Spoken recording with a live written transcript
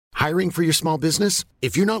Hiring for your small business?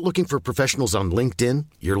 If you're not looking for professionals on LinkedIn,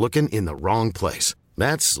 you're looking in the wrong place.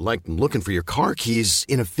 That's like looking for your car keys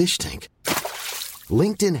in a fish tank.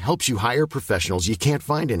 LinkedIn helps you hire professionals you can't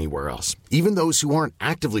find anywhere else, even those who aren't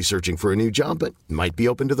actively searching for a new job but might be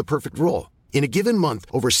open to the perfect role. In a given month,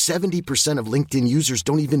 over 70% of LinkedIn users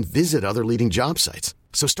don't even visit other leading job sites.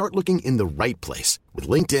 So start looking in the right place. With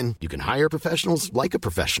LinkedIn, you can hire professionals like a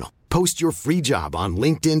professional. Post your free job on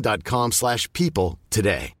linkedin.com/people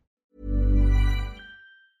today.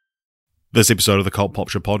 This episode of the Cult Pop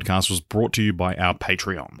Show podcast was brought to you by our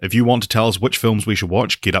Patreon. If you want to tell us which films we should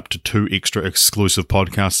watch, get up to 2 extra exclusive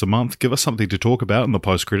podcasts a month, give us something to talk about in the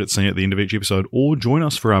post-credit scene at the end of each episode, or join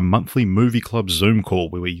us for our monthly movie club Zoom call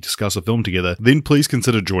where we discuss a film together, then please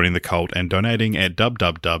consider joining the cult and donating at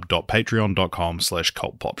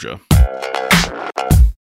www.patreon.com/cultpopshow.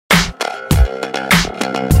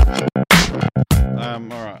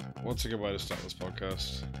 Alright, what's a good way to start this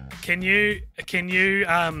podcast? Can you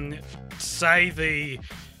say the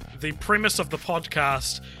premise of the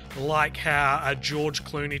podcast like how a George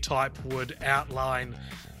Clooney type would outline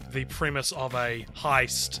the premise of a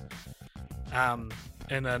heist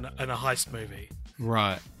in a heist movie?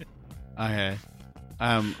 Right. Okay.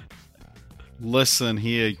 Listen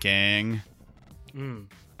here, gang.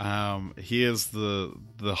 Here's the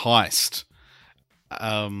heist.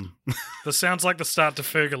 This sounds like the start to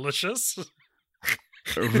Fergalicious.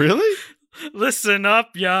 Really? Listen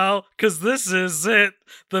up, y'all, because this is it.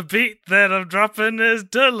 The beat that I'm dropping is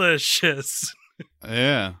delicious.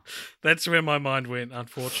 Yeah. That's where my mind went,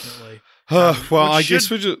 unfortunately. Well, I guess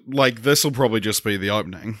we just, this will probably just be the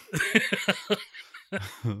opening.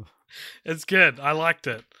 It's good. I liked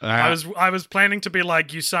it. I was planning to be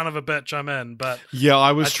like, you son of a bitch, I'm in, but... Yeah,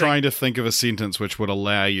 I was trying to think of a sentence which would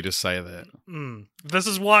allow you to say that. This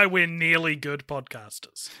is why we're nearly good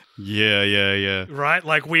podcasters. Yeah. Right?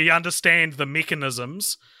 Like, we understand the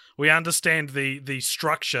mechanisms. We understand the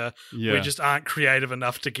structure. Yeah. We just aren't creative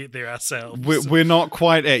enough to get there ourselves. We're not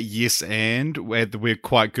quite at yes and. We're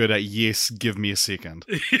quite good at yes, give me a second.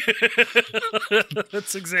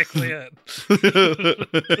 That's exactly it.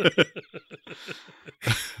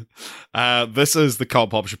 This is the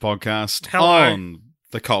Cult Pop Show podcast. Hello. On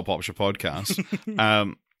the Cult Pop Show podcast.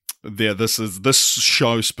 This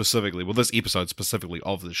show specifically, well, this episode specifically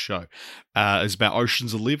of this show, is about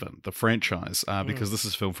Ocean's 11, the franchise, because this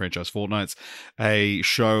is Film Franchise Fortnights, a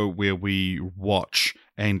show where we watch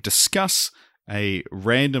and discuss a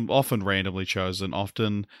often randomly chosen,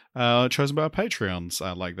 chosen by our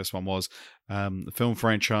Patreons, like this one was, film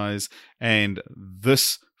franchise, and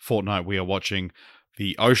this fortnight we are watching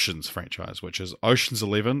the Oceans franchise, which is Ocean's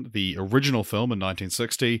 11, the original film in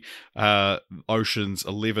 1960, Ocean's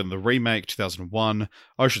 11, the remake, 2001,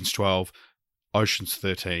 Ocean's 12, Ocean's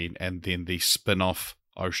 13, and then the spin-off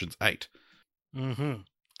Ocean's 8. Mm-hmm.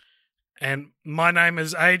 And my name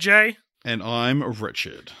is AJ. And I'm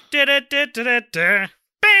Richard. Bam!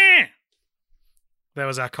 That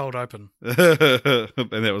was our cold open. And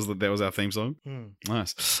that was our theme song.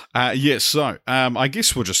 Nice. So I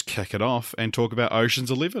guess we'll just kick it off and talk about Ocean's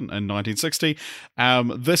 11 in 1960.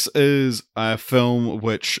 This is a film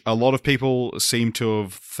which a lot of people seem to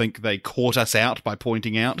think they caught us out by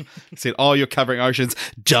pointing out. Said, oh, you're covering Oceans.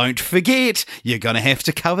 Don't forget, you're going to have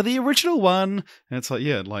to cover the original one. And it's like,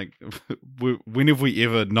 yeah, like, when have we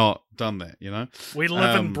ever not done that, you know? We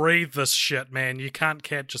live and breathe this shit, man. You can't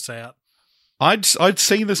catch us out. I'd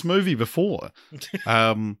seen this movie before.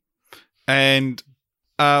 And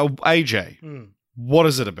AJ, what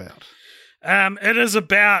is it about? It is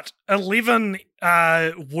about 11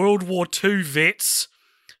 World War II vets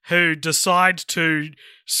who decide to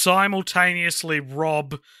simultaneously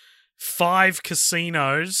rob 5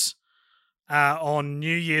 casinos on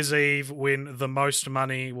New Year's Eve when the most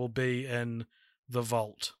money will be in the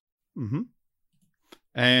vault. Mm-hmm.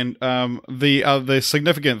 And the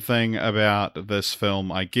significant thing about this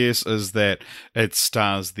film, I guess, is that it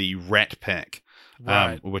stars the Rat Pack,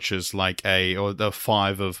 right. Which is like the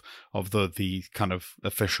 5 of the kind of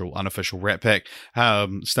unofficial Rat Pack.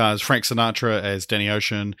 Stars Frank Sinatra as Danny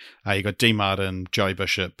Ocean. You got Dean Martin, Joey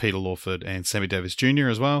Bishop, Peter Lawford, and Sammy Davis Jr.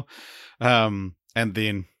 as well. And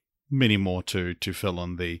then many more to fill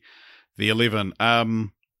in the 11.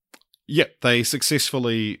 They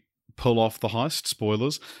successfully pull off the heist,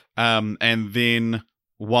 spoilers, and then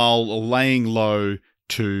while laying low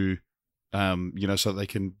to so they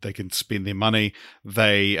can spend their money,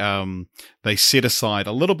 they set aside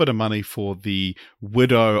a little bit of money for the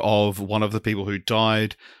widow of one of the people who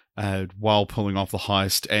died while pulling off the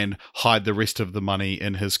heist, and hide the rest of the money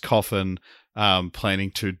in his coffin, planning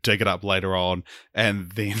to dig it up later on,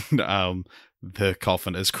 and then the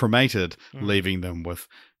coffin is cremated, leaving them with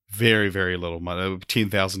very, very little money,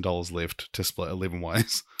 $10,000 left to split 11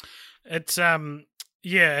 ways. It's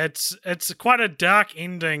it's quite a dark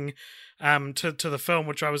ending to the film,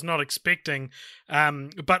 which I was not expecting.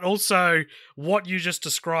 But also what you just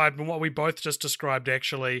described and what we both just described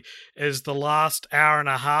actually is the last hour and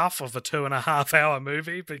a half of a 2.5 hour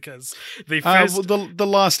movie, because the first the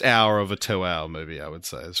last hour of a 2-hour movie, I would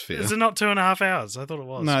say, is fair. Is it not 2.5 hours? I thought it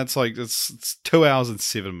was. No, it's 2 hours and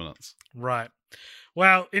 7 minutes. Right.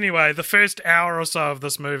 Well, anyway, the first hour or so of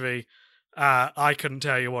this movie, I couldn't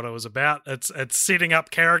tell you what it was about. It's setting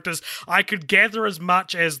up characters. I could gather as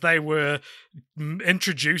much as they were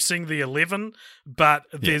introducing the 11, but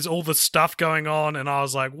there's all this stuff going on, and I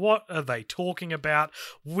was like, what are they talking about?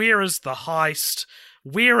 Where is the heist?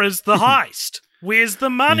 Where is the heist? Where's the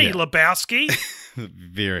money, Lebowski?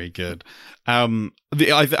 Very good. I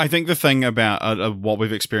think the thing about what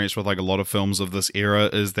we've experienced with like a lot of films of this era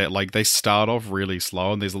is that like they start off really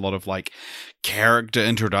slow, and there's a lot of like character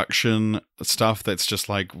introduction stuff that's just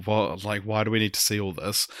like, what, like, why do we need to see all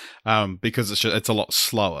this? Because it's a lot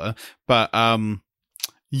slower. But when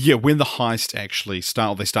the heist actually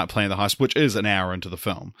they start playing the heist, which is an hour into the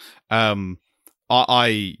film. I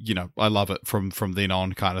love it from then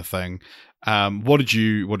on, kind of thing. What did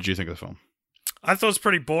you think of the film? I thought it was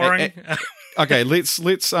pretty boring. Okay, let's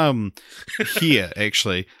here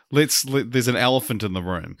actually. There's an elephant in the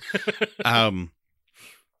room.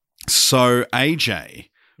 So AJ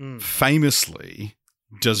famously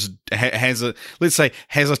has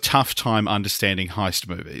a tough time understanding heist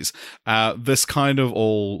movies. This kind of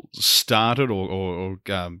all started or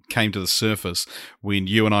came to the surface when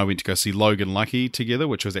you and I went to go see Logan Lucky together,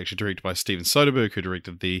 which was actually directed by Steven Soderbergh, who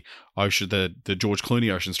directed the George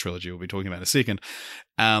Clooney Oceans trilogy we'll be talking about in a second.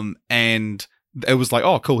 And it was like,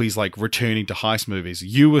 oh, cool, he's like returning to heist movies.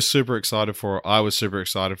 You were super excited for it. I was super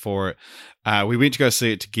excited for it. We went to go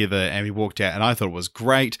see it together, and we walked out, and I thought it was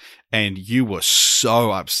great. And you were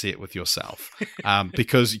so upset with yourself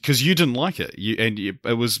because you didn't like it.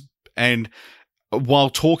 And while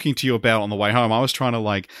talking to you about it on the way home, I was trying to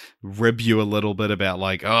like rib you a little bit about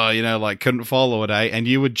like, oh, like couldn't follow it, eh? And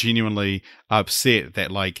you were genuinely upset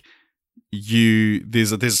that like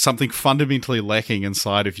there's something fundamentally lacking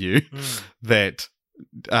inside of you that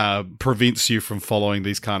prevents you from following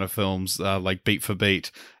these kind of films like beat for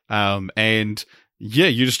beat. And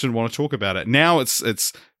you just didn't want to talk about it. Now it's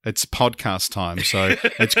podcast time, so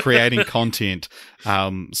it's creating content.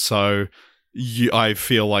 So I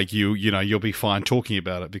feel like you'll be fine talking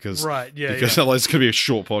about it because otherwise it's going to be a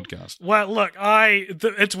short podcast. Well, look,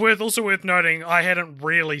 it's worth noting I hadn't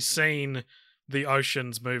really seen the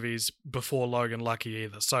Oceans movies before Logan Lucky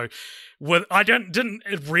either. So I didn't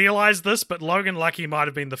realize this, but Logan Lucky might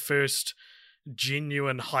have been the first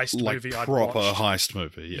genuine heist movie I'd watched. Proper heist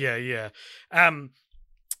movie, yeah.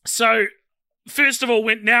 So first of all,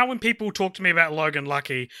 when people talk to me about Logan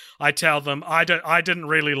Lucky, I tell them I didn't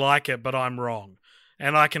really like it, but I'm wrong,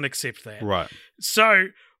 and I can accept that. Right. So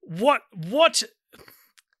what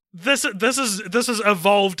This has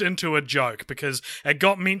evolved into a joke because it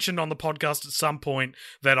got mentioned on the podcast at some point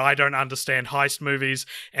that I don't understand heist movies,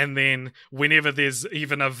 and then whenever there's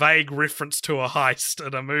even a vague reference to a heist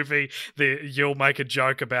in a movie, you'll make a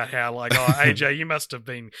joke about how like, oh, AJ, you must have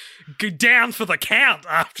been down for the count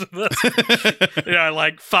after this.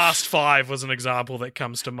 Like Fast Five was an example that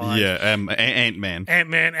comes to mind. Yeah, Ant-Man,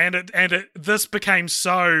 and this became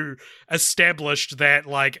so established that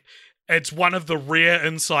like, it's one of the rare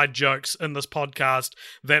inside jokes in this podcast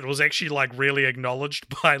that was actually like really acknowledged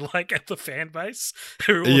by like the fan base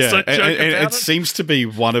who also joke about it. It seems to be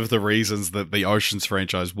one of the reasons that the Oceans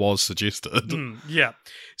franchise was suggested. Yeah.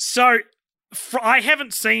 So I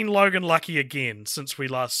haven't seen Logan Lucky again since we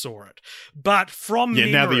last saw it, but from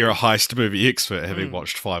memory, now that you're a heist movie expert, having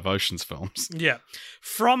watched 5 Oceans films,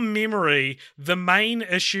 from memory, the main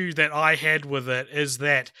issue that I had with it is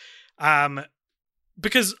that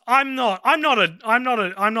because I'm not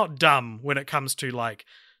dumb when it comes to like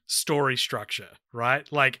story structure,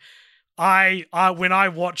 right? Like I when I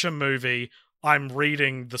watch a movie, I'm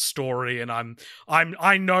reading the story and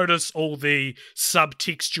I notice all the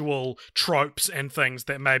subtextual tropes and things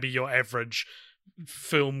that maybe your average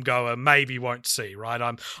film goer maybe won't see, right?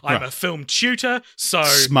 I'm a film tutor, so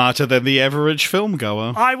smarter than the average film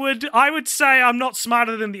goer. I would say I'm not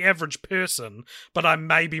smarter than the average person, but I'm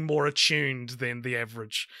maybe more attuned than the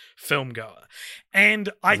average film goer.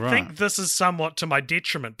 And I think this is somewhat to my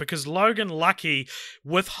detriment because Logan Lucky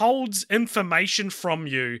withholds information from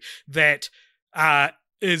you that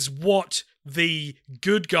is what the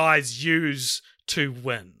good guys use to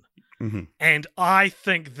win. Mm-hmm. And I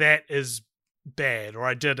think that is bad, or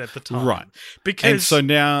I did at the time. Right. Because And so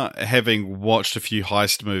now, having watched a few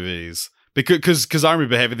heist movies, because I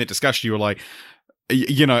remember having that discussion, you were like,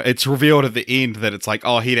 it's revealed at the end that it's like,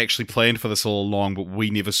 oh, he'd actually planned for this all along, but we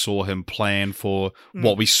never saw him plan for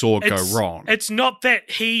what we saw go wrong. It's not that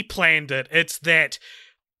he planned it, it's that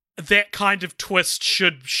kind of twist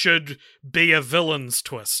should be a villain's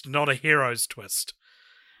twist, not a hero's twist.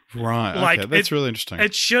 Right. Like, okay, that's really interesting.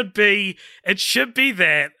 It should be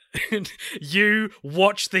that you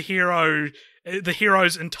watch the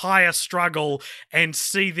hero's entire struggle and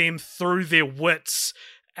see them through their wits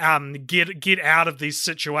get out of these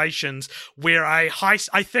situations where a heist,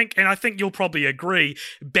 I think you'll probably agree,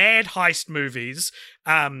 bad heist movies,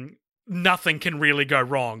 nothing can really go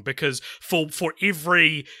wrong, because for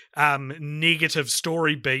every negative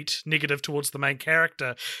story beat, negative towards the main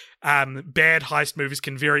character, bad heist movies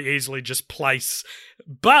can very easily just place,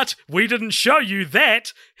 but we didn't show you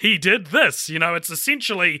that he did this. It's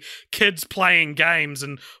essentially kids playing games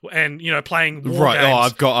and playing war right.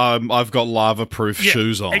 games. Oh, I've got lava-proof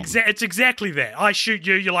shoes on. It's exactly that. I shoot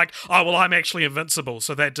you, you're like, oh well, I'm actually invincible,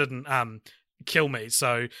 so that didn't kill me.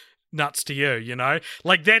 So nuts to you,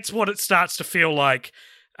 like that's what it starts to feel like.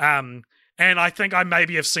 And I think I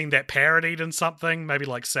maybe have seen that parodied in something, maybe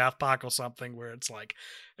like South Park or something, where it's like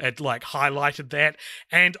it like highlighted that.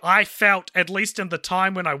 And I felt, at least in the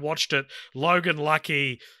time when I watched it, Logan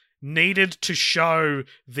Lucky needed to show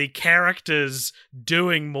the characters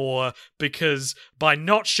doing more, because by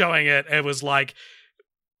not showing it, it was like,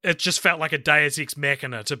 it just felt like a Deus Ex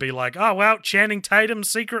Machina to be like, oh, well, Channing Tatum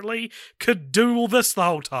secretly could do all this the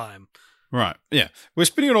whole time. Right, yeah. We're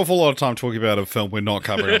spending an awful lot of time talking about a film we're not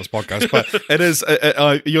covering on this podcast, but it is,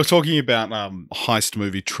 you're talking about heist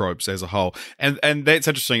movie tropes as a whole, and that's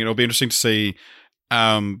interesting. It'll be interesting to see,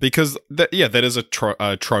 because that is a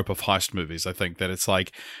trope of heist movies. I think that it's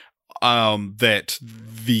like, that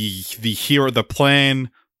the hero, the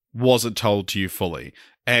plan wasn't told to you fully.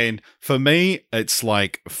 And for me, it's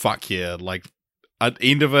like, fuck yeah, like, at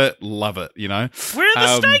the end of it, love it, Where are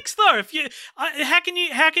the stakes, though? If you, how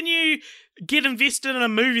can you get invested in a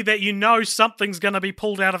movie that something's going to be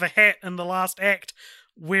pulled out of a hat in the last act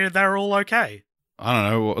where they're all okay? I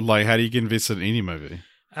don't know, like, how do you get invested in any movie?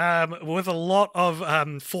 With a lot of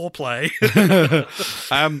foreplay.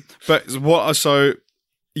 But what? So,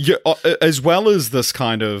 as well as this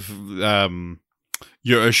kind of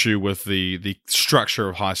your issue with the structure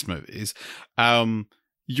of heist movies,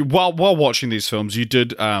 while watching these films, you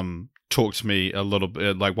did talk to me a little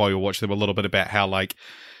bit, like while you were watching them, a little bit about how like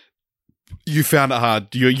you found it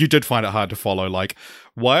hard. You did find it hard to follow. Like,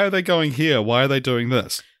 why are they going here? Why are they doing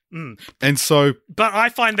this? And so, but I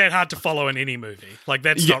find that hard to follow in any movie. Like,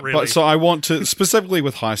 that's not really. But so I want to specifically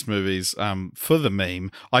with heist movies, for the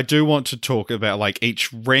meme, I do want to talk about like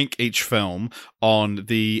rank each film on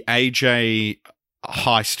the AJ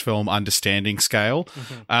heist film understanding scale.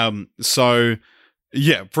 Mm-hmm. So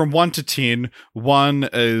yeah, from 1 to 10, 1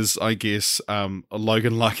 is, I guess,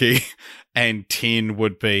 Logan Lucky, and 10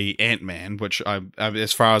 would be Ant-Man, which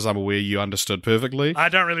as far as I'm aware, you understood perfectly. I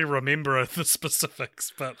don't really remember the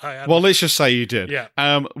specifics, but well, let's just say you did. Yeah.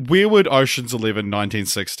 Where would Ocean's 11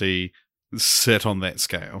 1960 sit on that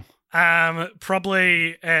scale?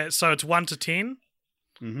 Probably, so it's 1 to 10.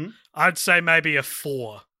 Mm-hmm. I'd say maybe a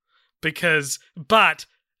 4. But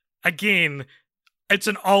again, it's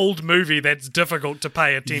an old movie that's difficult to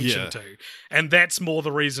pay attention to. And that's more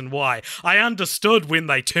the reason why. I understood when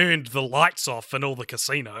they turned the lights off in all the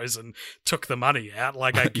casinos and took the money out.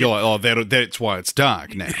 Like, you're like, oh, that's why it's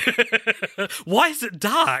dark now. Why is it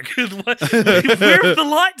dark? Where have the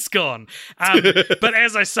lights gone? But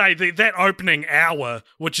as I say, that opening hour,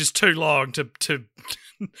 which is too long to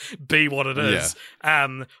be what it is,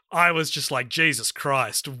 I was just like, Jesus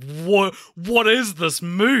Christ, what is this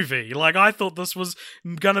movie? Like, I thought this was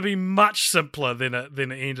going to be much simpler than it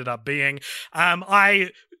ended up being.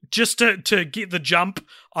 I just to get the jump,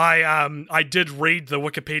 I did read the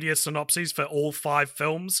Wikipedia synopses for all 5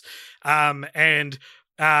 films, and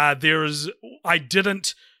I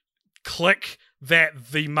didn't click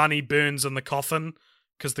that the money burns in the coffin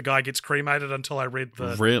because the guy gets cremated until I read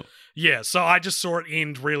the... Real? Yeah, so I just saw it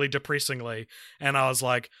end really depressingly, and I was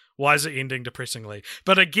like, why is it ending depressingly?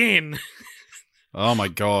 But again... Oh my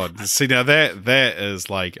God. See, now that is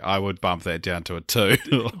like, I would bump that down to a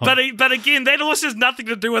 2. But again, that also has nothing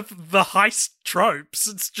to do with the heist tropes.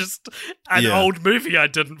 It's just an old movie I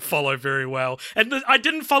didn't follow very well. And I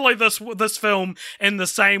didn't follow this film in the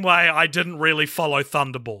same way I didn't really follow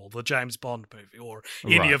Thunderball, the James Bond movie, or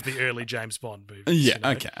any of the early James Bond movies. Yeah,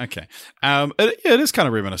 okay. It is kind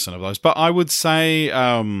of reminiscent of those. But I would say...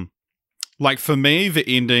 Like, for me, the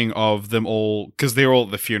ending of them all, because they're all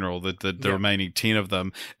at the funeral, the remaining 10 of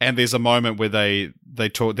them, and there's a moment where they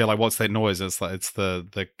talk, they're like, what's that noise? It's like, it's the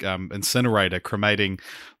incinerator cremating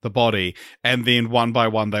the body, and then one by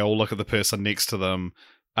one, they all look at the person next to them,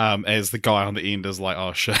 as the guy on the end is like,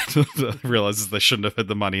 oh shit, realizes they shouldn't have hid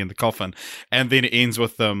the money in the coffin, and then it ends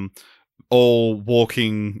with them all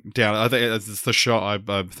walking down. I think it's the shot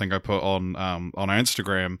I think I put on our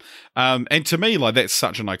Instagram. And to me, like, that's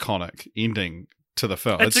such an iconic ending to the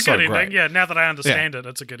film. It's a so good ending. great. Yeah, now that I understand it,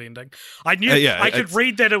 it's a good ending. I knew I could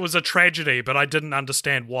read that it was a tragedy, but I didn't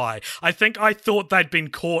understand why. I thought they'd been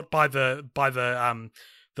caught by the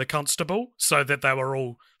constable, so that they were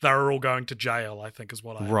all going to jail, I think is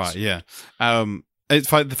what I right, yeah.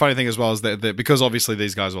 The funny thing as well is that because obviously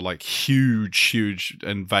these guys were like huge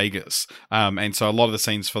in Vegas, and so a lot of the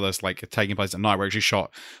scenes for this, like, taking place at night, were actually shot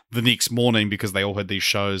the next morning because they all had these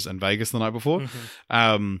shows in Vegas the night before.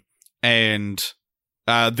 And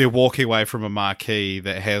they're walking away from a marquee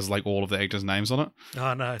that has like all of the actors' names on it.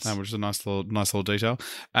 Oh, nice. Which is a nice little detail.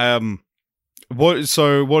 What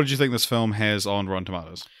did you think this film has on Rotten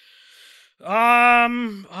Tomatoes?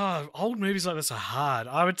 Old movies like this are hard.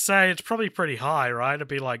 I would say it's probably pretty high, right? It'd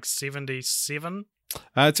be like 77.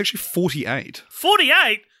 It's actually 48.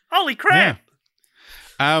 48? Holy crap!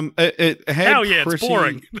 Yeah. It had hell yeah, it's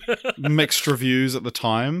boring. mixed reviews at the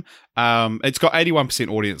time. It's got 81%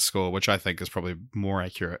 audience score, which I think is probably more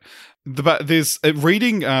accurate. But there's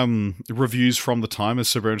reading reviews from the time is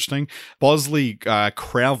super interesting. Bosley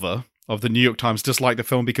Crowther of the New York Times disliked the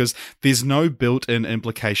film because there's no built-in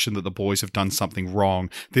implication that the boys have done something wrong.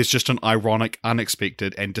 There's just an ironic,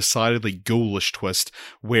 unexpected, and decidedly ghoulish twist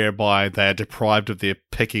whereby they're deprived of their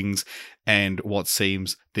pickings and what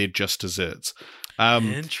seems they're just desserts.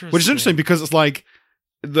 Which is interesting because it's like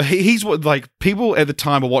he's what, like, people at the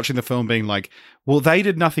time are watching the film being like, well, they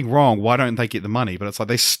did nothing wrong. Why don't they get the money? But it's like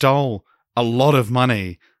they stole a lot of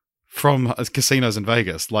money from casinos in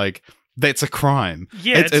Vegas. Like, that's a crime.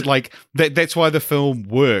 Yeah, that's why the film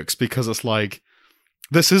works, because it's like,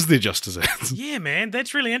 this is their just desserts. Yeah, man,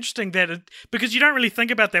 that's really interesting. Because you don't really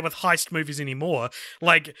think about that with heist movies anymore.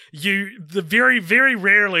 Like, very, very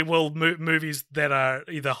rarely will movies that are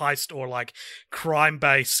either heist or like crime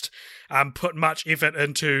based put much effort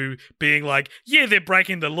into being like, yeah, they're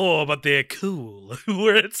breaking the law, but they're cool.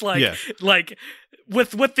 Where it's like, like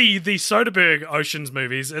with the Soderbergh Oceans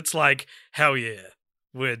movies, it's like, hell yeah.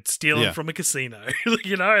 We're stealing from a casino,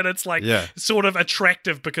 you know, and it's like sort of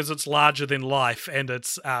attractive because it's larger than life and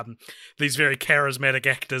it's these very charismatic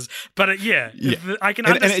actors. But I can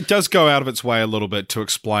understand. And it does go out of its way a little bit to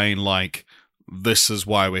explain, like, this is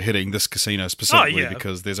why we're hitting this casino specifically,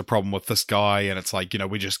 because there's a problem with this guy, and it's like, you know,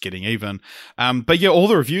 we're just getting even. But yeah, all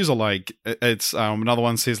the reviews are like, it's another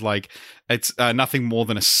one says like, it's nothing more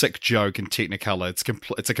than a sick joke in Technicolor.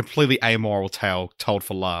 It's a completely amoral tale told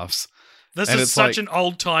for laughs. This is such an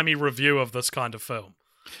old-timey review of this kind of film.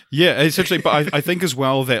 Yeah, essentially, but I think as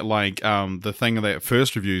well that, like, the thing that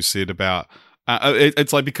first review said about,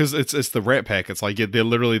 it's like, because it's the Rat Pack, it's like, they're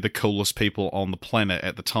literally the coolest people on the planet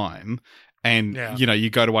at the time. And, you know, you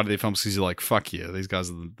go to one of their films because you're like, fuck yeah, these guys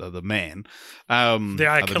are the man. They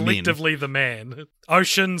are collectively the man.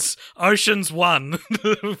 Oceans 1,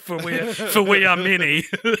 for we are many.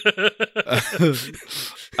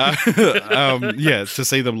 To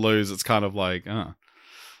see them lose, it's kind of like, yeah.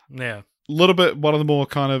 A little bit one of the more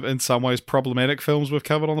kind of, in some ways, problematic films we've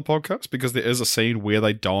covered on the podcast, because there is a scene where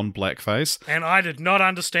they don blackface. And I did not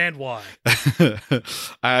understand why.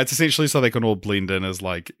 It's essentially so they can all blend in as,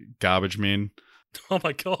 like, garbage men. Oh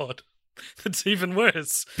my god. That's even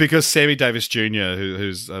worse. Because Sammy Davis Jr.,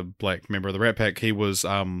 who's a black member of the Rat Pack, he was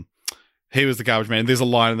the garbage man. There's a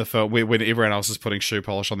line in the film when everyone else is putting shoe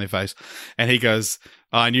polish on their face, and he goes,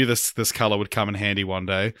 I knew this color would come in handy one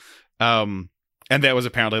day. And that was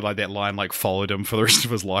apparently, like, that line, like, followed him for the rest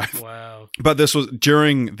of his life. Wow. But this was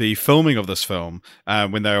during the filming of this film,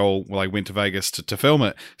 when they all, like, went to Vegas to film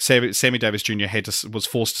it. Sammy Davis Jr. was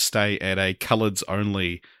forced to stay at a coloreds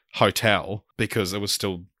only hotel because it was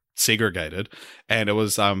still segregated, and it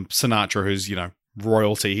was Sinatra, who's, you know,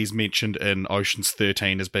 royalty. He's mentioned in Ocean's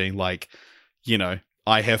 13 as being like, you know,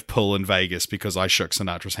 I have pull in Vegas because I shook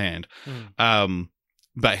Sinatra's hand.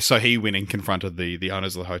 But so he went and confronted the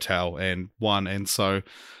owners of the hotel and won, and so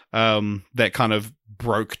that kind of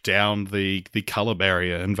broke down the color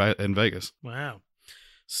barrier in Vegas. Wow,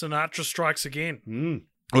 Sinatra strikes again.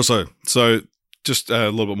 Also, so just a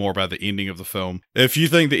little bit more about the ending of the film. If you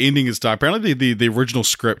think the ending is dark, apparently the original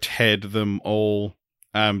script had them all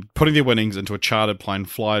putting their winnings into a chartered plane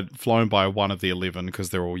flown by one of the 11, because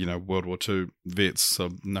they're all, World War II vets, so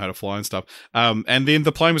know how to fly and stuff. And then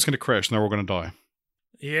the plane was going to crash and they're all going to die.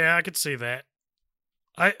 Yeah, I could see that.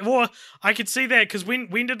 I could see that because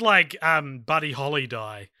when did Buddy Holly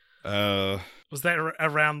die? Was that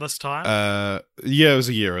around this time? Yeah, it was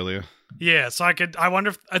a year earlier. Yeah, so I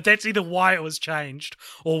wonder if that's either why it was changed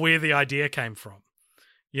or where the idea came from.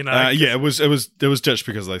 Yeah, it was ditched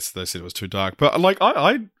because they said it was too dark. But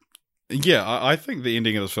I think the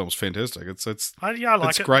ending of this film is fantastic. I like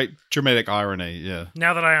it's it. Great dramatic irony. Yeah.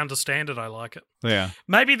 Now that I understand it, I like it. Yeah.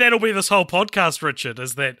 Maybe that'll be this whole podcast, Richard,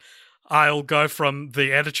 is that I'll go from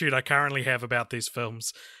the attitude I currently have about these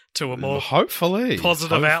films to a more hopefully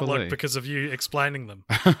positive outlook because of you explaining them.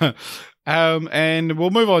 And we'll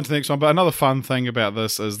move on to the next one. But another fun thing about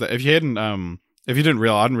this is that if you didn't realize, I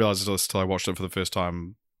didn't realize this until I watched it for the first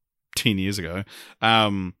time 10 years ago,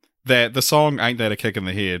 that the song "Ain't That a Kick in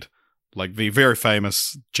the Head," like the very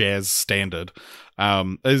famous jazz standard,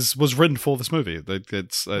 was written for this movie.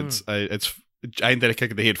 It's "Ain't That a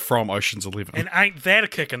Kick in the Head" from Ocean's 11. And ain't that a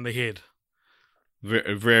kick in the head?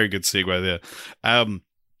 Very, very good segue there.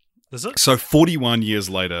 Is it? So 41 years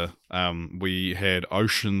later, we had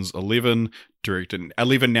Ocean's 11 directed.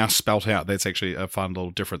 11 now spelt out. That's actually a fun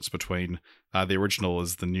little difference between the original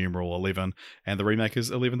is the numeral 11 and the remake is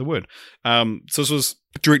 11 the word. So this was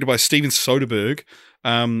directed by Steven Soderbergh.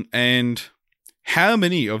 And how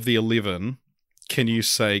many of the 11 can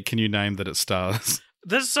you name that it stars?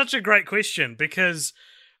 This is such a great question because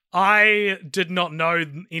I did not know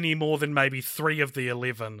any more than maybe 3 of the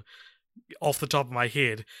 11 off the top of my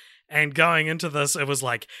head. And going into this, it was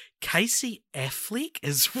like, Casey Affleck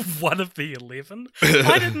is one of the 11?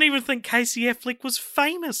 I didn't even think Casey Affleck was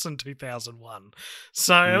famous in 2001.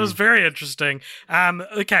 So it was very interesting.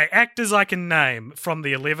 Okay, actors I can name from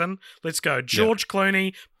the 11. Let's go. George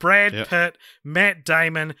Clooney, Brad Pitt, Matt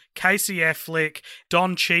Damon, Casey Affleck,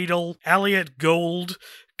 Don Cheadle, Elliot Gould,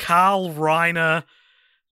 Carl Reiner.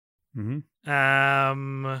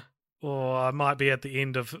 Or I might be at the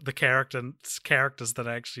end of the characters that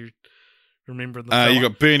I actually remember in the film. You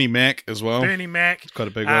got Bernie Mac as well. Bernie Mac. It's quite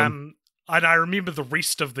a big one. I remember the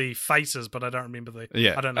rest of the faces, but I don't remember the...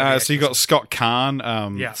 Yeah. I don't know so you got Scott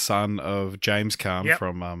Caan, son of James Caan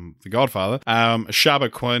from The Godfather. Shaba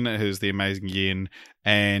Quinn, who's the amazing Yen,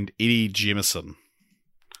 and Eddie Jemison.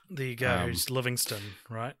 There you go, who's Livingston,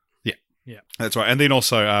 right? Yeah, that's right. And then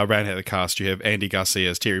also round out the cast, you have Andy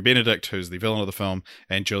Garcia as Terry Benedict, who's the villain of the film,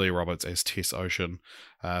 and Julia Roberts as Tess Ocean,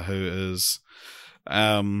 who is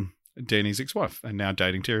Danny's ex-wife and now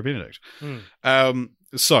dating Terry Benedict.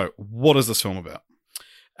 So, what is this film about?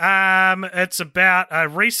 It's about a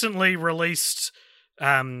recently released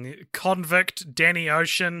convict, Danny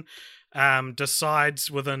Ocean,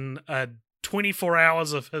 decides within 24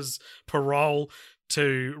 hours of his parole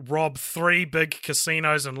to rob 3 big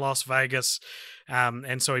casinos in Las Vegas.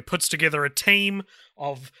 And so he puts together a team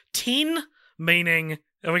of 10, meaning,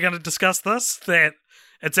 are we going to discuss this? That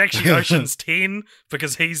it's actually Ocean's 10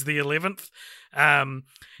 because he's the 11th.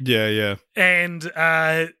 Yeah. And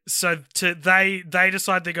so they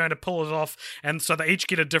decide they're going to pull it off, and so they each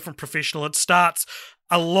get a different professional. It starts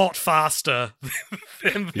a lot faster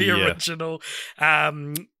than the original.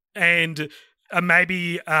 And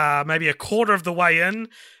maybe a quarter of the way in,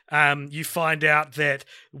 you find out that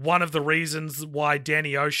one of the reasons why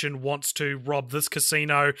Danny Ocean wants to rob this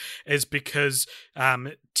casino is because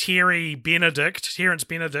Terrence Benedict,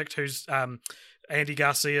 who's Andy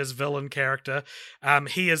Garcia's villain character,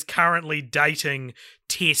 he is currently dating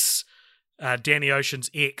Tess, Danny Ocean's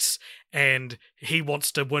ex, and he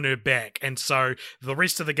wants to win her back. And so the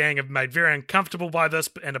rest of the gang have made very uncomfortable by this,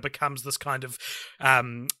 and it becomes this kind of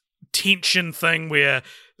tension thing where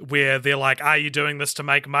they're like, are you doing this to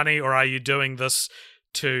make money, or are you doing this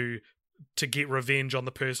to get revenge on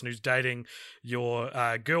the person who's dating your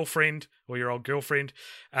girlfriend or your old girlfriend?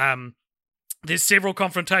 There's several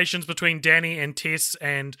confrontations between Danny and Tess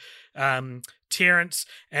and Terrence,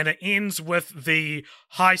 and it ends with the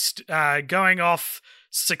heist going off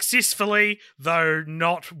successfully, though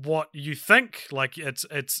not what you think. Like it's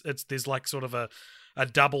there's like sort of a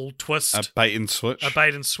double twist, a bait and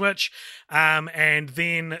switch, and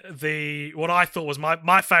then what I thought was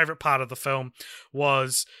my favorite part of the film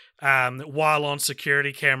was while on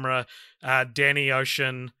security camera, Danny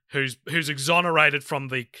Ocean, who's exonerated from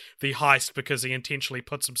the heist because he intentionally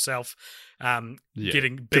puts himself getting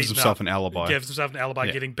beaten gives himself up, an alibi. Gives himself an alibi,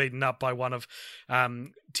 Yeah. getting beaten up by one of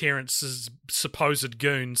Terrence's supposed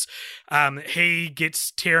goons. He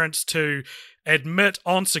gets Terrence to admit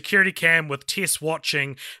on security cam with Tess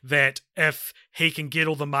watching that if he can get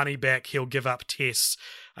all the money back, he'll give up Tess,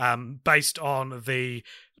 based on the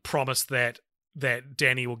promise that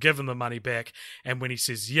Danny will give him the money back. And when he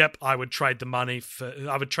says, "Yep, I would trade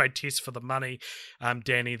Tess for the money,"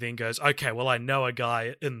 Danny then goes, "Okay, well, I know a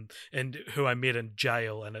guy in who I met in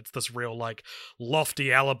jail, and it's this real like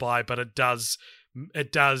lofty alibi, but it does."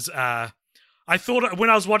 I thought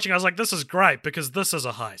when I was watching, I was like, "This is great because this is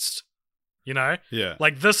a heist." You know? Yeah.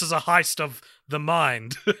 Like, this is a heist of the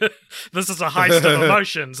mind. This is a heist of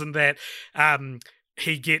emotions, and that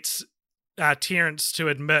he gets Terrence to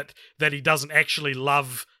admit that he doesn't actually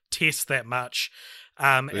love Tess that much.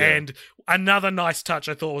 And another nice touch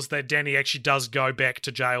I thought was that Danny actually does go back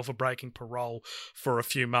to jail for breaking parole for a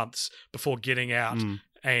few months before getting out.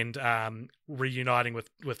 And reuniting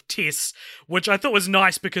with Tess, which I thought was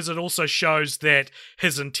nice because it also shows that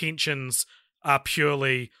his intentions are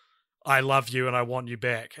purely, "I love you and I want you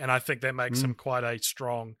back." And I think that makes him quite a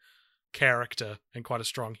strong character and quite a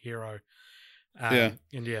strong hero. And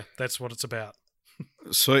that's what it's about.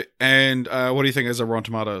 So, and what do you think is a Rotten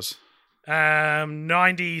Tomatoes?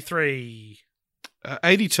 93.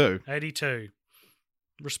 82. 82.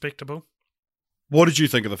 Respectable. What did you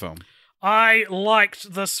think of the film? I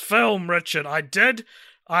liked this film, Richard. I did.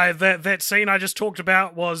 That scene I just talked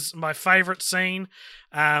about was my favourite scene.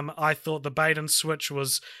 I thought the bait and switch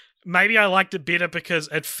was... Maybe I liked it better because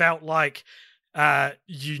it felt like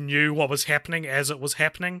you knew what was happening as it was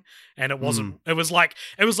happening, and it wasn't. It was like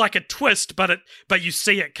a twist, but you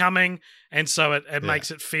see it coming, and so it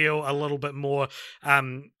makes it feel a little bit more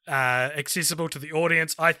accessible to the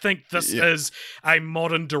audience. I think this is a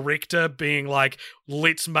modern director being like,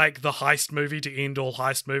 let's make the heist movie to end all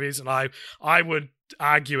heist movies, and I would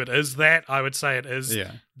argue it is that. I would say it is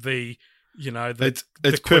the it's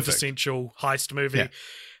quintessential heist movie. Yeah.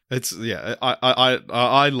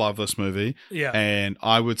 I love this movie. Yeah. And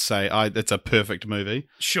I would say it's a perfect movie.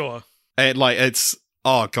 Sure. And like it's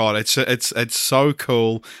so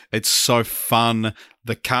cool. It's so fun.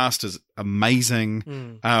 The cast is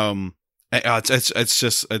amazing.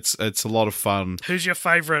 It's a lot of fun. Who's your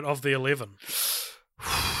favorite of the 11?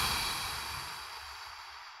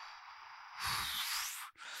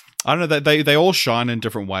 I don't know, they all shine in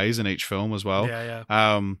different ways in each film as well. Yeah.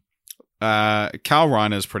 Carl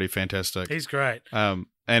Reiner is pretty fantastic. He's great. And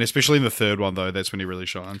especially in the third one, though, that's when he really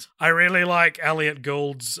shines. I really like Elliot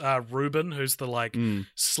Gould's Ruben, who's the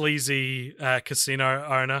sleazy casino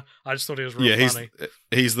owner. I just thought he was real funny.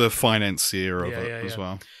 He's the financier of it as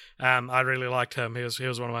well. I really liked him. He was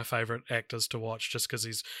one of my favorite actors to watch, just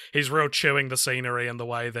because he's real chewing the scenery in the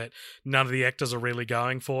way that none of the actors are really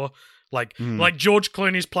going for. Like George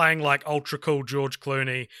Clooney's playing like ultra cool George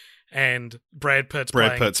Clooney, and Brad Pitt's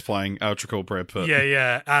playing ultra cool Brad Pitt.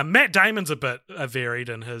 Yeah. Matt Damon's a bit varied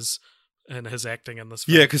in his acting in this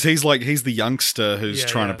film. Yeah, because he's the youngster who's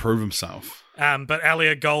trying to prove himself. But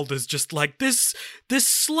Elliot Gould is just like this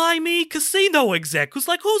slimy casino exec who's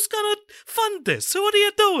like, who's gonna fund this? What are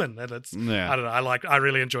you doing? And it's I don't know. I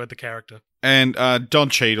really enjoyed the character. And Don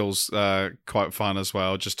Cheadle's quite fun as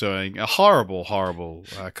well, just doing a horrible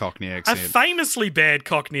Cockney accent. A famously bad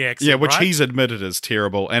Cockney accent, yeah, which right? he's admitted is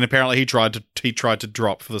terrible. And apparently he tried to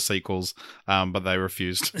drop for the sequels, but they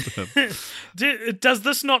refused. Does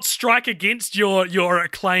this not strike against your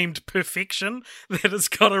acclaimed perfection that it's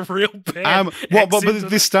got a real bad but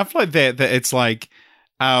there's stuff like that it's like...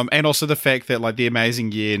 and also the fact that like the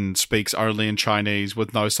Amazing Yen speaks only in Chinese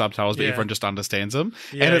with no subtitles, but everyone just understands him.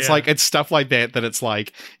 And it's like, it's stuff like that it's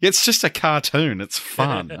like, it's just a cartoon. It's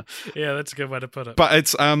fun. Yeah, that's a good way to put it. But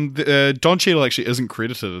it's Don Cheadle actually isn't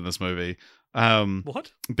credited in this movie.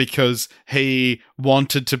 What? Because he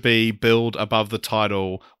wanted to be billed above the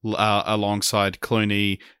title alongside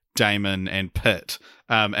Clooney, Damon, and Pitt.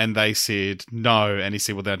 And they said no, and he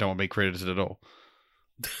said, well, they don't want me credited at all.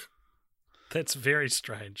 That's very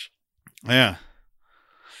strange. Yeah.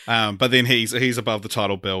 But then he's above the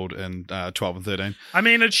title build in 12 and 13. I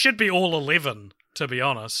mean, it should be all 11, to be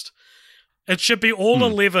honest. It should be all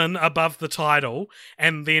 11 above the title,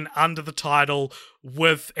 and then under the title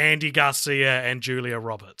with Andy Garcia and Julia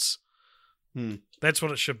Roberts. That's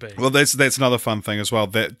what it should be. Well, that's another fun thing as well.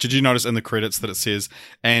 Did you notice in the credits that it says,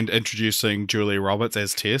 and introducing Julia Roberts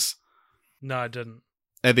as Tess? No, I didn't.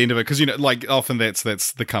 At the end of it, because like often that's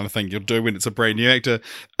the kind of thing you'll do when it's a brand new actor,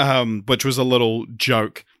 which was a little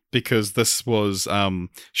joke because this was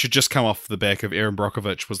should just come off the back of Erin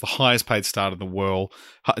Brockovich was the highest paid star in the world,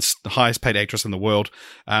 highest paid actress in the world,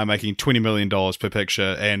 making $20 million per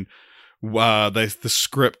picture, and the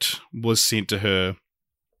script was sent to her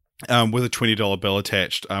with a $20 bill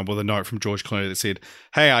attached, with a note from George Clooney that said,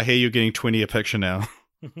 "Hey, I hear you're getting 20 a picture now."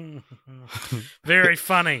 Very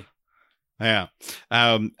funny. Yeah.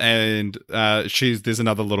 And there's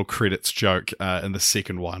another little credits joke in the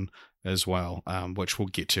second one as well, which we'll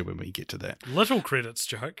get to when we get to that. Little credits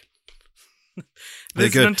joke.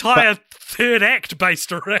 There's an entire third act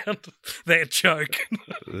based around that joke.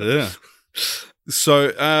 Yeah.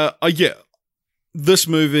 So, this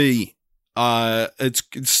movie, it's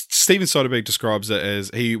Steven Soderbergh describes it as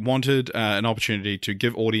he wanted an opportunity to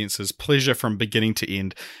give audiences pleasure from beginning to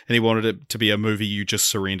end, and he wanted it to be a movie you just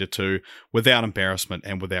surrender to without embarrassment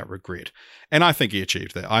and without regret. And I think he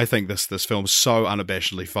achieved that. I think this film's so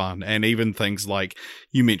unabashedly fun, and even things like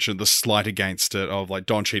you mentioned the slight against it of like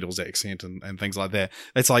Don Cheadle's accent and things like that.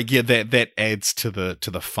 It's like, yeah, that adds to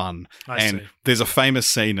the fun. I see. There's a famous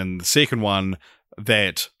scene in the second one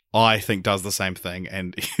that I think does the same thing,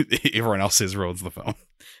 and everyone else says ruins the film,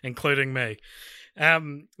 including me.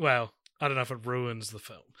 Well, I don't know if it ruins the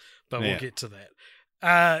film, but we'll get to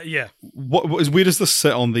that. Yeah. Where does this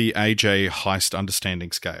sit on the AJ Heist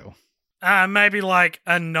understanding scale? Maybe like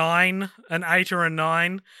a 9, an 8 or a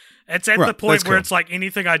 9. It's at the point where it's like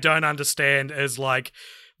anything I don't understand is like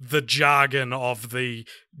the jargon of the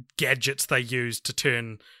gadgets they use to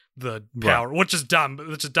turn the power, which is dumb.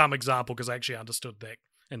 It's a dumb example because I actually understood that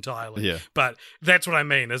entirely. Yeah. But that's what I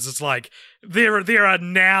mean, is it's like there are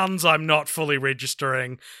nouns I'm not fully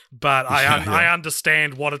registering, but I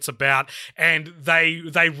understand what it's about, and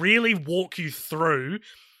they really walk you through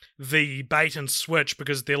the bait and switch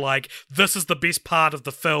because they're like, this is the best part of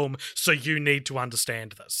the film, so you need to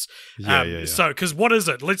understand this. So, because what is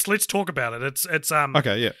it? Let's talk about it. It's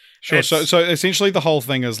okay, yeah, sure. So essentially, the whole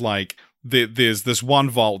thing is like there's this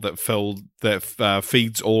one vault that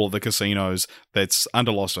feeds all of the casinos that's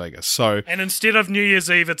under Las Vegas. So, and instead of New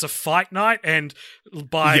Year's Eve, it's a fight night, and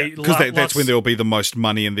because that's when there will be the most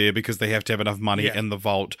money in there because they have to have enough money in the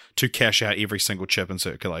vault to cash out every single chip in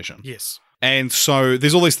circulation. Yes. And so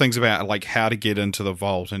there's all these things about like how to get into the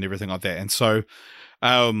vault and everything like that. And so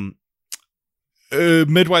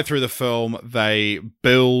midway through the film, they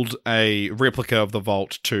build a replica of the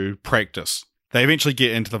vault to practice. They eventually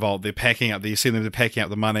get into the vault. They're packing up. You see them. They're packing up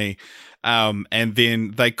the money, and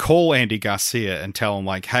then they call Andy Garcia and tell him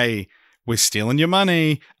like, "Hey, we're stealing your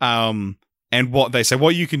money." And what they say,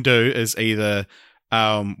 what you can do is either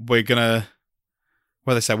we're gonna,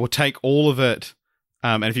 what they say, we'll take all of it.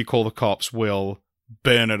 And if you call the cops, we'll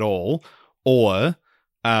burn it all, or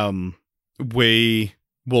we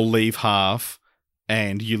will leave half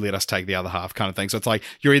and you let us take the other half, kind of thing. So it's like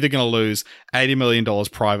you're either going to lose $80 million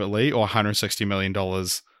privately or $160 million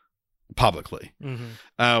publicly.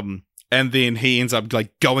 Mm-hmm. And then he ends up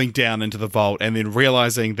like going down into the vault and then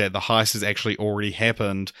realizing that the heist has actually already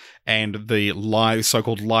happened, and the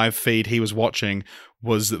so-called live feed he was watching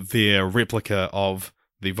was their replica of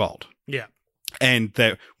the vault. Yeah. And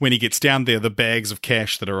that when he gets down there, the bags of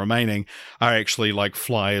cash that are remaining are actually like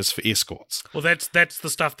flyers for escorts. Well, that's the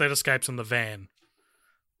stuff that escapes in the van.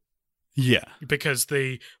 Yeah. Because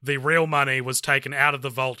the real money was taken out of the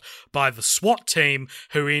vault by the SWAT team,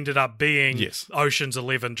 who ended up being Ocean's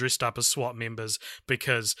 11 dressed up as SWAT members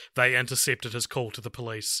because they intercepted his call to the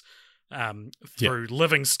police through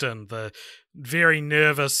Livingston, the very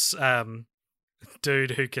nervous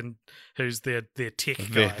dude who's their tech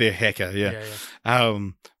guy. Their hacker, yeah.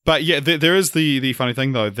 But yeah, there is the funny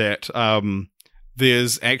thing though that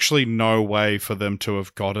there's actually no way for them to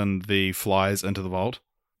have gotten the flyers into the vault.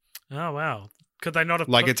 Oh wow! Could they not have?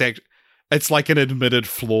 Like it's like an admitted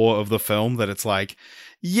flaw of the film that it's like,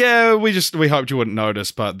 yeah, we hoped you wouldn't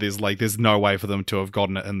notice, but there's no way for them to have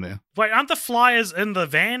gotten it in there. Wait, aren't the flyers in the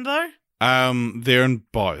van though? They're in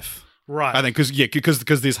both. Right. I think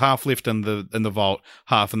because there's half left in the vault,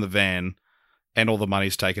 half in the van, and all the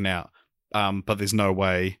money's taken out. But there's no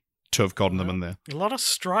way to have gotten them in there. A lot of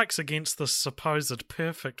strikes against the supposed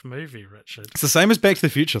perfect movie, Richard. It's the same as Back to the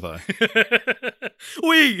Future, though.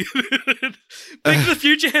 Back to the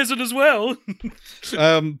Future has it as well.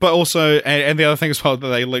 But also, and the other thing as well, that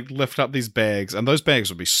they lift up these bags, and those bags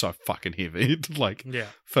would be so fucking heavy,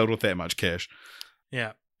 filled with that much cash.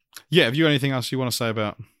 Yeah. Yeah. Have you got anything else you want to say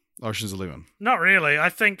about Ocean's 11? Not really. I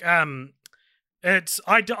think I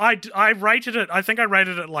rated it. I think I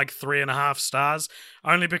rated it like 3.5 stars,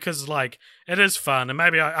 only because like it is fun, and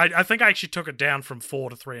maybe I think I actually took it down from 4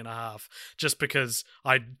 to 3.5 just because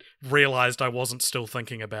I realized I wasn't still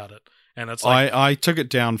thinking about it And it's like I took it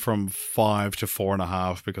down from 5 to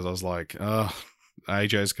 4.5 because I was like,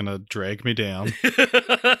 AJ's gonna drag me down.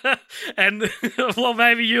 and well,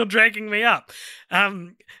 maybe you're dragging me up.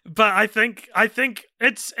 But I think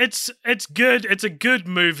it's good. It's a good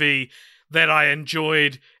movie that I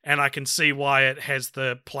enjoyed, and I can see why it has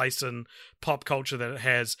the place in pop culture that it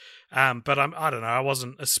has. But I don't know. I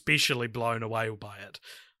wasn't especially blown away by it,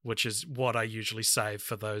 which is what I usually save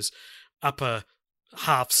for those upper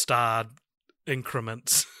half-star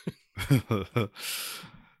increments. All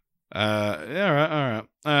right.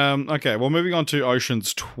 Okay, well, moving on to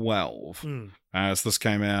Ocean's 12. So this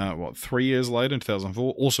came out, 3 years later in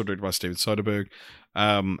 2004, also directed by Steven Soderbergh.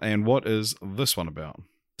 And what is this one about?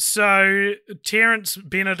 So, Terrence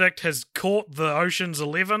Benedict has caught the Ocean's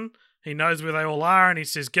 11. He knows where they all are, and he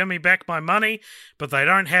says, give me back my money, but they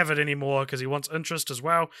don't have it anymore because he wants interest as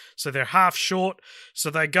well. So they're half short. So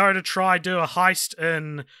they go to try do a heist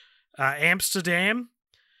in Amsterdam,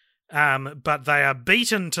 but they are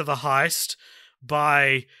beaten to the heist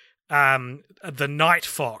by the Night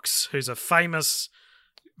Fox, who's a famous...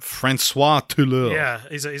 Francois Toulouse. Yeah,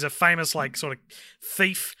 he's a famous, sort of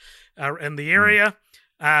thief in the area.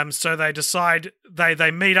 So they decide,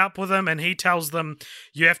 they meet up with him, and he tells them,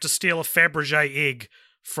 you have to steal a Fabergé egg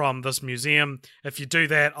from this museum. If you do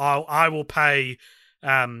that, I will pay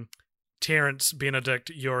Terrence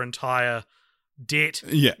Benedict your entire debt.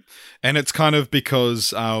 Yeah, and it's kind of because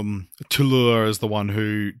Toulouse is the one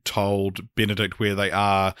who told Benedict where they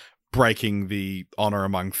are, breaking the honor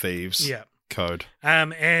among thieves code.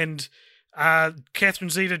 And Catherine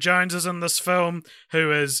Zeta-Jones is in this film,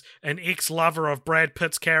 who is an ex-lover of Brad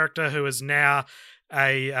Pitt's character, who is now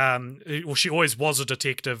she always was a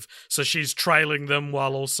detective, so she's trailing them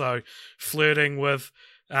while also flirting with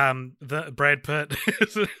the Brad Pitt.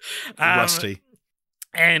 Rusty.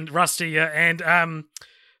 And Rusty, yeah, and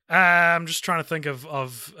I'm just trying to think of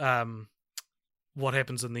what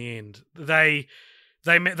happens in the end. They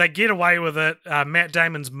get away with it. Matt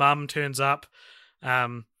Damon's mum turns up,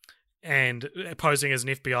 and posing as an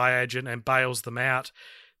FBI agent, and bails them out.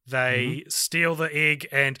 They steal the egg,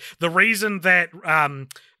 and the reason that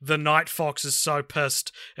the Night Fox is so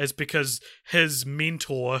pissed is because his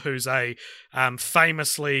mentor, who's a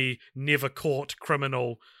famously never caught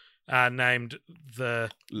criminal named the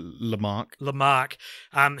Lamarck,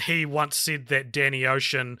 he once said that Danny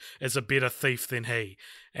Ocean is a better thief than he,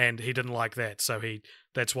 and he didn't like that, so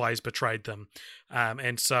that's why he's betrayed them.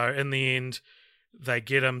 And so in the end, they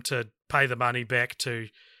get him to pay the money back to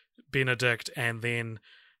Benedict, and then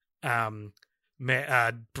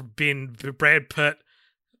Brad Pitt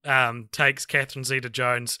takes Catherine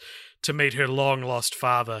Zeta-Jones to meet her long-lost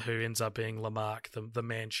father, who ends up being Lamarck, the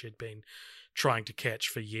man she'd been trying to catch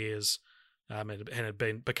for years, and had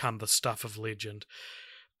become the stuff of legend.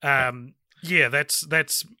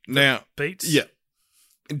 That's now beats. Yeah.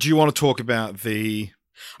 Do you want to talk about the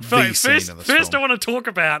scene in this film? I want to talk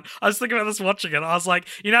about, I was thinking about this watching it, I was like,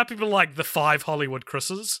 you know how people like the 5 Hollywood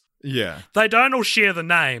Chris's? Yeah. They don't all share the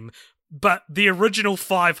name, but the original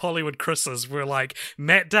 5 Hollywood Chris's were like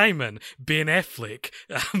Matt Damon, Ben Affleck,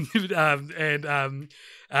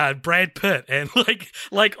 and Brad Pitt, and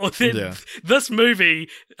this movie,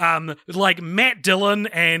 like Matt Dillon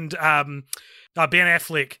and Ben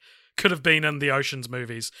Affleck could have been in the Ocean's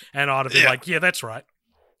movies, and I'd have been like, yeah, that's right.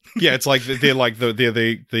 Yeah, it's like they're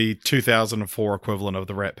the 2004 equivalent of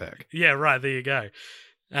the Rat Pack. Yeah, right. There you go.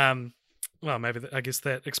 Well, maybe I guess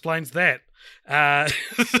that explains that. But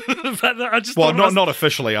I just not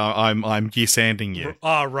officially. I'm yes-anding you.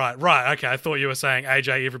 Oh, right. Okay, I thought you were saying,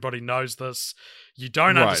 AJ, everybody knows this. You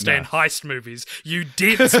don't understand heist movies. You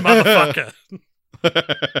dense motherfucker.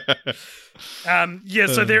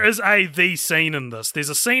 So there is the scene in this. There's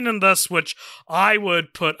a scene in this which I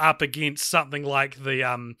would put up against something like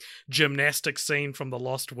the gymnastics scene from The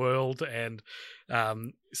Lost World and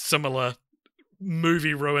similar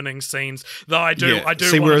movie ruining scenes. Though I do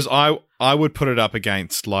see, whereas I would put it up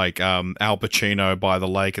against like Al Pacino by the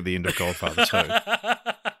lake at the end of Godfather 2.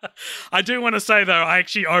 I do want to say though, I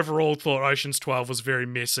actually overall thought Ocean's 12 was very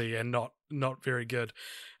messy and not very good.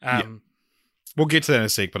 We'll get to that in a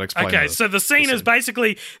sec, but explain. Okay, so the scene is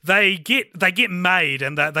basically they get made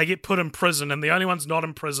and they get put in prison, and the only ones not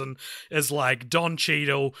in prison is like Don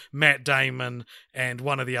Cheadle, Matt Damon, and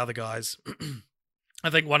one of the other guys. I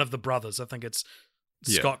think one of the brothers. I think it's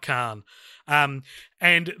Scott Kahn.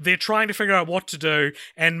 And they're trying to figure out what to do.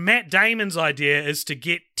 And Matt Damon's idea is to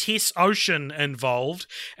get Tess Ocean involved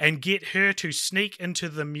and get her to sneak into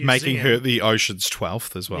the museum. Making her the Ocean's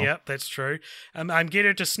 12th as well. Yep, that's true. Get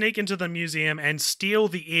her to sneak into the museum and steal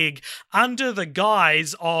the egg under the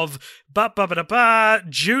guise of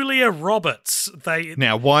Julia Roberts.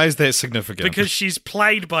 Now, why is that significant? Because she's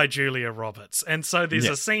played by Julia Roberts. And so there's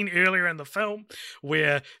a scene earlier in the film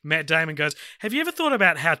where Matt Damon goes, have you ever thought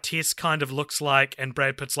about how Tess kind of looks like? And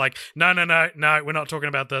Brad Pitt's like, no, we're not talking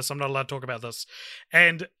about this. I'm not allowed to talk about this.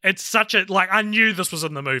 And it's such a, like, I knew this was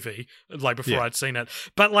in the movie, like, before I'd seen it.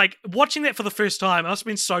 But, like, watching that for the first time, it must have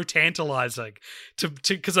been so tantalizing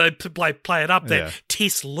because I play it up that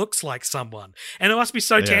Tess looks like someone. And it must be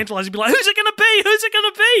so tantalizing to be like, who's it going to be? Who's it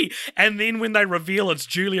going to be? And then when they reveal it's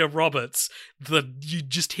Julia Roberts, you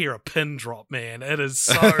just hear a pin drop, man. It is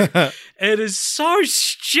so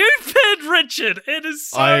stupid, Richard. It is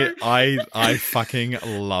so... I fucking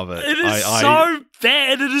love it. It is so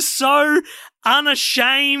bad. It is so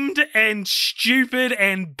unashamed and stupid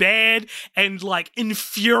and bad and, like,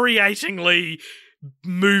 infuriatingly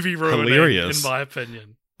movie ruining, hilarious, in my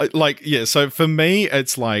opinion. Like, yeah, so for me,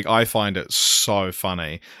 it's like, I find it so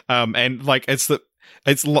funny. And, like, it's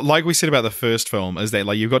like we said about the first film, is that,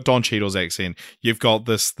 like, you've got Don Cheadle's accent, you've got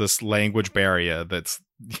this language barrier that's,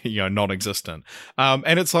 non-existent.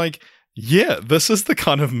 And it's like, yeah, this is the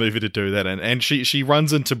kind of movie to do that in. And she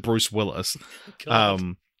runs into Bruce Willis,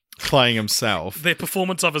 playing himself. The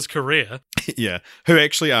performance of his career. Yeah, who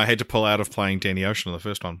actually had to pull out of playing Danny Ocean in the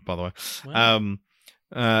first one, by the way. Wow.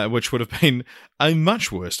 Which would have been a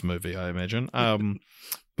much worse movie, I imagine.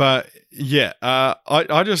 But yeah,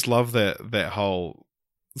 I just love that whole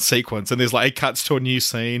sequence. And there's, like, it cuts to a new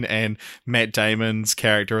scene, and Matt Damon's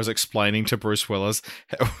character is explaining to Bruce Willis,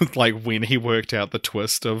 like, when he worked out the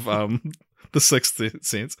twist of The Sixth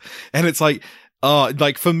Sense, and it's like,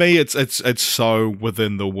 like, for me, it's so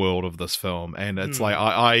within the world of this film, and it's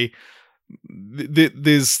like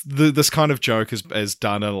there's this kind of joke is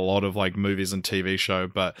done in a lot of, like, movies and TV show,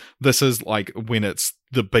 but this is, like, when it's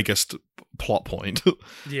the biggest plot point.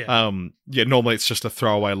 Normally it's just a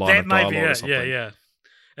throwaway line of dialogue or something. Yeah.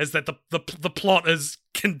 Is that the plot is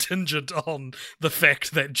contingent on the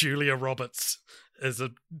fact that Julia Roberts is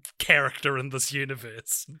a character in this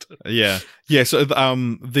universe. Yeah. So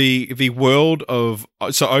the world of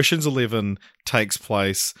Ocean's 11 takes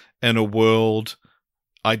place in a world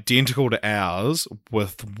identical to ours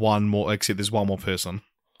with one more, except there's one more person.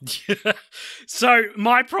 So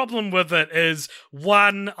my problem with it is,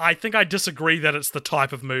 one, I think I disagree that it's the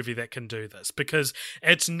type of movie that can do this, because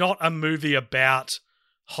it's not a movie about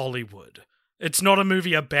Hollywood. It's not a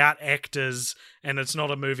movie about actors, and it's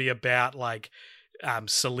not a movie about, like,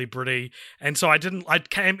 celebrity. And so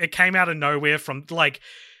it came out of nowhere from, like,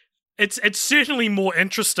 it's certainly more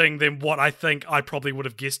interesting than what I think I probably would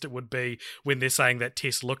have guessed it would be when they're saying that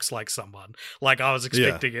Tess looks like someone. Like, I was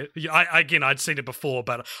expecting it. I'd seen it before,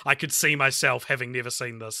 but I could see myself, having never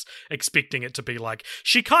seen this, expecting it to be like,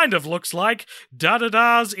 she kind of looks like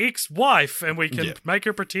da-da-da's ex-wife, and we can make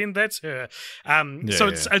her pretend that's her.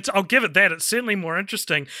 It's I'll give it that. It's certainly more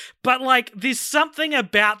interesting. But, like, there's something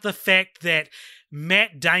about the fact that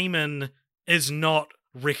Matt Damon is not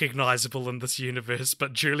recognizable in this universe,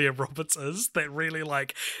 but Julia Roberts is, that really,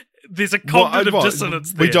 like, there's a cognitive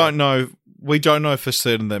dissonance there. We don't know for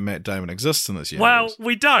certain that Matt Damon exists in this universe. Well,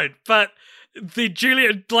 we don't, but the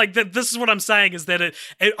Julia, like, this is what I'm saying, is that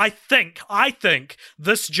I think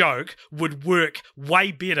this joke would work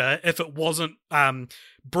way better if it wasn't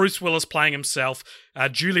Bruce Willis playing himself,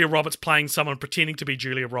 Julia Roberts playing someone pretending to be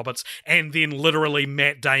Julia Roberts, and then literally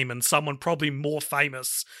Matt Damon, someone probably more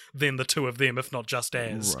famous than the two of them, if not just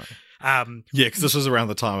as. Right. Because this was around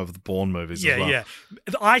the time of the Bourne movies as well. Yeah.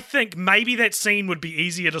 I think maybe that scene would be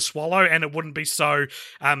easier to swallow, and it wouldn't be so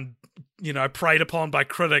preyed upon by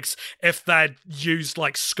critics if they'd used,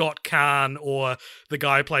 like, Scott Caan or the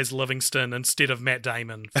guy who plays Livingston instead of Matt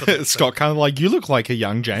Damon. Scott Caan, like, you look like a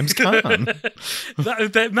young James Caan.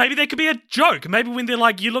 Maybe that could be a joke. Maybe when they're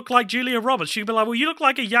like, you look like Julia Roberts, she'd be like, well, you look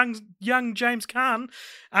like a young James Caan.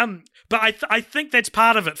 But I think that's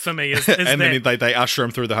part of it for me. And then they usher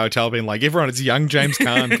him through the hotel, being like, everyone, it's young James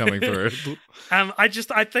Caan coming through.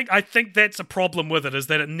 I think that's a problem with it, is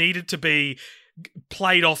that it needed to be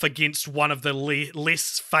played off against one of the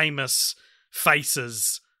less famous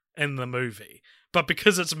faces in the movie. But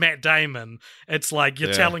because it's Matt Damon, it's like,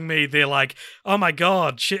 you're telling me they're like, oh my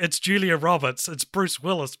God, it's Julia Roberts, it's Bruce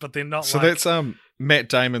Willis, but they're not. So that's Matt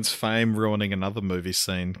Damon's fame ruining another movie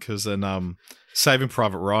scene, because in Saving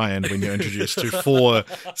Private Ryan when you're introduced to four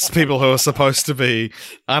people who are supposed to be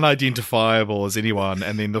unidentifiable as anyone,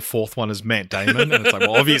 and then the fourth one is Matt Damon, and it's like,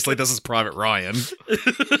 well, obviously this is Private Ryan.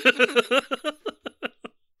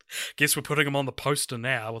 Guess we're putting him on the poster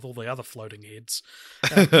now with all the other floating heads.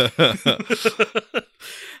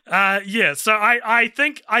 So I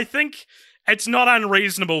think it's not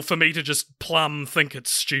unreasonable for me to just plumb think it's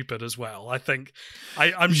stupid as well. I think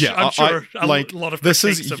I'm sure a lot of this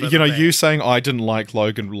is you you saying I didn't like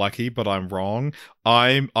Logan Lucky, but I'm wrong.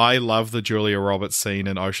 I love the Julia Roberts scene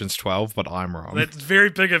in Ocean's 12, but I'm wrong. That's very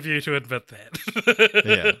big of you to admit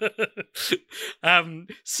that. Yeah.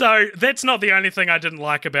 So that's not the only thing I didn't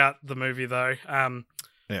like about the movie, though.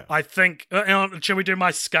 Yeah. I think. Shall we do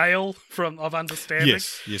my scale of understanding?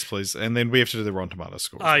 Yes, please. And then we have to do the Rotten Tomatoes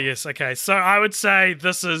score. Oh, yes. Okay. So I would say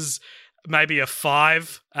this is maybe a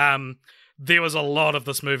 5. There was a lot of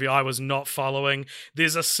this movie I was not following.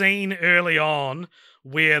 There's a scene early on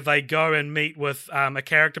where they go and meet with a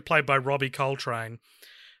character played by Robbie Coltrane,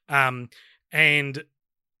 and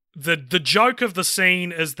the joke of the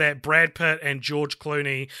scene is that Brad Pitt and George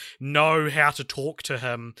Clooney know how to talk to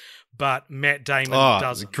him, but Matt Damon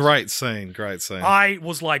doesn't. Great scene. I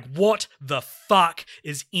was like, what the fuck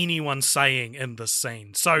is anyone saying in this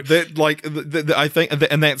scene? So I think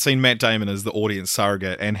in that scene, Matt Damon is the audience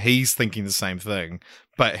surrogate, and he's thinking the same thing,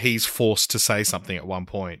 but he's forced to say something at one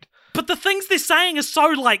point. But the things they're saying are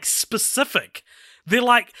so, specific. They're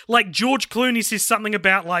like George Clooney says something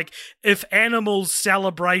about, if animals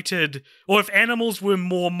celebrated, or if animals were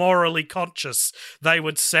more morally conscious, they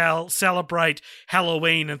would celebrate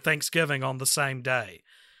Halloween and Thanksgiving on the same day.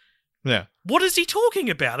 Yeah. What is he talking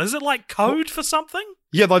about? Is it code for something?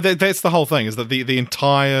 Yeah, that's the whole thing, is that the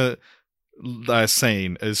entire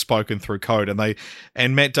scene is spoken through code, and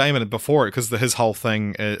Matt Damon before it, because his whole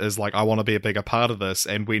thing is I want to be a bigger part of this,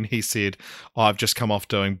 and when he said, I've just come off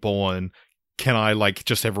doing Bourne, can I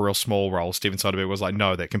just have a real small role? Steven Soderbergh was like,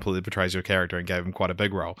 no, that completely betrays your character, and gave him quite a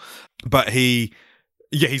big role. But he's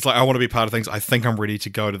like, I want to be part of things. I think I'm ready to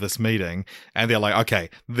go to this meeting. And they're like,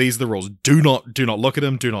 okay, these are the rules. Do not look at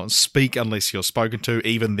him. Do not speak unless you're spoken to.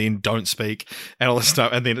 Even then, don't speak, and all this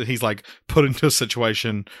stuff. And then he's put into a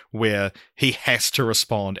situation where he has to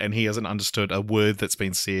respond, and he hasn't understood a word that's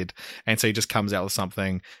been said. And so he just comes out with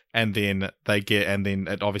something, and then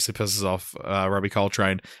it obviously pisses off Robbie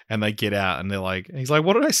Coltrane, and they get out, and he's like,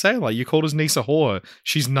 what did I say? You called his niece a whore.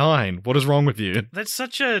 She's 9. What is wrong with you? That's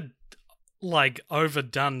such a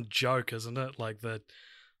overdone joke, isn't it?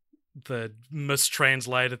 The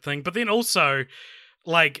mistranslated thing. But then also,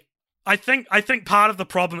 I think part of the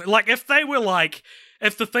problem, if they were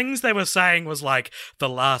if the things they were saying was the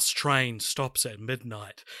last train stops at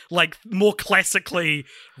midnight, more classically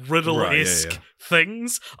Riddle-esque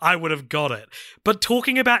things, I would have got it. But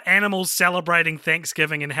talking about animals celebrating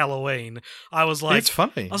Thanksgiving and Halloween, I was like... It's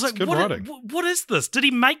funny. I was it's good writing. What is this? Did he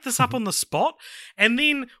make this up on the spot? And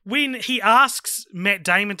then when he asks Matt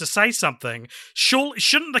Damon to say something,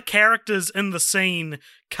 shouldn't the characters in the scene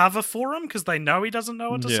cover for him because they know he doesn't know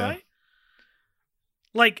what to say?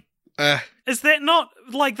 Is that not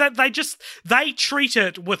that? They treat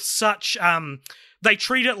it with such they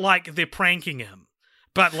treat it like they're pranking him,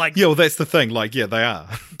 but well, that's the thing. They are.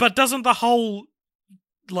 But doesn't the whole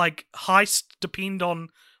heist depend on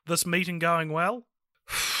this meeting going well?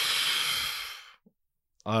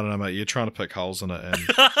 I don't know, mate. You're trying to pick holes in it, and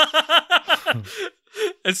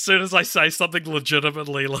as soon as I say something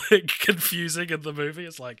legitimately confusing in the movie,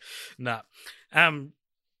 it's nah.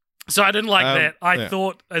 So I didn't like that. I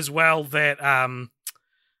thought as well that my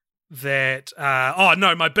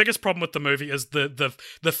biggest problem with the movie is the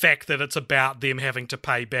fact that it's about them having to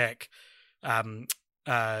pay back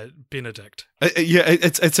Benedict.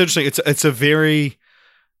 It's interesting. It's a very,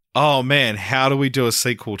 oh man, how do we do a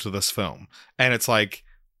sequel to this film? And it's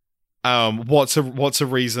what's a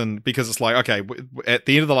reason? Because it's okay, at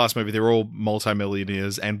the end of the last movie, they're all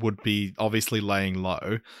multimillionaires and would be obviously laying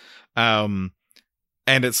low.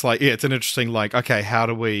 And it's it's an interesting, okay, how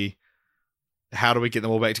do we get them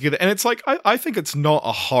all back together? And it's I think it's not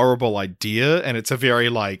a horrible idea, and it's a very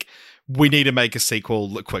we need to make a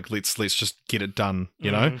sequel quick. Let's just get it done, you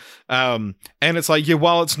know. And it's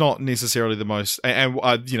while it's not necessarily the most, and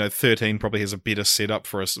 13 probably has a better setup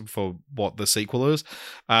for us for what the sequel is.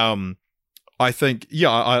 I think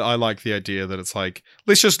I like the idea that it's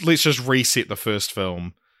let's just reset the first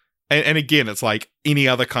film, and again, it's any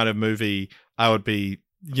other kind of movie. I would be,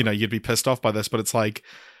 you'd be pissed off by this, but it's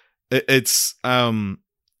it's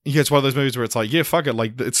one of those movies where it's fuck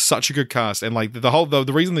it, it's such a good cast, and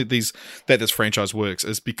the reason that this franchise works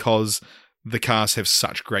is because the cast have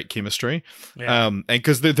such great chemistry. Yeah. And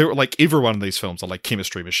because they're like, every one of these films are like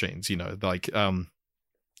chemistry machines, like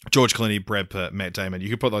George Clooney, Brad Pitt, Matt Damon. You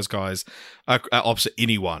could put those guys opposite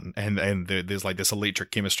anyone, and there's like this electric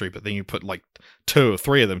chemistry. But then you put like 2 or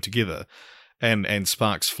 3 of them together, and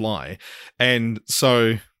sparks fly. And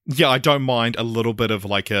so, yeah, I don't mind a little bit of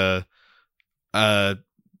like pulling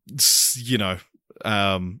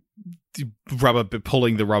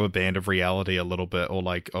the rubber band of reality a little bit, or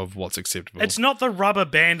like of what's acceptable. It's not the rubber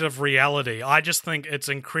band of reality. I just think it's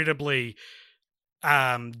incredibly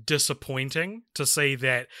disappointing to see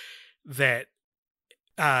that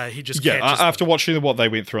he just catches after them. watching what they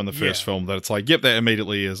went through in the first film, that it's like, yep, that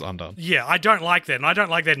immediately is undone. Yeah, I don't like that, and I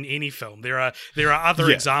don't like that in any film. There are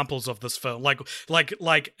other examples of this film,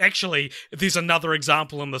 like actually, there's another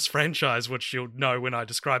example in this franchise which you'll know when I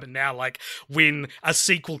describe it now. Like when a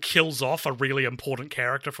sequel kills off a really important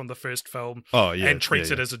character from the first film, and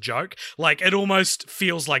treats it as a joke. Like it almost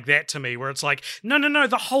feels like that to me, where it's like, no,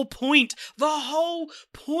 the whole point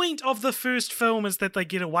of the first film is that they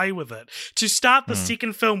get away with it. To start the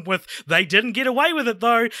second film with, they didn't get away with it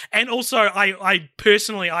though, and also I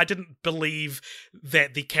personally didn't believe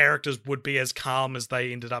that the characters would be as calm as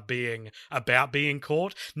they ended up being about being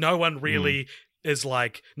caught. No one really is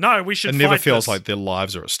like, no, we should. It never fight feels this. like their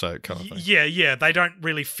lives are at stake, kind of thing. Yeah, they don't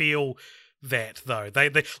really feel that though.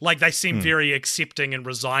 They seem very accepting and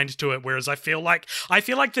resigned to it, whereas I feel like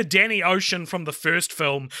the Danny Ocean from the first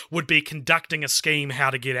film would be conducting a scheme how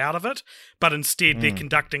to get out of it, but instead they're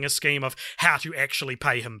conducting a scheme of how to actually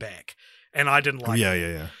pay him back, and I didn't like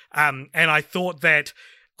it. And I thought that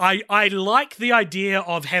I like the idea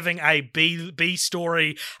of having a B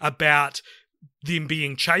story about them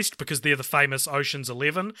being chased because they're the famous Ocean's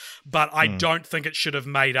 11, but I don't think it should have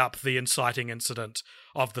made up the inciting incident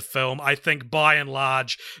of the film. I think by and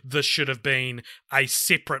large this should have been a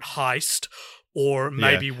separate heist, or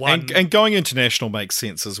maybe one. And going international makes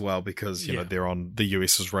sense as well, because you know they're on the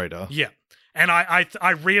US's radar. Yeah. And I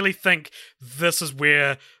really think this is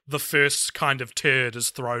where the first kind of turd is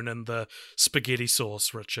thrown in the spaghetti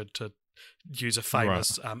sauce, Richard, to use a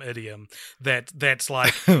famous idiom. That's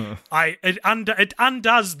like it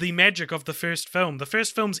undoes the magic of the first film. The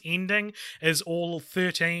first film's ending is all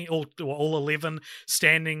 11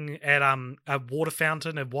 standing at a water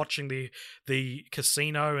fountain and watching the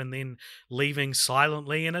casino, and then leaving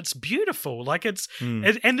silently, and it's beautiful. Like and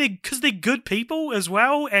because they're good people as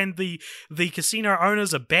well, and the casino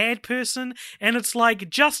owner's a bad person, and it's like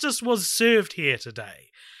justice was served here today.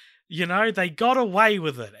 You know, they got away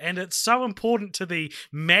with it, and it's so important to the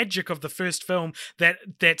magic of the first film that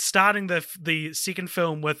starting the second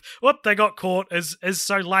film with they got caught is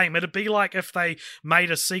so lame. It'd be like if they made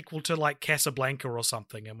a sequel to like Casablanca or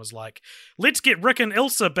something and was like, let's get Rick and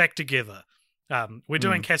Ilsa back together. We're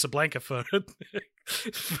doing Casablanca for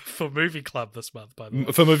Movie Club this month, by the way.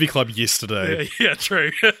 For Movie Club yesterday. Yeah,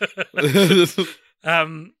 true.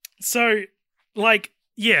 So, like,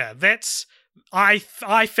 yeah, that's... I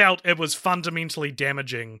felt it was fundamentally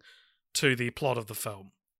damaging to the plot of the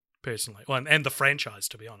film, personally, and the franchise,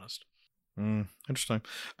 to be honest. Interesting.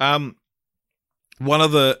 One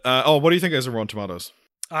of the what do you think is on Rotten Tomatoes?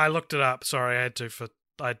 I looked it up. Sorry, I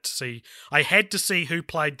had to see who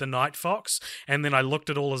played the Night Fox, and then I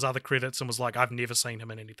looked at all his other credits and was like, I've never seen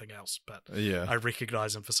him in anything else, but I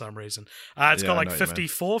recognize him for some reason. It's got like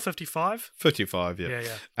 54, 55? 55, yeah.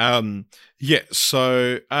 Yeah.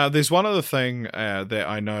 So there's one other thing that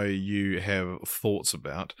I know you have thoughts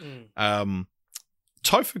about. Topher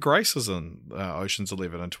Grace is in Ocean's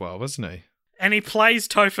 11 and 12, isn't he? And he plays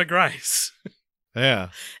Topher Grace. Yeah.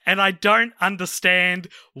 And I don't understand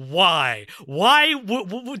why. Why?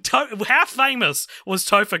 How famous was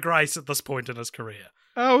Topher Grace at this point in his career?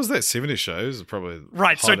 Oh, it was that 70s show. It was probably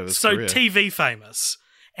right. The height of his career. TV famous.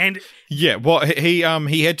 And yeah, well, he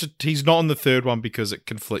had to. He's not in the third one because it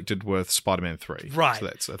conflicted with Spider-Man 3. Right. So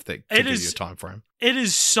that's if that gives you a time frame. It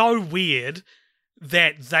is so weird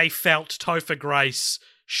that they felt Topher Grace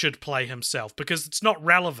should play himself, because it's not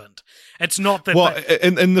relevant. It's not that. Well,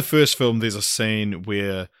 in the first film, there's a scene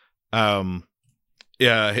where, Rusty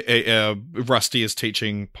is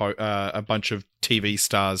teaching a bunch of TV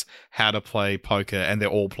stars how to play poker, and they're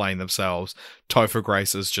all playing themselves. Topher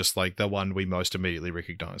Grace is just like the one we most immediately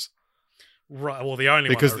recognize. Right. Well, the only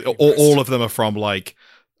because one all of them are from like.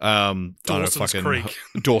 Dawson's Creek.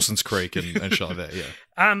 Dawson's Creek and shit like that, yeah.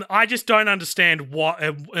 I just don't understand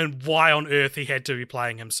why on earth he had to be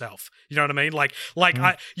playing himself. You know what I mean? Like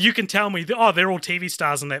you can tell me, they're all TV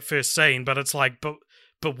stars in that first scene, but it's like,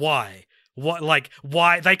 but why?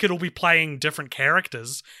 why they could all be playing different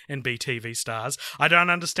characters and be TV stars. I don't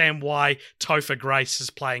understand why Topher Grace is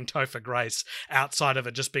playing Topher Grace outside of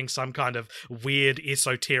it just being some kind of weird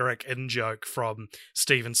esoteric in-joke from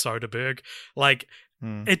Steven Soderbergh. Like,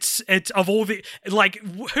 it's of all the, like,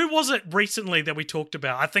 who was it recently that we talked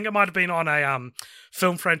about? I think it might have been on a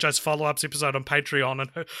film franchise follow-ups episode on Patreon,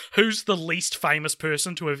 and who's the least famous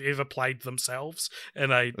person to have ever played themselves in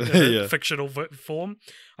a fictional form?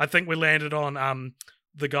 I think we landed on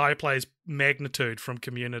the guy who plays Magnitude from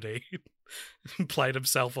Community played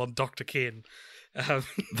himself on Dr. Ken.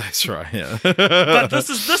 That's right, yeah. But this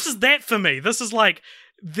is that for me. This is like,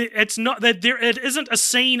 it's not that there. It isn't a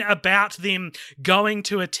scene about them going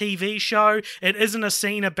to a TV show. It isn't a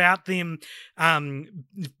scene about them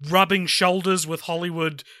rubbing shoulders with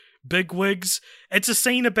Hollywood bigwigs. It's a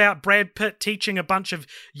scene about Brad Pitt teaching a bunch of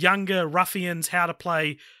younger ruffians how to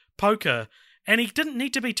play poker. And he didn't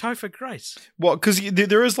need to be Topher Grace. Well, because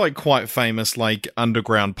there is like quite famous like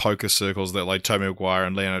underground poker circles that like Tobey Maguire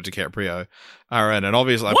and Leonardo DiCaprio are in, and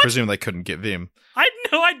obviously I presume they couldn't get them. I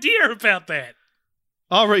had no idea about that.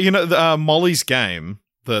 Oh, right. You know, Molly's Game,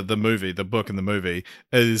 the movie, the book and the movie,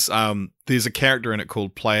 is there's a character in it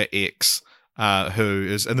called Player X, who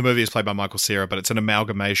is, and the movie is played by Michael Cera, but it's an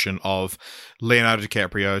amalgamation of Leonardo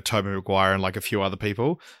DiCaprio, Tobey Maguire, and like a few other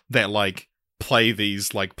people that like play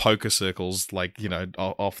these like poker circles, like, you know,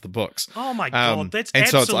 off the books. Oh my god, that's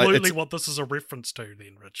absolutely what this is a reference to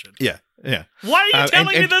then, Richard. Yeah. Why are you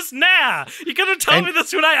telling me this now? You could have told me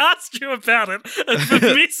this when I asked you about it as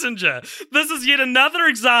the messenger. This is yet another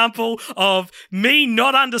example of me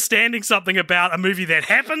not understanding something about a movie that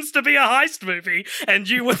happens to be a heist movie, and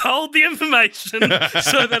you withhold the information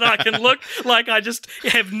so that I can look like I just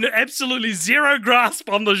have absolutely zero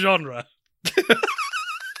grasp on the genre.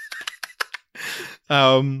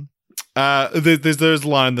 There's a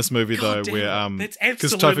line in this movie though where that's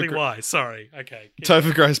absolutely why. Sorry, okay.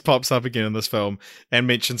 Topher Grace pops up again in this film and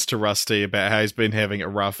mentions to Rusty about how he's been having it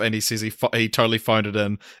rough, and he says he totally phoned it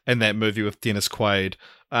in that movie with Dennis Quaid.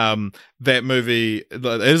 That movie, it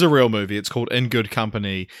is a real movie. It's called In Good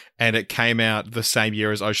Company, and it came out the same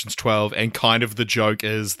year as Ocean's 12. And kind of the joke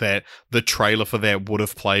is that the trailer for that would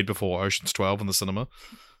have played before Ocean's 12 in the cinema.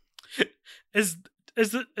 Is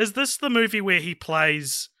this the movie where he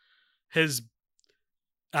plays his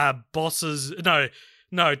boss's... No,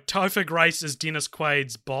 Topher Grace is Dennis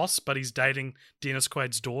Quaid's boss, but he's dating Dennis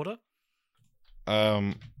Quaid's daughter?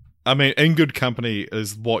 I mean, In Good Company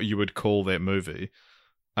is what you would call that movie.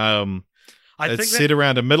 It's set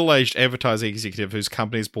around a middle-aged advertising executive whose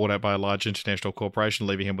company is bought out by a large international corporation,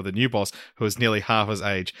 leaving him with a new boss who is nearly half his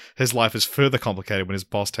age. His life is further complicated when his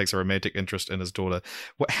boss takes a romantic interest in his daughter.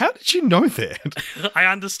 How did you know that? I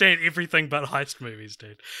understand everything but heist movies,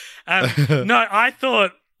 dude. No, I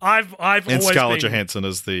thought I've always been... And Scarlett Johansson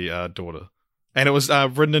is the daughter. And it was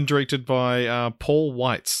written and directed by Paul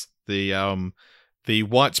Weitz, the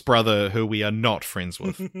Weitz brother who we are not friends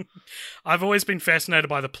with. I've always been fascinated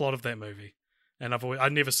by the plot of that movie. And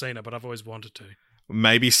I've never seen it, but I've always wanted to.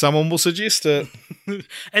 Maybe someone will suggest it.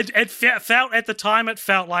 It felt, at the time, it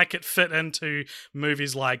felt like it fit into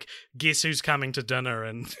movies like Guess Who's Coming to Dinner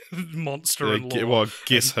and Monster in Law. Well,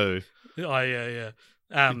 Guess Who. Oh, yeah.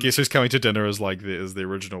 Guess Who's Coming to Dinner is like the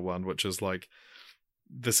original one, which is like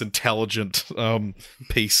this intelligent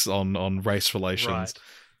piece on race relations. Right.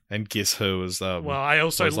 And Guess Who is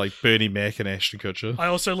was like Bernie Mac and Ashton Kutcher. I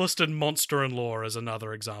also listed Monster in Law as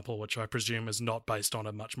another example, which I presume is not based on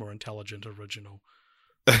a much more intelligent original.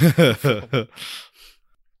 I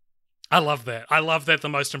love that. I love that the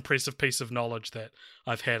most impressive piece of knowledge that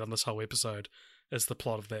I've had on this whole episode is the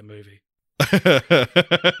plot of that movie.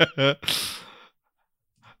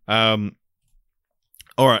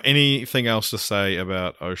 All right. Anything else to say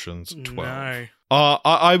about Ocean's 12? No.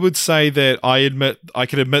 I would say that I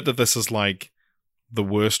can admit that this is like the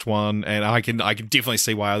worst one, and I can definitely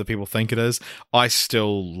see why other people think it is. I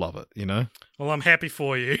still love it, you know? Well, I'm happy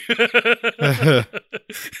for you.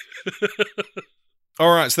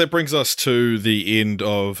 All right, so that brings us to the end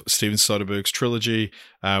of Steven Soderbergh's trilogy,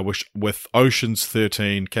 which with Ocean's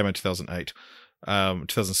 13 came out in 2008.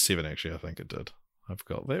 2007, actually, I think it did. I've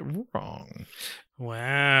got that wrong.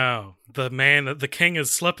 Wow. The king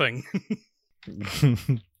is slipping.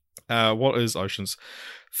 What is Ocean's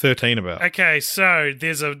 13 about? Okay, so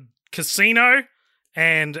there's a casino,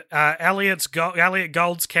 and Elliot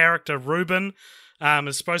Gould's character Ruben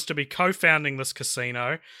is supposed to be co-founding this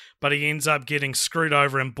casino, but he ends up getting screwed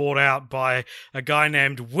over and bought out by a guy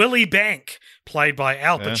named Willie Bank, played by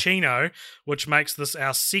Al Pacino, which makes this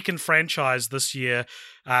our second franchise this year,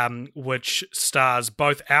 which stars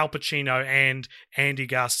both Al Pacino and Andy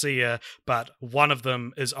Garcia, but one of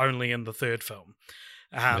them is only in the third film.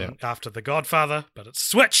 After The Godfather, but it's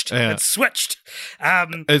switched. Yeah. It's switched.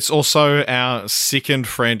 It's also our second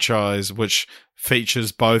franchise, which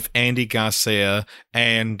features both Andy Garcia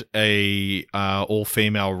and a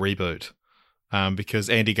all-female reboot. Because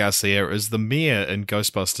Andy Garcia is the mayor in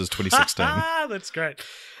Ghostbusters 2016. That's great.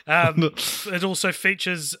 It also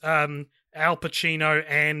features Al Pacino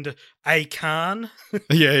and A. Khan.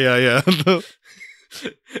 Yeah.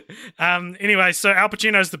 Anyway, so Al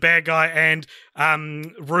Pacino's the bad guy, and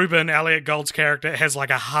Ruben, Elliot Gould's character, has like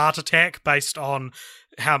a heart attack based on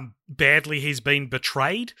how badly he's been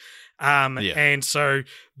betrayed. And so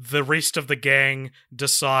the rest of the gang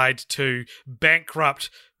decide to bankrupt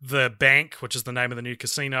the bank, which is the name of the new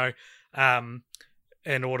casino,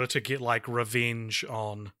 in order to get like revenge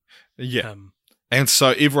on him. And so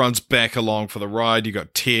everyone's back along for the ride. You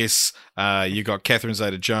got Tess, you got Catherine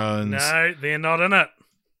Zeta-Jones. No, they're not in it.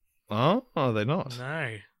 Oh, they're not.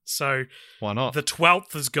 No. So why not? The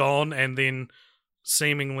 12th is gone and then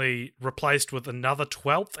seemingly replaced with another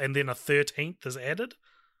 12th, and then a 13th is added.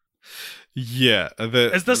 Yeah.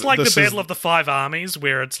 Is this like the Battle of the Five Armies,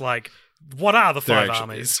 where it's like, what are the five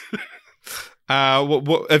armies?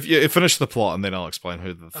 If you finish the plot, and then I'll explain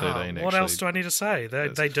who the 13 actually. What else do I need to say?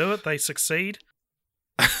 They do it. They succeed.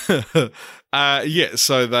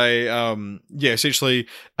 So they essentially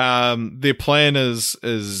their plan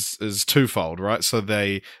is twofold, right? So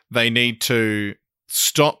they need to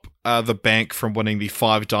stop the bank from winning the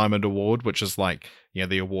 5 Diamond Award, which is like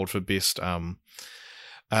the award for best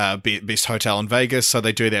hotel in Vegas. So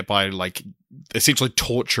they do that by like essentially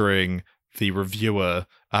torturing the reviewer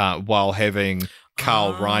while having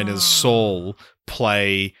Carl Reiner's Saul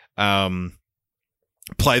play the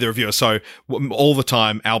reviewer. So all the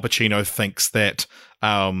time Al Pacino thinks that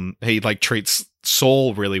he like treats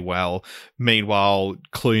Saul really well. Meanwhile,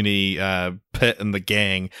 Clooney, Pitt, and the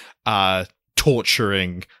gang are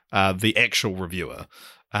torturing the actual reviewer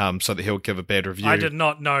so that he'll give a bad review. I did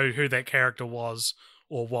not know who that character was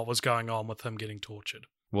or what was going on with him getting tortured.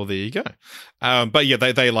 Well, there you go. But yeah,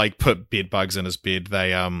 they like put bed bugs in his bed.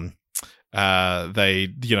 They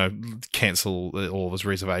cancel all of his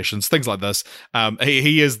reservations, things like this.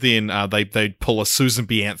 He is then they pull a Susan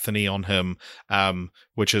B. Anthony on him,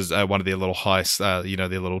 which is one of their little heists,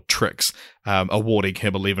 their little tricks, awarding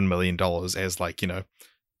him $11 million as like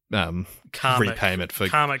repayment for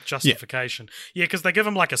karmic justification. Yeah, because they give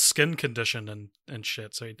him like a skin condition and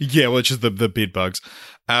shit. So which is the bed bugs.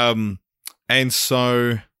 And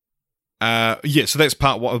so, so that's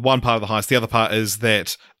one part of the heist. The other part is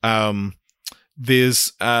that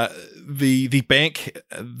there's the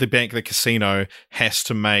casino has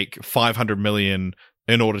to make $500 million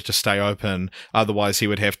in order to stay open. Otherwise, he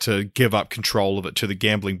would have to give up control of it to the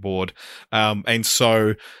gambling board. And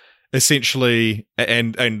so, essentially,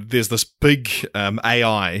 and there's this big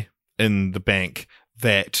AI in the bank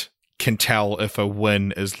that can tell if a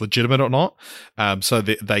win is legitimate or not. So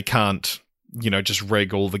that they can't just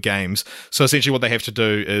rig all the games. So essentially what they have to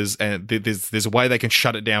do is, and there's a way they can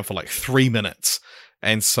shut it down for like 3 minutes.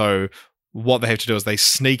 And so what they have to do is they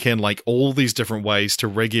sneak in like all these different ways to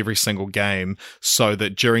rig every single game so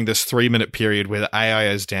that during this 3-minute period where the AI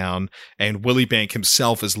is down and Willie Bank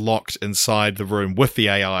himself is locked inside the room with the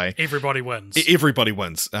AI, everybody wins. Everybody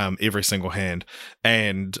wins, every single hand.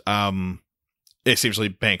 And essentially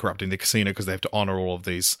bankrupting the casino because they have to honor all of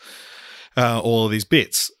these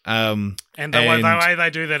bets. And the way they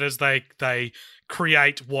do that is they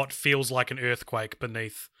create what feels like an earthquake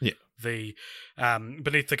beneath the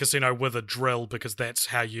casino with a drill, because that's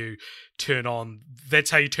how you turn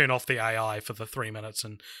off the AI for the 3 minutes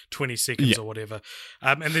and 20 seconds or whatever.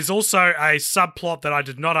 And there's also a subplot that I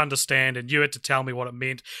did not understand, and you had to tell me what it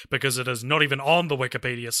meant because it is not even on the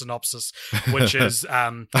Wikipedia synopsis, which is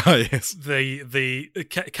the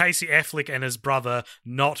Casey Affleck and his brother,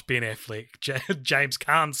 not Ben Affleck, James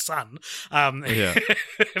Caan's son,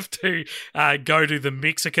 have to go to the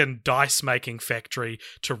Mexican dice making factory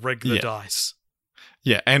to rig the dice.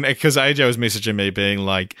 Yeah, and because AJ was messaging me being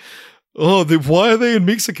like, why are they in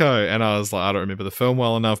Mexico? And I was like, I don't remember the film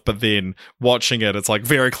well enough. But then watching it, it's like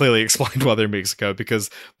very clearly explained why they're in Mexico, because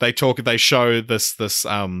they show this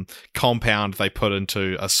compound they put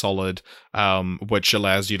into a solid, which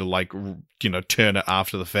allows you to like, turn it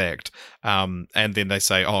after the fact. And then they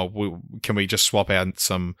say, can we just swap out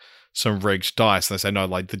some rigged dice. And they say, no,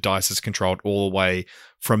 like the dice is controlled all the way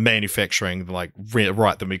from manufacturing, like,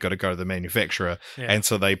 right, then we got to go to the manufacturer. Yeah. And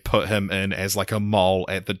so they put him in as like a mole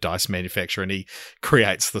at the dice manufacturer, and he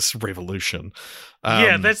creates this revolution.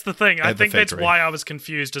 Yeah, that's the thing. I think that's factory. why I was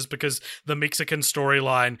confused, is because the Mexican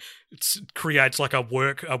storyline creates like a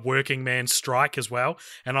working man strike as well.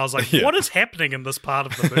 And I was like, what is happening in this part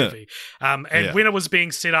of the movie? When it was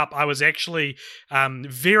being set up, I was actually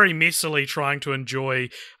very messily trying to enjoy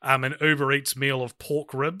an Uber Eats meal of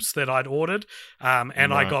pork ribs that I'd ordered.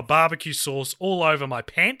 And I got barbecue sauce all over my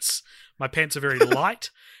pants. My pants are very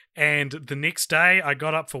light. And the next day I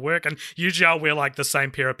got up for work, and usually I'll wear like the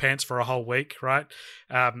same pair of pants for a whole week, right?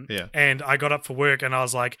 And I got up for work and I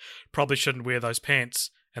was like, probably shouldn't wear those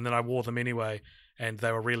pants. And then I wore them anyway, and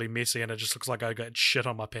they were really messy, and it just looks like I got shit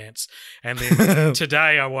on my pants. And then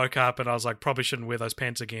today I woke up and I was like, probably shouldn't wear those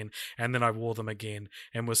pants again. And then I wore them again,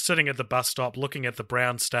 and was sitting at the bus stop looking at the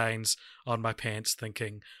brown stains on my pants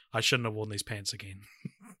thinking, I shouldn't have worn these pants again.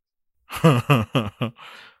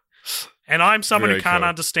 And I'm someone who can't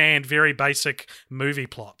understand very basic movie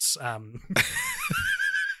plots. Yeah.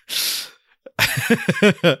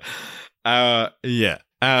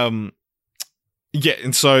 And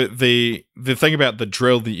so the thing about the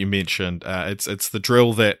drill that you mentioned, it's the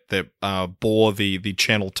drill that bore the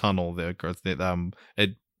Channel Tunnel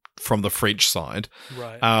from the French side,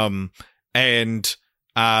 right? And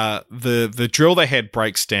the drill they had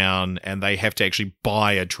breaks down, and they have to actually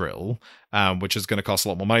buy a drill, which is going to cost a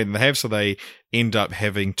lot more money than they have. So they end up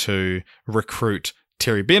having to recruit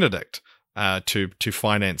Terry Benedict to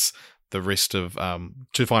finance the rest of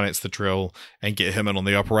to finance the drill and get him in on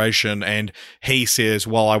the operation. And he says,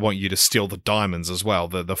 well, I want you to steal the diamonds as well,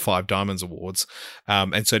 the 5 diamonds awards.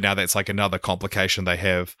 And so now that's like another complication they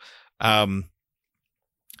have.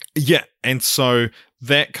 Yeah, and so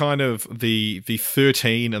that kind of the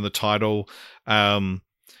 13 in the title.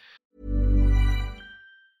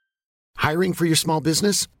 Hiring for your small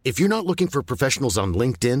business? If you're not looking for professionals on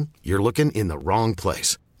LinkedIn, you're looking in the wrong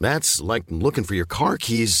place. That's like looking for your car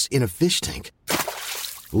keys in a fish tank.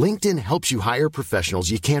 LinkedIn helps you hire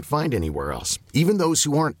professionals you can't find anywhere else, even those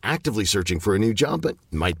who aren't actively searching for a new job but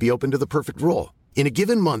might be open to the perfect role. In a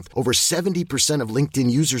given month, over 70% of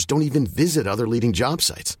LinkedIn users don't even visit other leading job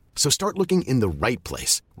sites. So start looking in the right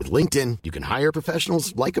place. With LinkedIn, you can hire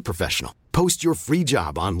professionals like a professional. Post your free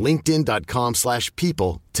job on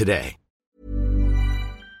linkedin.com/people today.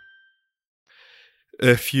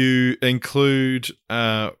 If you include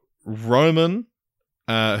Roman,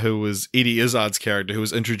 who was Eddie Izzard's character, who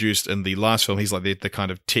was introduced in the last film, he's like the kind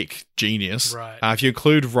of tech genius. Right. If you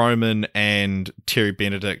include Roman and Terry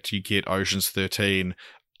Benedict, you get Ocean's 13.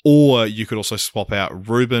 Or you could also swap out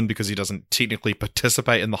Ruben, because he doesn't technically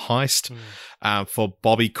participate in the heist, for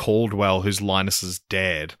Bobby Caldwell, who's Linus's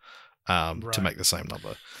dad, to make the same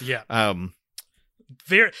number. Yeah.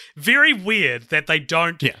 Very, very weird that they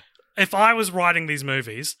don't... Yeah. If I was writing these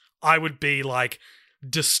movies, I would be like,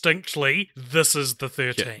 distinctly, this is the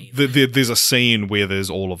 13. Yeah. There's a scene where there's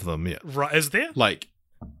all of them, yeah. Right, is there? Like...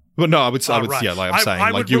 Well, no, I would right. Yeah, like I'm saying,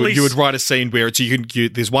 I like would you would write a scene where it's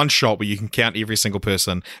there's one shot where you can count every single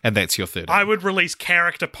person, and that's your 13. I would release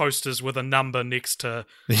character posters with a number next to,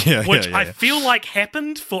 yeah, which yeah. I feel like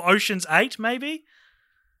happened for Ocean's 8, maybe.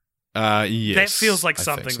 Yes, that feels like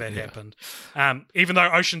something so, that yeah. happened. Even though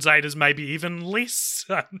Ocean's 8 is maybe even less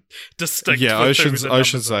distinct. Yeah, for Ocean's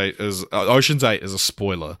numbers. 8 is a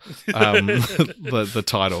spoiler. The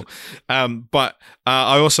title. But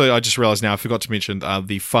I just realized now I forgot to mention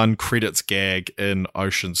the fun credits gag in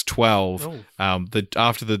Ocean's 12. Oh.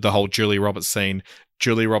 After the whole Julia Roberts scene,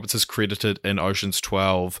 Julia Roberts is credited in Ocean's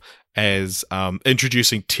 12 as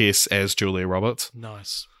introducing Tess as Julia Roberts.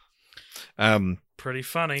 Nice. Pretty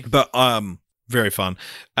funny. But very fun.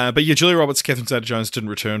 But yeah, Julia Roberts, Catherine Zeta-Jones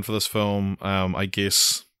didn't return for this film. I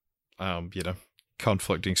guess,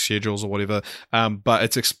 conflicting schedules or whatever. But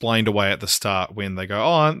it's explained away at the start when they go,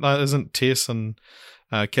 oh, isn't Tess and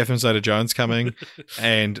Catherine Zeta-Jones coming?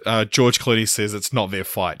 And George Clooney says it's not their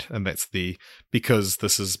fight, and that's because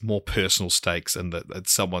this is more personal stakes, and that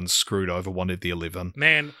someone screwed over one of the 11.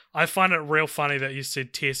 Man, I find it real funny that you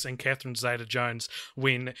said Tess and Catherine Zeta-Jones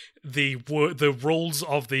when the rules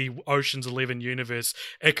of the Ocean's 11 universe,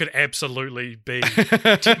 it could absolutely be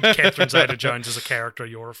Catherine Zeta-Jones as a character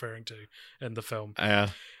you're referring to in the film.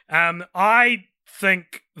 I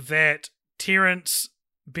think that Terrence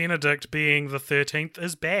Benedict being the 13th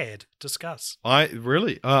is bad. Discuss. I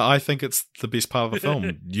think it's the best part of the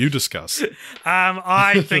film. You discuss.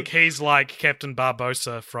 I think he's like Captain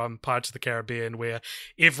Barbossa from Pirates of the Caribbean, where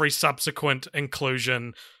every subsequent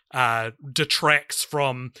inclusion detracts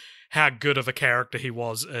from how good of a character he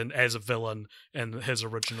was as a villain in his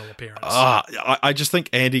original appearance. I just think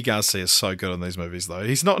Andy Garcia is so good in these movies, though.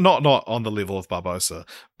 He's not on the level of Barbosa,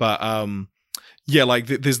 but yeah, like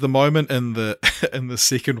there's the moment in the in the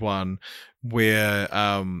second one where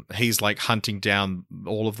he's like hunting down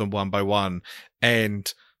all of them one by one,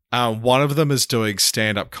 and one of them is doing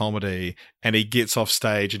stand-up comedy, and he gets off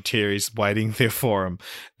stage and Terry's waiting there for him,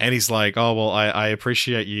 and he's like, oh, well, I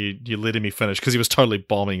appreciate you letting me finish, because he was totally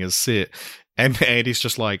bombing his set, and Andy's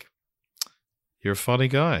just like, you're a funny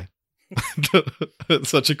guy. It's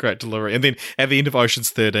such a great delivery. And then at the end of Ocean's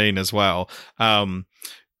 13 as well,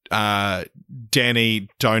 Danny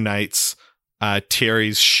donates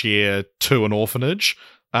Terry's share to an orphanage,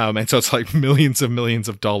 and so it's like millions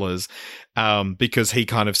of dollars, because he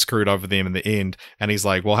kind of screwed over them in the end, and he's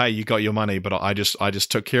like, well, hey, you got your money, but I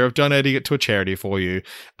just took care of donating it to a charity for you,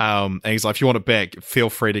 and he's like, if you want it back, feel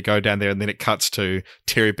free to go down there. And then it cuts to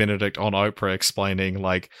Terry Benedict on Oprah explaining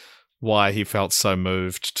like why he felt so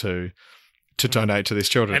moved to donate to these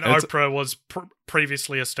children. And Oprah was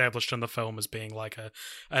previously established in the film as being like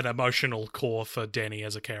an emotional core for Danny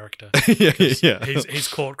as a character. yeah. He's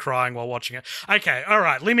caught crying while watching it. Okay, all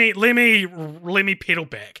right. Let me pedal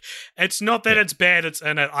back. It's not that it's bad. It's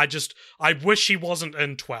in it. I wish he wasn't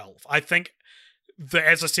in 12. I think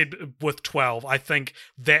as I said with 12, I think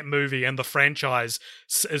that movie and the franchise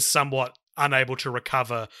is somewhat unable to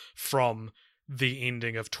recover from the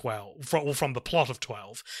ending of 12, from the plot of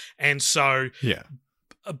 12. And so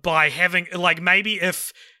by having, like, maybe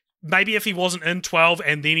if he wasn't in 12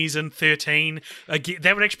 and then he's in 13, again,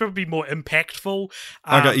 that would actually probably be more impactful.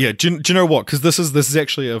 Okay, yeah. Do you know what? Because this is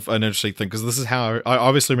actually an interesting thing, because this is how I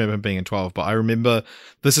obviously remember him being in 12, but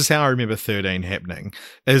this is how I remember 13 happening,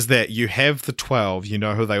 is that you have the 12, you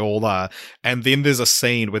know who they all are, and then there's a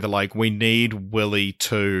scene where they're like, we need Willie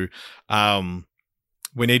to,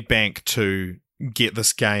 we need Bank to get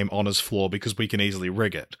this game on his floor because we can easily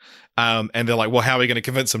rig it. And they're like, well, how are we going to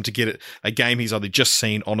convince him to get it, a game he's only just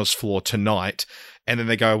seen, on his floor tonight? And then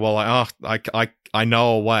they go, well, I know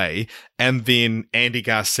a way. And then Andy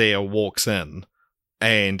Garcia walks in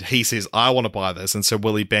and he says, I want to buy this. And so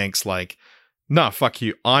Willie Banks like, no, fuck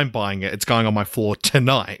you, I'm buying it. It's going on my floor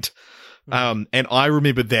tonight. And I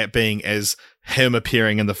remember that being as him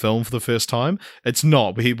appearing in the film for the first time. It's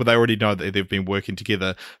not, but they already know that they've been working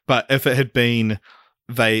together. But if it had been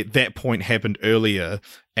that point happened earlier,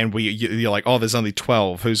 and you're like, oh, there's only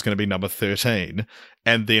 12, who's going to be number 13?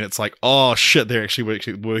 And then it's like, oh shit, they're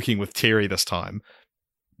actually working with Terry this time.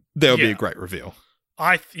 That would be a great reveal.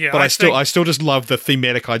 I still just love the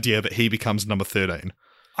thematic idea that he becomes number 13.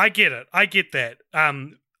 I get it. I get that.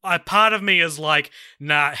 A part of me is like,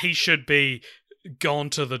 nah, he should be gone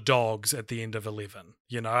to the dogs at the end of 11.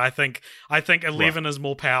 You know, I think 11 is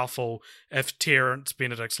more powerful if Terrence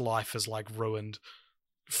Benedict's life is like ruined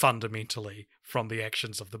fundamentally from the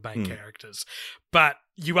actions of the main characters. But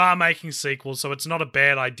you are making sequels, so it's not a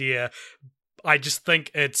bad idea. I just think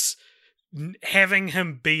it's having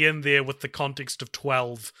him be in there with the context of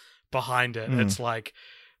 12 behind it. It's like,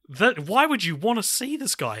 why would you want to see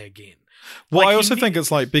this guy again? Well, like, I also think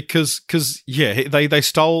it's like because they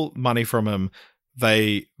stole money from him.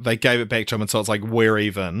 They gave it back to him, and so it's like, we're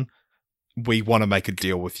even. We want to make a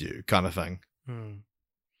deal with you, kind of thing.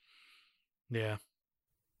 Yeah.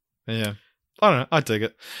 I don't know. I dig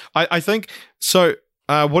it. I think so.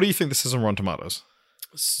 What do you think this is on Rotten Tomatoes?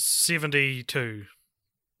 72.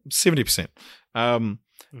 70%.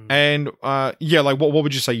 And like what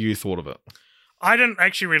would you say you thought of it? I didn't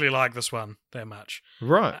actually really like this one that much.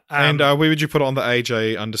 Right. And where would you put it on the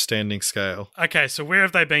AJ understanding scale? Okay, so where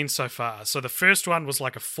have they been so far? So the first one was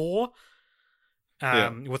like a 4,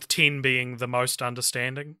 with 10 being the most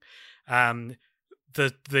understanding.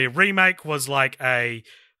 The remake was like a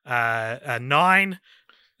 9.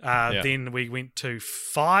 Then we went to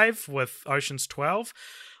 5 with Ocean's 12.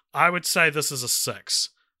 I would say this is a 6.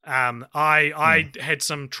 I had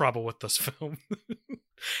some trouble with this film.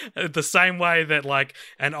 The same way that like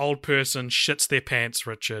an old person shits their pants,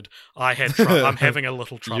 Richard, I'm having a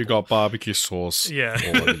little trouble. You got barbecue sauce. Yeah.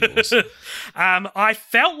 All over yours. I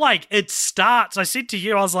felt like it starts, I said to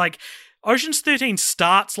you, I was like, Ocean's 13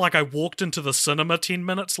 starts like I walked into the cinema 10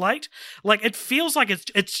 minutes late. Like, it feels like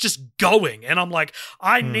it's just going. And I'm like,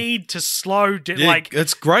 I need to slow down. Yeah, like,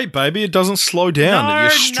 it's great, baby. It doesn't slow down.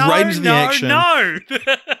 You're straight into the action. No.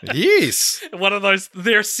 Yes. One of those,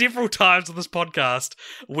 there are several times on this podcast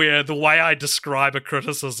where the way I describe a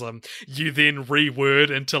criticism, you then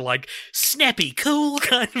reword into like snappy, cool,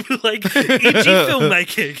 kind of like edgy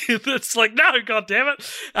filmmaking. It's like, no, God damn it.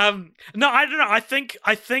 No, I don't know. I think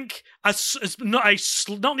a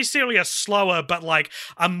not necessarily a slower, but like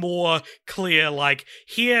a more clear, like,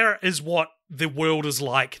 here is what the world is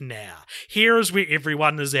like now. Here is where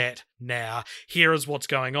everyone is at now. Here is what's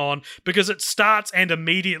going on. Because it starts and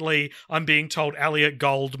immediately I'm being told Elliot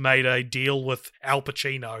Gould made a deal with Al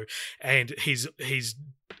Pacino and he's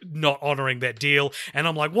not honoring that deal. And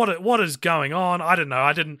I'm like, what is going on? I don't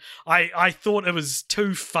know. I thought it was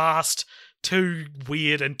too fast, too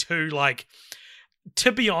weird, and too like,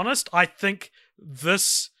 to be honest, I think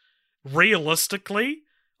this realistically,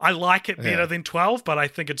 I like it better than 12, but I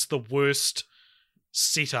think it's the worst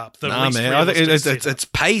setup. I think it's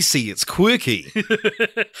pacey, it's quirky.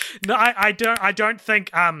 No, I don't think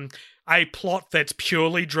a plot that's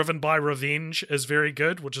purely driven by revenge is very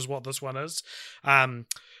good, which is what this one is. Coming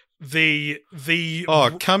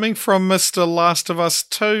from Mr. Last of Us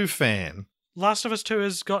 2 fan. Last of Us 2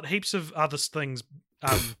 has got heaps of other things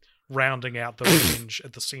rounding out the revenge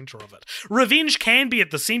at the center of it. Revenge can be at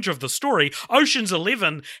the center of the story. Ocean's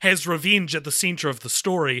 11 has revenge at the center of the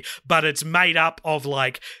story, but it's made up of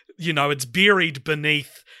like, it's buried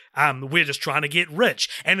beneath we're just trying to get rich.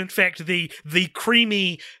 And in fact, the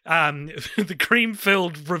creamy, the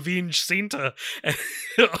cream-filled revenge center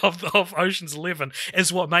of Ocean's 11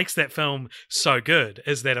 is what makes that film so good,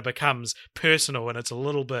 is that it becomes personal and it's a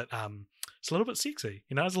little bit sexy,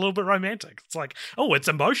 it's a little bit romantic. It's like, oh, it's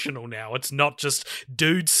emotional now. It's not just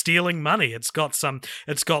dudes stealing money. It's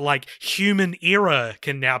got like human error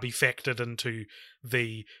can now be factored into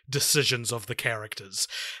the decisions of the characters.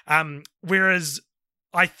 Whereas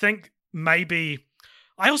I think maybe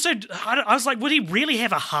I was like, would he really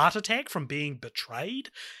have a heart attack from being betrayed?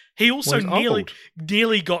 He also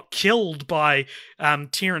nearly got killed by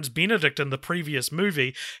Terrence Benedict in the previous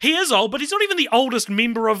movie. He is old, but he's not even the oldest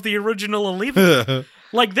member of the original 11.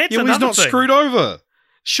 Like, that's another thing. He's not screwed over.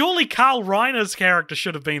 Surely Carl Reiner's character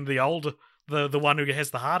should have been the one who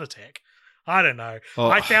has the heart attack. I don't know. Oh.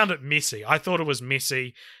 I found it messy. I thought it was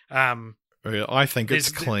messy. I think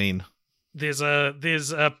it's clean. There's a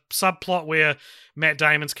subplot where Matt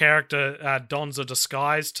Damon's character dons a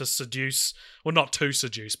disguise to seduce, well, not to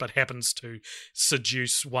seduce, but happens to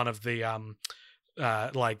seduce one of the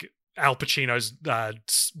like Al Pacino's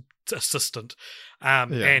assistant,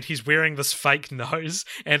 and he's wearing this fake nose,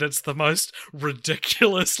 and it's the most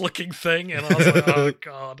ridiculous looking thing, and I was like, oh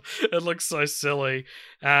god, it looks so silly.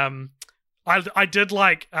 I did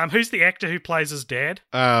like who's the actor who plays his dad?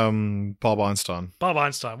 Bob Einstein. Bob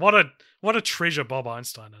Einstein. What a treasure Bob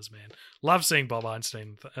Einstein is, man. Love seeing Bob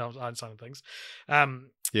Einstein and things.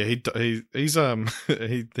 Yeah, he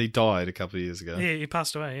died a couple of years ago. Yeah, he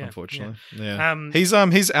passed away. Yeah, unfortunately. Yeah.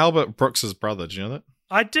 He's Albert Brooks's brother. Do you know that?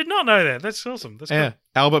 I did not know that. That's awesome. That's cool.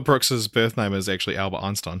 Albert Brooks's birth name is actually Albert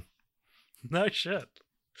Einstein. No shit.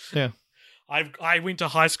 Yeah. I went to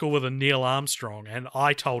high school with a Neil Armstrong, and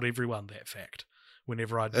I told everyone that fact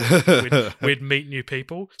whenever we'd meet new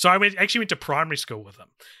people. So I actually went to primary school with him,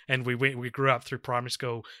 and we grew up through primary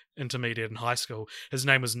school, intermediate, and high school. His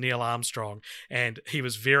name was Neil Armstrong, and he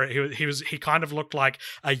kind of looked like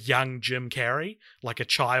a young Jim Carrey, like a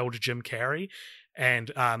child Jim Carrey,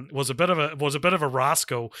 and was a bit of a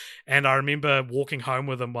rascal. And I remember walking home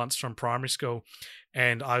with him once from primary school,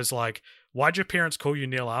 and I was like, why'd your parents call you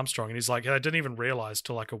Neil Armstrong? And he's like, I didn't even realize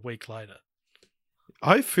till like a week later.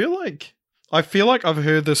 I feel like I've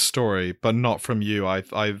heard this story, but not from you. I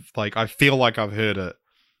feel like I've heard it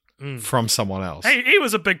from someone else. Hey, he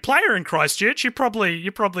was a big player in Christchurch. You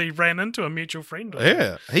probably ran into a mutual friend.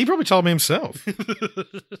 Yeah, he probably told me himself.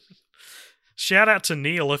 Shout out to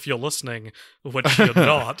Neil if you're listening, which you're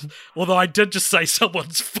not. Although I did just say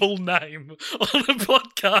someone's full name on a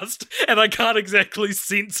podcast, and I can't exactly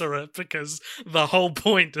censor it because the whole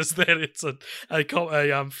point is that it's a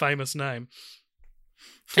famous name.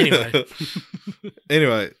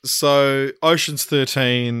 Anyway, so Ocean's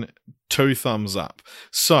 13, 2 thumbs up.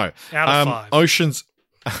 So out of 5. Ocean's.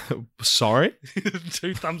 Sorry,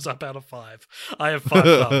 2 thumbs up out of 5. I have 5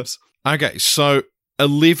 thumbs. Okay, so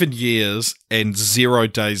 11 years and 0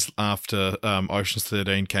 days after Ocean's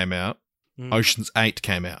 13 came out, Ocean's 8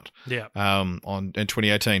 came out. Yeah. In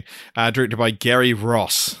 2018, directed by Gary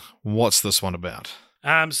Ross. What's this one about?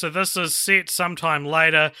 So this is set sometime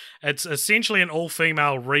later. It's essentially an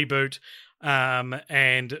all-female reboot,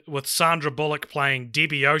 and with Sandra Bullock playing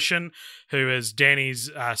Debbie Ocean, who is Danny's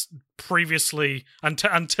previously,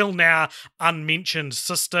 until now, unmentioned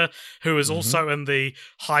sister, who is also in the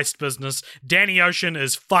heist business. Danny Ocean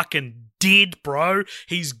is fucking dead, bro.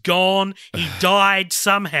 He's gone. He died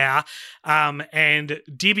somehow. And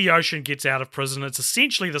Debbie Ocean gets out of prison. It's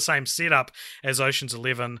essentially the same setup as Ocean's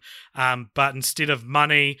 11, but instead of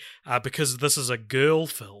money, because this is a girl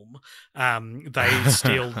film, they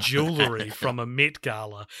steal jewelry from a Met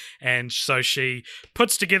Gala. And so she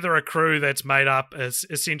puts together a crew that's made up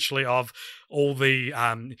essentially of all the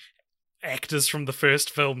actors from the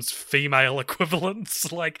first film's female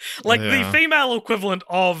equivalents, like the female equivalent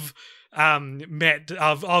of Brad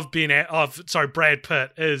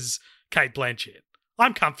Pitt is Kate Blanchett.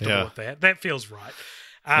 I'm comfortable with that. That feels right.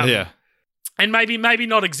 And maybe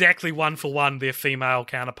not exactly one for one their female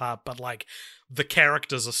counterpart, but like the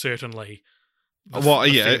characters are certainly.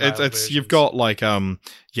 It's you've got like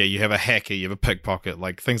you have a hacker, you have a pickpocket,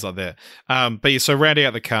 like things like that. But so rounding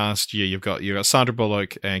out the cast, you've got Sandra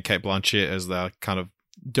Bullock and Kate Blanchett as the kind of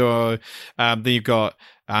duo. Then you've got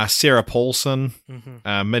Sarah Paulson,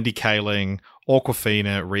 Mindy Kaling,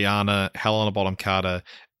 Awkwafina, Rihanna, Helena Bonham Carter,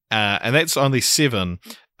 and that's only 7.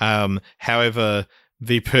 However,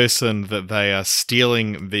 the person that they are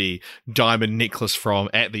stealing the diamond necklace from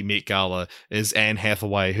at the Met Gala is Anne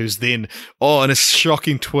Hathaway, who's then, in a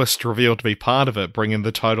shocking twist, revealed to be part of it, bringing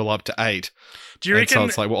the total up to 8. Do you reckon? So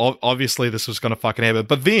it's like, well, obviously this was going to fucking happen.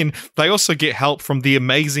 But then they also get help from the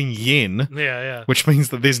amazing Yen. Which means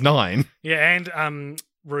that there's 9. Yeah, and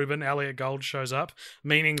Ruben Elliott Gold shows up,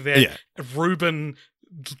 meaning that Ruben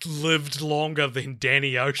lived longer than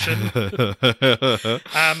Danny Ocean.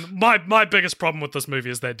 My biggest problem with this movie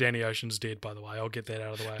is that Danny Ocean's dead, by the way. I'll get that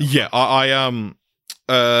out of the way.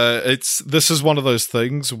 This is one of those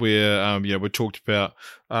things where we talked about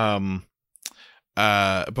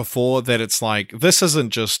before, that it's like, this isn't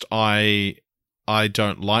just I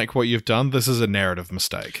don't like what you've done, this is a narrative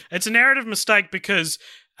mistake. It's a narrative mistake because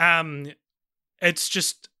it's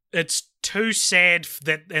too sad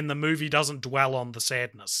and the movie doesn't dwell on the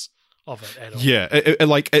sadness of it at all. Yeah,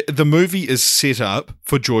 the movie is set up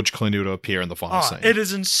for George Clooney to appear in the final scene. It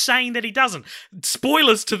is insane that he doesn't.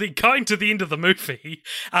 Spoilers going to the end of the movie.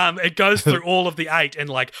 It goes through all of the 8 and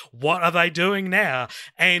like, what are they doing now?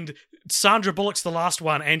 And Sandra Bullock's the last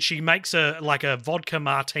one, and she makes a vodka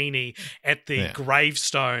martini at the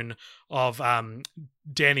gravestone of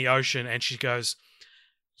Danny Ocean, and she goes,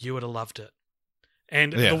 "You would have loved it."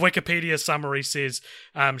 And the Wikipedia summary says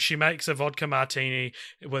she makes a vodka martini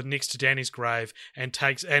next to Danny's grave and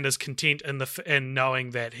is content in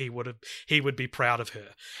knowing that he would be proud of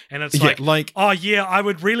her. And it's I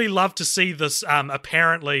would really love to see this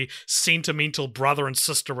apparently sentimental brother and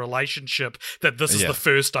sister relationship that this is the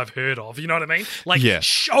first I've heard of. You know what I mean? Like,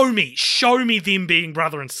 show me them being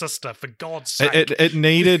brother and sister, for God's sake. It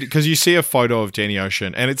needed, because you see a photo of Danny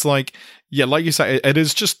Ocean and it's like, yeah, like you say, it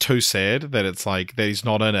is just too sad that it's like that he's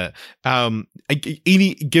not in it.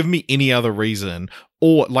 Give me any other reason,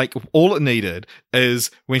 or like all it needed is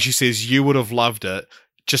when she says you would have loved it,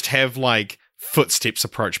 just have like footsteps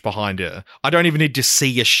approach behind her. I don't even need to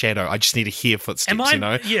see a shadow. I just need to hear footsteps.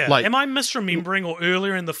 Yeah. Like, am I misremembering, or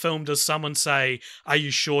earlier in the film does someone say, "Are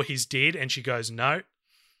you sure he's dead?" And she goes, "No."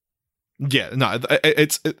 Yeah, no.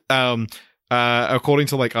 According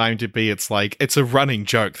to like IMDb, it's a running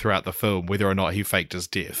joke throughout the film whether or not he faked his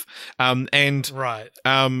death. Elliot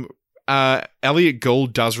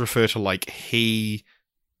Gould does refer to like he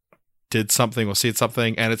did something or said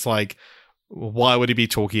something, and it's like, why would he be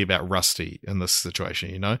talking about Rusty in this situation?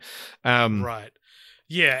 You know, right?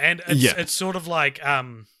 Yeah, and it's sort of like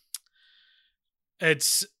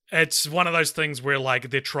It's one of those things where like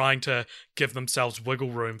they're trying to give themselves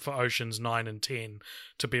wiggle room for Oceans 9 and 10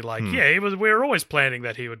 to be like, we were always planning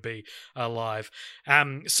that he would be alive.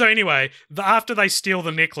 So anyway, after they steal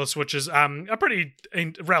the necklace, which is a pretty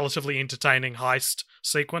relatively entertaining heist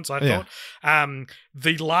sequence, I thought.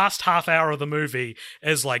 The last half hour of the movie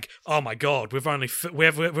is like, oh my god, we've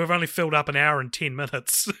only filled up an hour and 10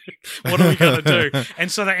 minutes. What are we going to do?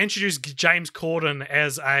 And so they introduce James Corden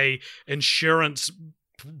as a insurance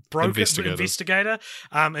investigator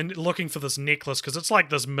and looking for this necklace, because it's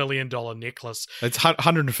like this $1 million necklace. It's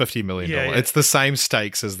 $150 million. Yeah. It's the same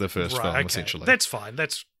stakes as the first film, essentially. That's fine.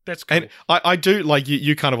 That's cool. And I do like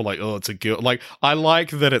you kind of like, oh, it's a girl. Like, I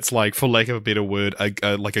like that it's like, for lack of a better word,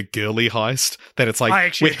 like a girly heist. That it's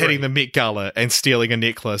like we're hitting the Met Gala and stealing a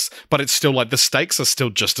necklace, but it's still like the stakes are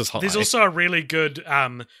still just as high. There's also a really good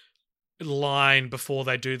line before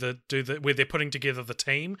they do the where they're putting together the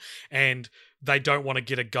team and they don't want to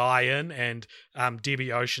get a guy in, and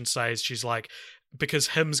Debbie Ocean says, she's like, because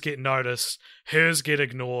hims get noticed, hers get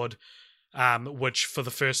ignored, which for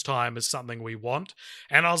the first time is something we want.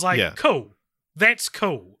 And I was like, cool. That's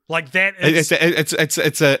cool. Like that is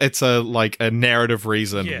it's a like a narrative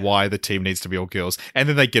reason why the team needs to be all girls, and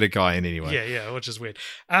then they get a guy in anyway. Yeah, which is weird.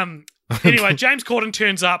 Anyway, James Corden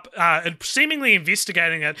turns up, seemingly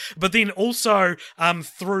investigating it, but then also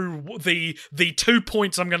through the 2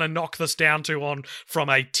 points I'm going to knock this down to on from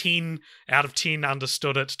a 10 out of 10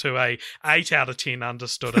 understood it to a 8 out of 10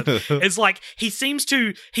 understood it. It's like he's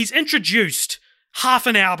introduced half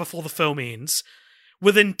an hour before the film ends.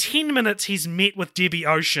 Within 10 minutes, he's met with Debbie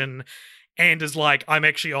Ocean and is like, I'm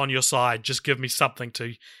actually on your side. Just give me something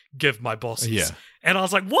to give my bosses. Yeah. And I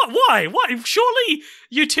was like, what? Why? What? Surely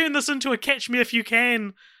you turn this into a catch me if you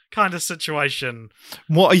can kind of situation.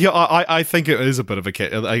 Well, yeah, I think it is a bit of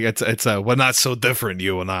it's a we're not so different,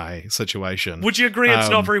 you and I situation. Would you agree it's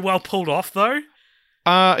not very well pulled off, though?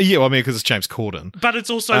 Yeah, well, I mean, because it's James Corden. But it's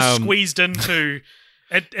also squeezed into...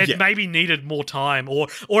 It maybe needed more time, or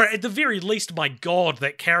at the very least, my God,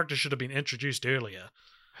 that character should have been introduced earlier.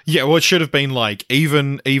 Yeah, well, it should have been like,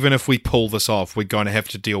 even if we pull this off, we're going to have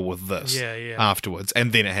to deal with this afterwards,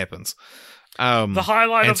 and then it happens. The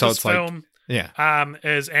highlight of this film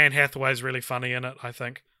is Anne Hathaway's really funny in it, I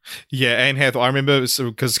think. Yeah, Anne Hathaway. I remember,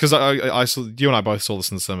 because I saw, you and I both saw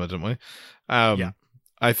this in the cinema, didn't we? Yeah.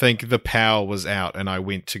 I think The Power was out, and I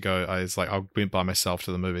went by myself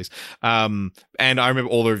to the movies. And I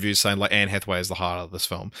remember all the reviews saying, like, Anne Hathaway is the heart of this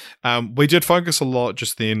film. We did focus a lot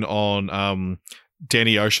just then on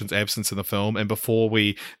Danny Ocean's absence in the film, and before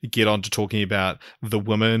we get on to talking about the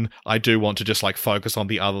women, I do want to just, like, focus on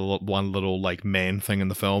the other one little, like, man thing in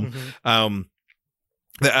the film.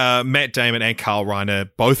 Mm-hmm. Matt Damon and Carl Reiner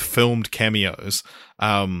both filmed cameos.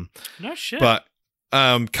 No shit. But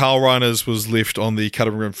Carl Reiner's was left on the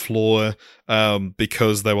cutting room floor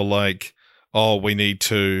because they were like, "Oh, we need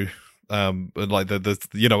to." Like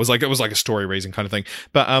it was like a story reason kind of thing.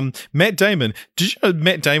 But Matt Damon, did you know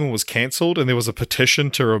Matt Damon was cancelled and there was a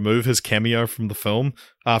petition to remove his cameo from the film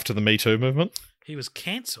after the Me Too movement? He was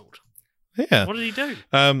cancelled. Yeah. What did he do?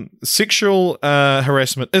 Sexual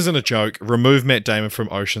harassment isn't a joke. Remove Matt Damon from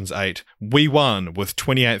Ocean's 8. We won with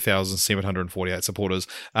 28,748 supporters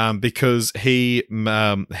because he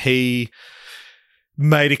made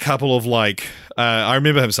a couple of I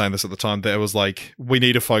remember him saying this at the time, that it was like, we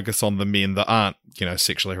need to focus on the men that aren't,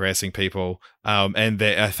 sexually harassing people. And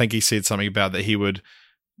that I think he said something about that he would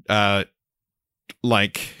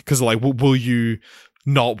will you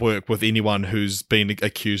not work with anyone who's been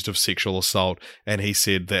accused of sexual assault, and he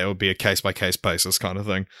said that it would be a case-by-case basis kind of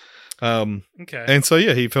thing. Okay. And so,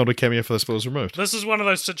 he filmed a cameo for this, but it was removed. This is one of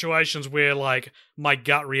those situations where, my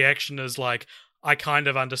gut reaction is, I kind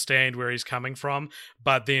of understand where he's coming from,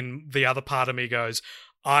 but then the other part of me goes,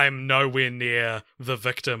 I'm nowhere near the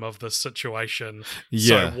victim of this situation.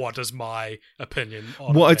 Yeah. So what is my opinion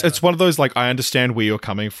on Well, it? it's one of those, I understand where you're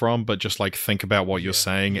coming from, but just, think about what you're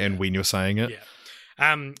saying and when you're saying it. Yeah.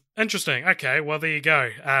 Interesting. Okay, well, there you go.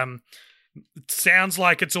 It sounds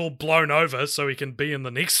like it's all blown over, so he can be in the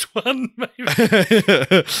next one, maybe.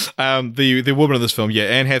 The woman in this film,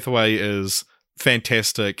 Anne Hathaway is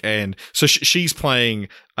fantastic, and so she's playing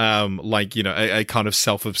a kind of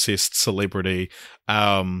self-obsessed celebrity,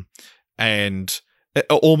 and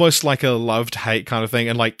almost like a love-hate kind of thing,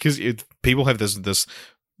 and because people have this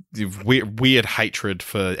weird hatred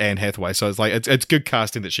for Anne Hathaway, so it's good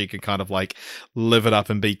casting that she can kind of live it up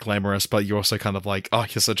and be glamorous, but you're also kind of oh,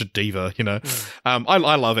 you're such a diva,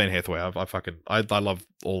 I love Anne Hathaway. I love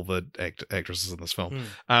all the actresses in this film.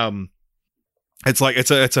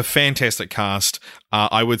 It's a fantastic cast.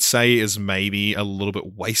 I would say is maybe a little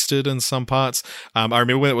bit wasted in some parts. I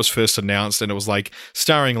remember when it was first announced and it was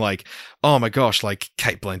starring oh my gosh,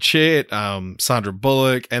 Cate Blanchett, Sandra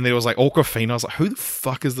Bullock, and there was Awkwafina. I was like, who the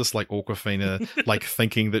fuck is this Awkwafina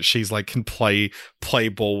thinking that she's can play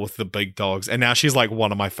ball with the big dogs? And now she's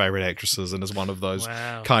one of my favorite actresses and is one of those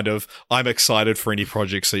kind of, I'm excited for any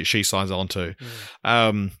projects that she signs on to.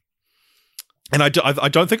 And I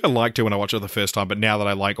don't think I liked her when I watched it the first time, but now that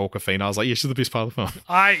I like Awkwafina, I was like, yeah, she's the best part of the film.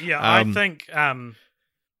 I think,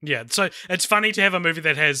 so it's funny to have a movie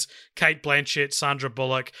that has Cate Blanchett, Sandra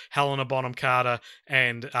Bullock, Helena Bonham Carter,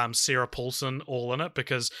 and Sarah Paulson all in it,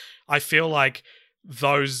 because I feel like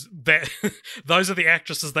those are the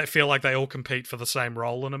actresses that feel like they all compete for the same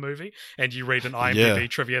role in a movie. And you read an IMDb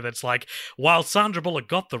trivia that's while Sandra Bullock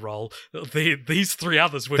got the role, these three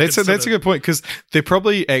others were that's a good point, because they're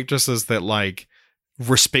probably actresses that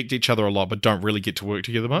respect each other a lot but don't really get to work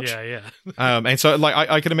together much. And so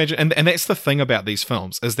I can imagine, and that's the thing about these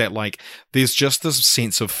films, is that there's just this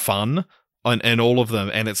sense of fun in all of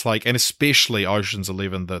them, and it's and especially Ocean's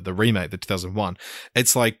 11, the remake, the 2001,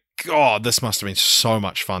 it's God, this must have been so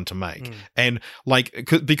much fun to make. And like,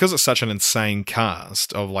 because it's such an insane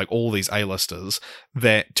cast of like all these A-listers,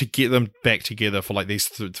 that to get them back together for like these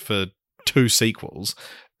for 2 sequels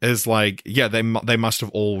is like, yeah, they must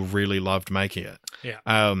have all really loved making it. Yeah.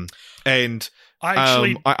 And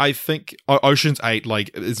I think Ocean's 8 like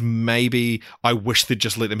is maybe, I wish they'd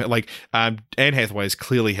just let them, like, Anne Hathaway is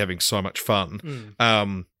clearly having so much fun.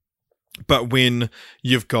 But when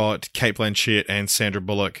you've got Cate Blanchett and Sandra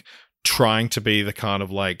Bullock trying to be the kind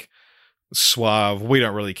of like suave, we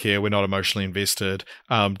don't really care, we're not emotionally invested,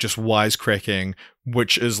 just wisecracking,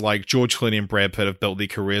 which is like George Clooney and Brad Pitt have built their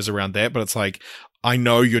careers around that, but it's like, I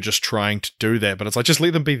know you're just trying to do that, but it's like, just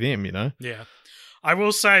let them be them, you know? Yeah. I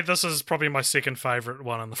will say this is probably my second favorite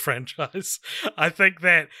one in the franchise. I think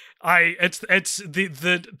that it's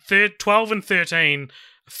the 12 and 13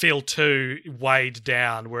 feel too weighed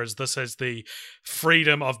down, whereas this has the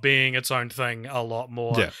freedom of being its own thing a lot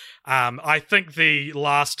more. Yeah. I think the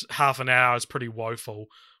last half an hour is pretty woeful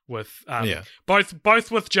with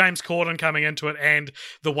both with James Corden coming into it and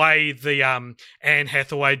the way the Anne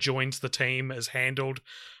Hathaway joins the team is handled.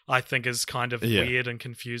 I think is kind of weird and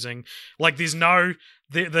confusing. Like, there's no...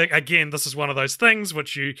 again, this is one of those things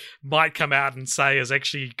which you might come out and say is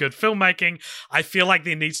actually good filmmaking. I feel like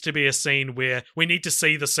there needs to be a scene where... We need to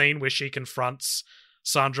see the scene where she confronts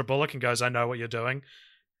Sandra Bullock and goes, I know what you're doing.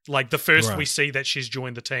 Like, the first we see that she's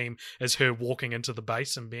joined the team is her walking into the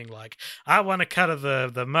base and being like, I want a cut of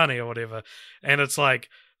the money or whatever. And it's like,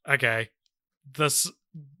 okay, this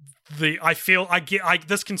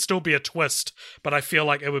can still be a twist, but I feel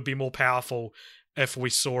like it would be more powerful if we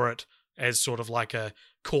saw it as sort of like a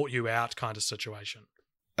caught you out kind of situation.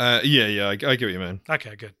 I get what you mean.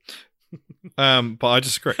 Okay, good. But I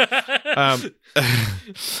disagree. No,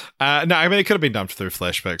 I mean, it could have been done through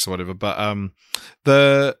flashbacks or whatever, but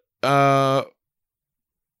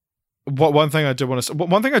one thing I do want to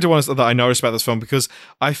that I noticed about this film, because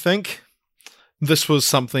I think this was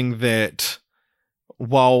something that,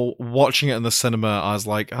 while watching it in the cinema, I was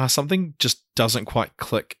like, something just doesn't quite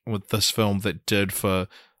click with this film that did for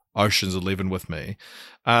Ocean's 11 with me.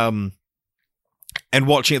 And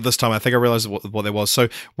watching it this time, I think I realized what there was. So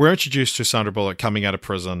we're introduced to Sandra Bullock coming out of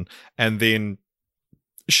prison, and then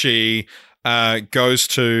she goes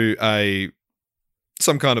to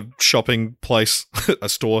some kind of shopping place, a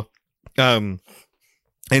store, and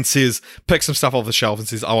picks some stuff off the shelf and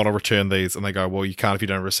says, I want to return these. And they go, well, you can't if you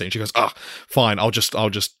don't have a receipt. And she goes, fine, I'll just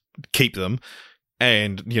keep them.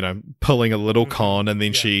 And, you know, pulling a little con, and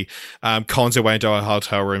then she cons her way into a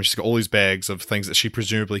hotel room. She's got all these bags of things that she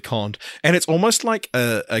presumably conned. And it's almost like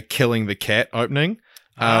a Killing the Cat opening.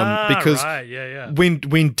 Because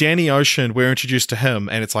when Danny Ocean, we're introduced to him,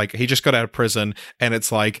 and it's like he just got out of prison, and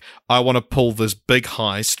it's like, I want to pull this big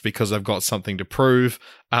heist because I've got something to prove.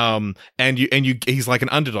 And he's like an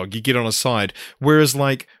underdog. You get on his side. Whereas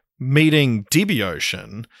like meeting Debbie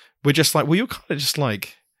Ocean, we're just like, well, you're kind of just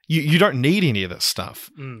like, you don't need any of this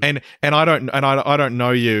stuff, and I don't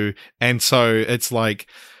know you, and so it's like.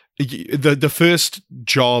 The first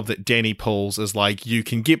job that Danny pulls is like, you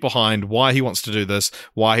can get behind why he wants to do this,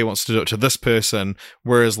 why he wants to do it to this person.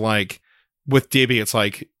 Whereas like with Debbie, it's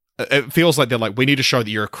like, it feels like they're like, we need to show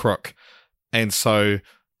that you're a crook. And so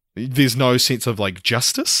there's no sense of like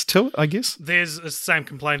justice to it, I guess. There's the same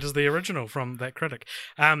complaint as the original from that critic.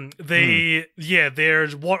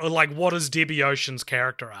 There's what is Debbie Ocean's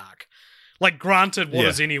character arc? Like, granted, what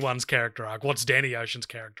is anyone's character arc? What's Danny Ocean's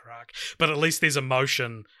character arc? But at least there's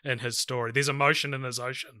emotion in his story. There's emotion in his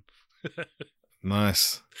ocean.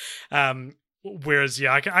 Nice. Whereas,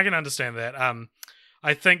 I can understand that.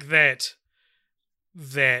 I think that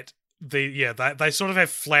they sort of have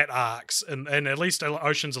flat arcs, and at least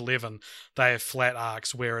Ocean's 11, they have flat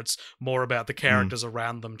arcs where it's more about the characters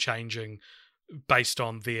around them changing based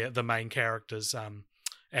on the main character's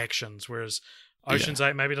actions, whereas Ocean's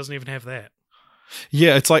 8 maybe doesn't even have that.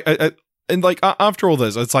 Yeah, it's like, and like after all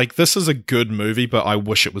this, it's like, this is a good movie, but I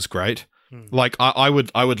wish it was great. Like I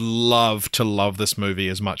would love to love this movie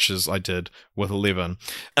as much as I did with 11.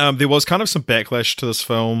 There was kind of some backlash to this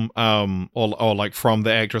film, or like from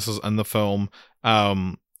the actresses in the film,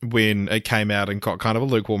 when it came out, and got kind of a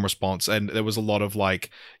lukewarm response. And there was a lot of like,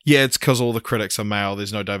 it's because all the critics are male,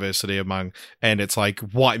 there's no diversity among, and it's like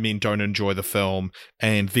white men don't enjoy the film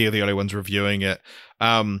and they're the only ones reviewing it.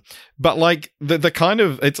 But like the kind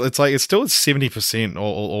of, it's like, it's still at 70%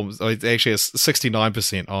 or it's actually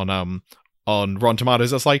 69% on Rotten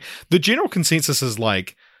Tomatoes. It's like the general consensus is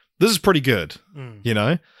like, this is pretty good, you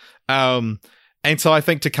know? And so I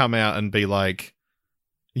think to come out and be like,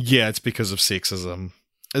 it's because of sexism,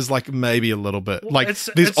 is like maybe a little bit Well, like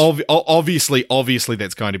there's obviously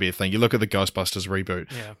that's going to be a thing. You look at the Ghostbusters reboot,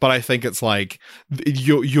 but I think it's like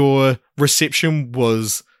your reception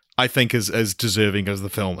was, I think, as deserving as the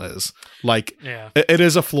film is. Like, it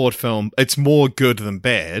is a flawed film. It's more good than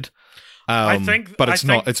bad. I think, but it's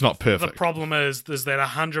not perfect. The problem is that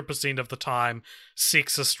 100% of the time,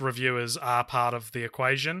 sexist reviewers are part of the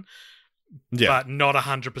equation. But not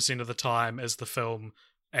 100% of the time is the film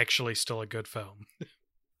actually still a good film.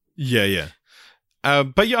 Yeah.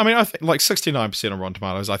 But yeah, I mean, I think like 69% on Rotten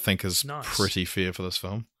Tomatoes, I think is pretty fair for this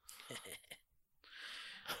film.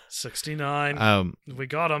 69. We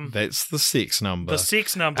got him. That's the sex number. The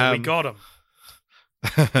sex number. We got him.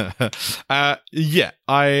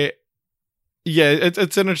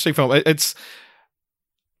 It's an interesting film. Of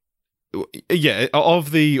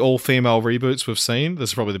the all-female reboots we've seen,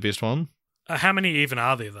 this is probably the best one. How many even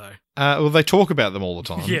are there, though? Well, they talk about them all the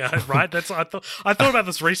time. Yeah, right. I thought about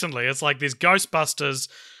this recently. It's like there's Ghostbusters,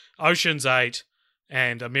 Ocean's 8,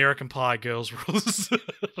 and American Pie Girls Rules.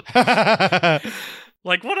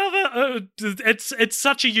 Like, what other... it's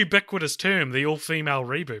such a ubiquitous term, the all-female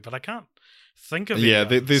reboot, but I can't think of it. Yeah,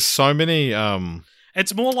 there's so many...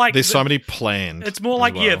 it's more like... There's so many planned. It's more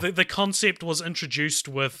like, the concept was introduced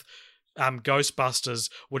with Ghostbusters,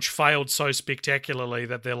 which failed so spectacularly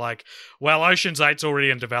that they're like, well, Ocean's 8's already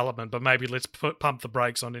in development, but maybe let's pump the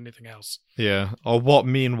brakes on anything else. Yeah, or what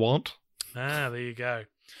men want. There you go.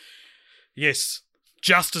 Yes,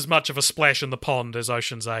 just as much of a splash in the pond as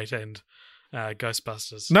Ocean's 8 and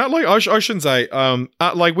Ghostbusters. No, like Ocean's 8,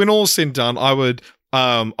 like when all's said and done, I would,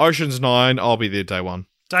 Ocean's 9, I'll be there day one.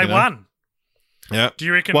 Day one? Yeah. Do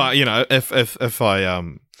you reckon... Well,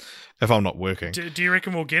 if I'm not working. Do you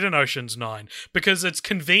reckon we'll get an Ocean's 9? Because it's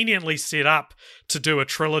conveniently set up to do a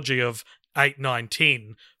trilogy of 8, 9,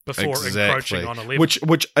 10 before encroaching on 11.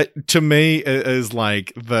 Which to me is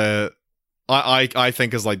like the... I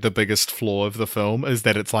think is like the biggest flaw of the film is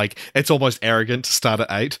that it's like it's almost arrogant to start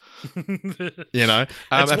at 8. You know,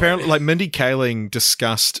 apparently, like Mindy Kaling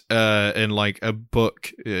discussed in like a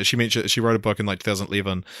book. She wrote a book in like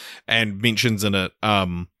 2011 and mentions in it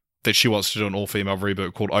that she wants to do an all-female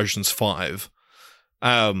reboot called Ocean's 5.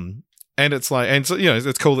 And it's like, and so you know,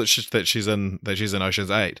 it's cool that she's in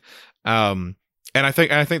Ocean's 8. And I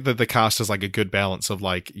think that the cast is like a good balance of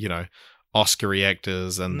like, you know, Oscar-y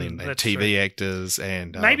actors and then TV actors,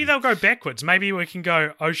 and maybe they'll go backwards. Maybe we can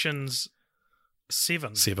go Ocean's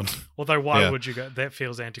 7. Although why would you go? That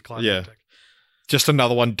feels anticlimactic. Yeah. Just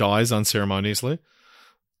another one dies unceremoniously.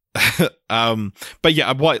 But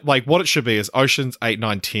yeah, what it should be is Ocean's 8,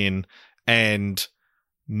 9, 10, and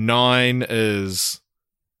 9 is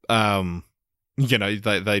you know,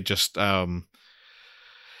 they just well,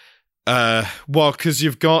 because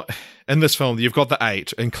you've got in this film you've got the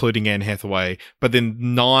 8 including Anne Hathaway, but then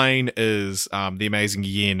 9 is the amazing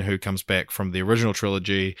Yen, who comes back from the original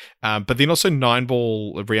trilogy, but then also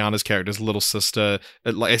Nineball, Rihanna's character's little sister,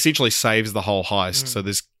 like essentially saves the whole heist. So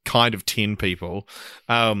there's kind of 10 people.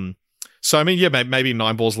 So I mean, yeah, maybe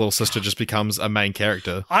Nineball's little sister just becomes a main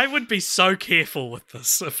character. I would be so careful with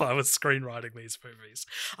this if I was screenwriting these movies.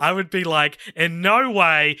 I would be like, in no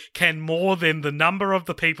way can more than the number of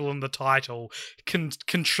the people in the title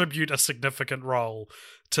contribute a significant role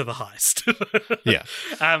to the heist. Yeah.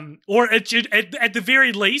 Or it should, at the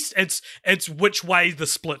very least, it's which way the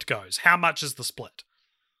split goes. How much is the split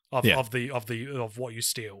of what you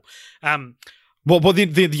steal? Well,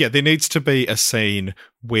 then, there needs to be a scene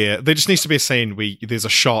where there's a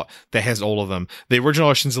shot that has all of them. The original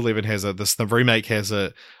Ocean's 11 has it. The remake has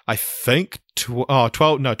it. I think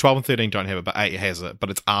 12 and 13 don't have it, but 8 has it. But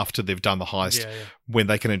it's after they've done the heist when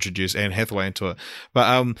they can introduce Anne Hathaway into it.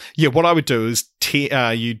 But what I would do is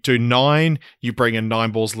you do 9, you bring in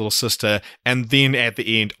Nineball's little sister, and then at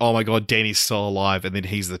the end, oh my god, Danny's still alive, and then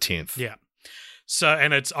he's the 10th. Yeah. So,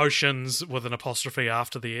 and it's Oceans with an apostrophe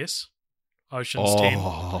after the S. Ocean's 10.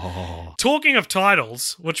 Talking of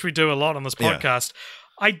titles, which we do a lot on this podcast,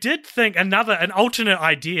 I did think an alternate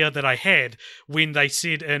idea that I had when they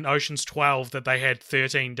said in Ocean's 12 that they had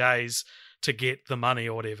 13 days to get the money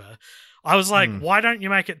or whatever. I was like, why don't you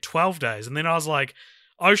make it 12 days? And then I was like,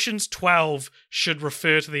 Ocean's 12 should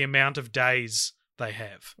refer to the amount of days they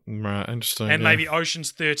have. Right, interesting. And maybe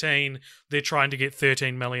Ocean's 13, they're trying to get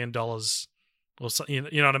 $13 million. Or so, you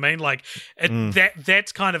know what I mean? Like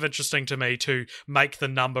that's kind of interesting to me, to make the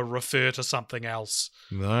number refer to something else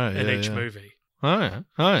in each movie. Oh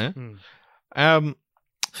yeah.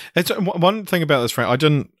 It's one thing about this, Frank. I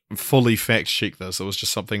didn't fully fact check this. It was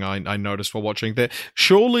just something I noticed while watching that.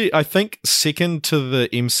 Surely, I think second to the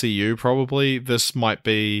MCU, probably this might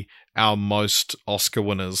be our most Oscar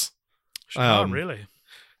winners. Oh, really?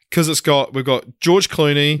 because we've got George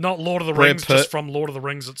Clooney. Not Lord of the Brad Rings, Pitt. just from Lord of the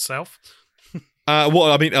Rings itself.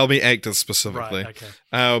 Well, I mean actors specifically. Right,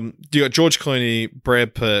 okay. You got George Clooney,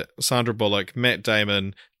 Brad Pitt, Sandra Bullock, Matt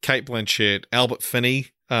Damon, Kate Blanchett, Albert Finney,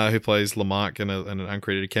 who plays Lamarck in an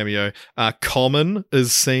uncredited cameo. Common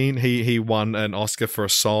is seen. He won an Oscar for a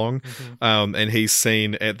song, and he's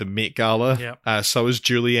seen at the Met Gala. Yep. So is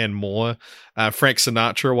Julianne Moore. Frank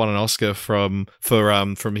Sinatra won an Oscar from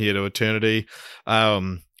Here to Eternity.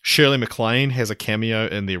 Shirley MacLaine has a cameo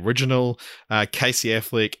in the original. Casey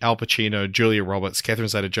Affleck, Al Pacino, Julia Roberts, Catherine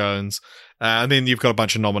Zeta-Jones. And then you've got a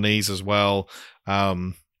bunch of nominees as well.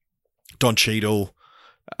 Don Cheadle,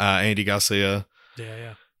 Andy Garcia.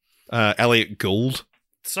 Yeah. Elliot Gould.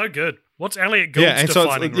 So good. What's Elliot Gould's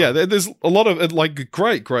defining role? Yeah, there's a lot of like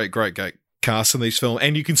great cast in these films,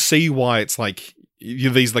 and you can see why it's like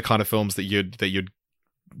these are the kind of films that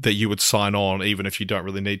you would sign on even if you don't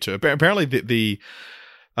really need to. Apparently, the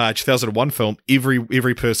 2001 film,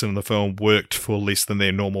 every person in the film worked for less than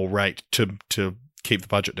their normal rate to keep the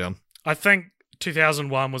budget down. I think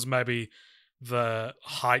 2001 was maybe the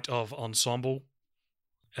height of ensemble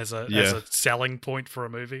as a selling point for a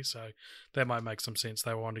movie, so that might make some sense.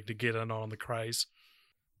 They were wanting to get in on the craze.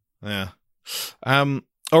 Yeah. All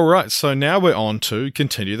right, so now we're on to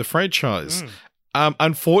continue the franchise.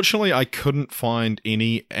 Unfortunately, I couldn't find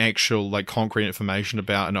any actual like concrete information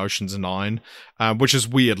about an Ocean's 9, which is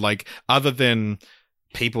weird. Like other than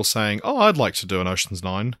people saying, "Oh, I'd like to do an Ocean's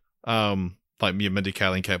 9," like Mindy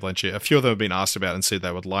Kaling and Cate Blanchett. A few of them have been asked about and said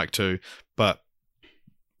they would like to, but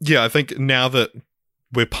yeah, I think now that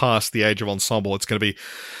we're past the age of ensemble, it's going to be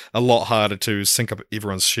a lot harder to sync up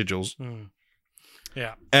everyone's schedules.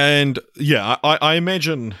 Yeah, and yeah, I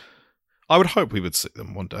imagine, I would hope we would see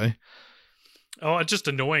them one day. Oh, it's just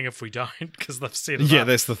annoying if we don't, because they've set it up. Yeah,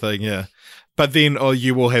 that's the thing, yeah. But then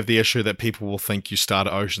you will have the issue that people will think you start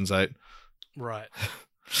at Ocean's 8. Right.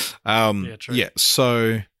 Yeah, true. Yeah,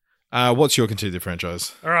 so what's your continued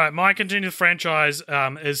franchise? All right, my continued franchise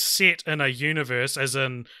is set in a universe, as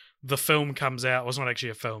in the film comes out. Well, it's not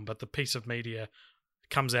actually a film, but the piece of media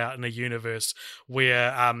comes out in a universe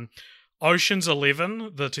where Ocean's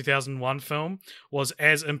 11, the 2001 film, was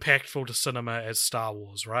as impactful to cinema as Star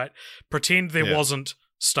Wars, right? Pretend there wasn't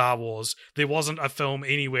Star Wars. There wasn't a film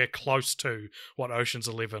anywhere close to what Ocean's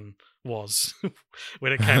 11 was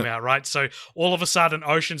when it came out, right? So all of a sudden,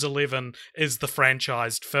 Ocean's 11 is the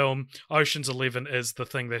franchised film. Ocean's 11 is the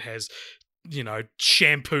thing that has,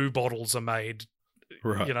 shampoo bottles are made.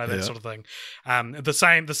 Right, that sort of thing.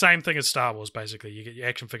 The same thing as Star Wars, basically. You get your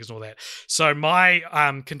action figures and all that. So my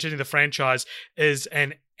continue the franchise is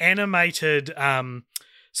an animated,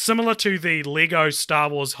 similar to the Lego Star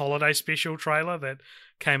Wars Holiday Special trailer that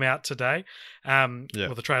came out today. Well,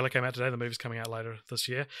 the trailer came out today. The movie's coming out later this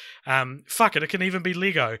year. Fuck it can even be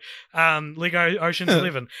Lego. Lego Ocean's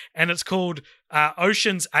 11, and it's called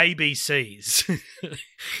Ocean's ABCs.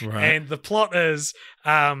 Right. And the plot is,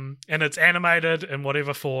 and it's animated in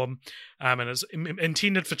whatever form, and it's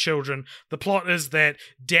intended for children. The plot is that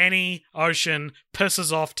Danny Ocean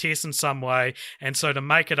pisses off Tess in some way, and so to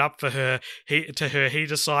make it up for her, he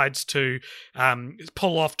decides to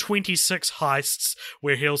pull off 26 heists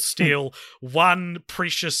where he'll steal one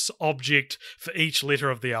precious object for each letter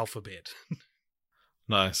of the alphabet.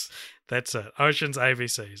 Nice. That's it. Ocean's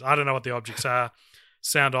ABCs. I don't know what the objects are.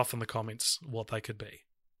 Sound off in the comments what they could be.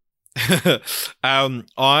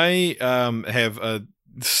 I have a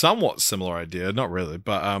somewhat similar idea. Not really,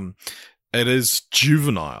 but it is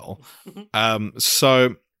juvenile.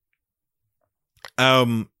 So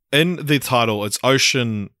in the title, it's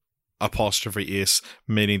Ocean 'S,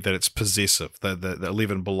 meaning that it's possessive, that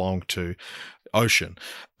 11 belong to Ocean.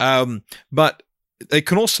 But it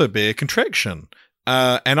can also be a contraction.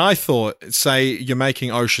 And I thought, say you're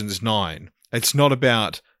making Ocean's 9. It's not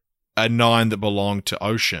about a 9 that belonged to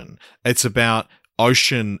Ocean. It's about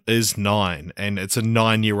Ocean is 9, and it's a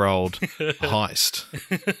 9-year-old heist.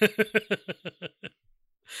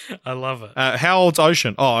 I love it. How old's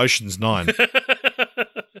Ocean? Oh, Ocean's 9.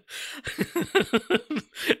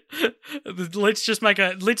 Let's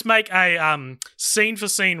make a scene for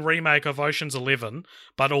scene remake of Ocean's 11,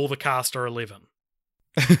 but all the cast are 11.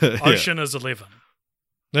 Ocean is 11.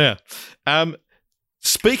 Yeah.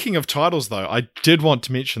 Speaking of titles, though, I did want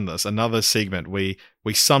to mention this. Another segment we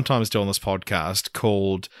sometimes do on this podcast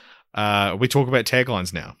called we talk about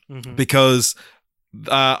taglines now, because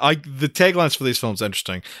the taglines for these films are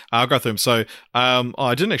interesting. I'll go through them. So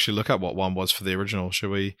I didn't actually look up what one was for the original. Should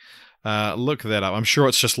we look that up? I'm sure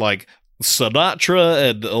it's just like Sinatra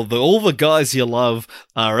and all the guys you love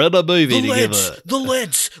are in a movie together. The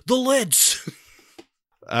leads.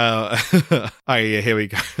 Oh yeah, here we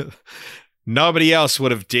go. Nobody else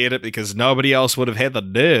would have dared it because nobody else would have had the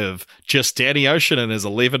nerve. Just Danny Ocean and his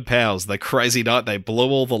 11 pals. The crazy night they blew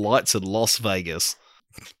all the lights in Las Vegas.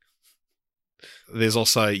 There's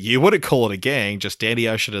also, you wouldn't call it a gang, just Danny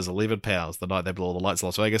Ocean and his 11 pals. The night they blew all the lights in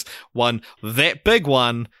Las Vegas. One, that big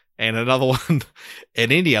one, and another one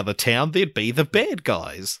in any other town, they'd be the bad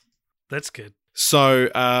guys. That's good. So,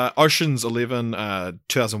 Ocean's 11,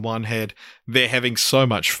 2001 had, they're having so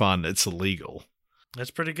much fun, it's illegal.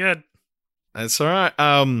 That's pretty good. That's all right.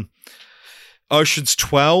 Ocean's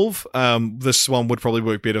 12. This one would probably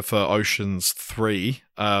work better for Ocean's 3.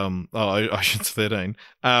 Ocean's 13.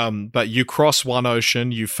 But you cross one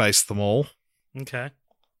ocean, you face them all. Okay.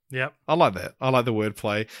 Yep. I like that. I like the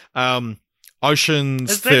wordplay.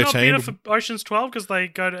 Ocean's is that 13. Not better for Ocean's 12 because they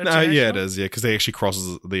go to international? No, yeah, it is. Yeah, because they actually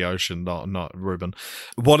crosses the ocean, not Ruben.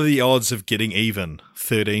 What are the odds of getting even?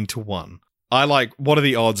 13-1. I like. What are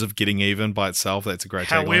the odds of getting even by itself? That's a great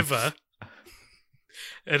tagline. However,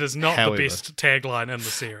 it is not the best tagline in the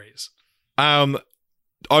series.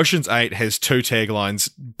 Ocean's 8 has two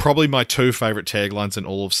taglines, probably my two favorite taglines in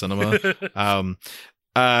all of cinema.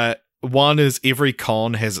 One is every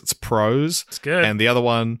con has its pros. It's good. And the other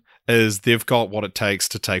one is they've got what it takes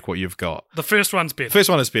to take what you've got. The first one's better. First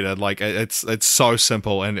one is better. Like it's so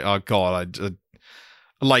simple, and oh god,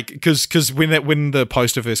 like because when the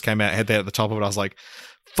poster first came out, it had that at the top of it. I was like,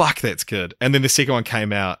 fuck, that's good. And then the second one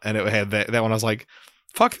came out, and it had that one. I was like,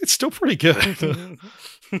 fuck, that's still pretty good.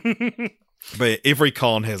 But every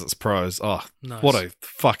con has its pros. Oh, nice. What a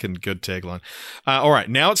fucking good tagline. All right,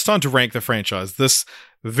 now it's time to rank the franchise. This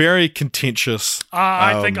very contentious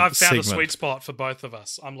I think I've found segment. a sweet spot for both of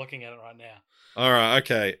us. I'm looking at it right now. All right,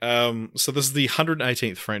 okay. So this is the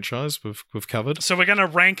 118th franchise we've covered. So we're going to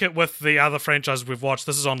rank it with the other franchises we've watched.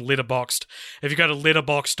 This is on Letterboxd. If you go to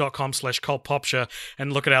letterboxd.com/cultpopture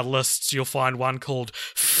and look at our lists, you'll find one called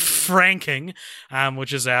Franking,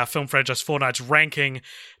 which is our film franchise Fortnight's ranking,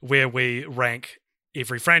 where we rank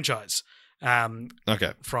every franchise.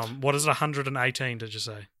 Okay. From, what is it, 118, did you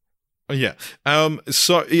say? Yeah.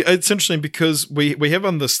 So it's interesting because we have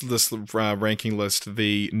on this ranking list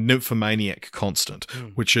the Nymphomaniac Constant,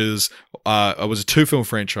 which is it was a 2-film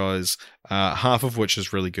franchise, half of which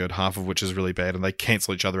is really good, half of which is really bad, and they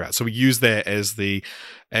cancel each other out. So we use that as the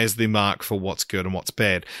mark for what's good and what's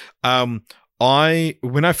bad. When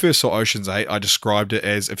I first saw Ocean's 8, I described it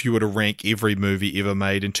as if you were to rank every movie ever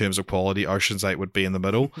made in terms of quality, Ocean's 8 would be in the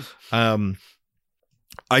middle.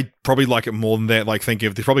 I probably like it more than that. Like, think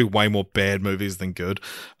of, there's probably way more bad movies than good.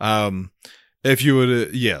 If you were to,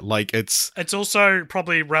 yeah, like it's also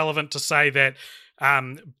probably relevant to say that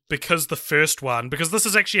because this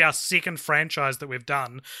is actually our second franchise that we've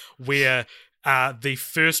done where the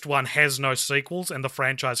first one has no sequels and the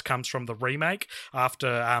franchise comes from the remake after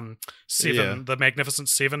the Magnificent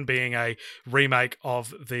Seven being a remake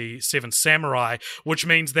of the Seven Samurai, which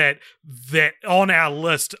means that on our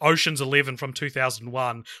list, Ocean's 11 from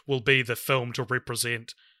 2001 will be the film to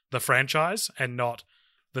represent the franchise and not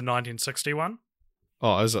the 1961.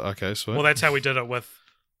 Oh, is it? Okay, sweet. Well, that's how we did it with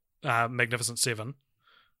Magnificent Seven.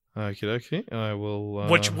 Okay. I will.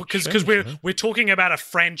 Because we're talking about a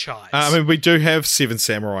franchise. I mean, we do have Seven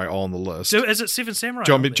Samurai on the list. Is it Seven Samurai?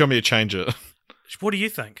 Do you want me to change it? What do you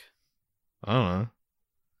think? I don't know.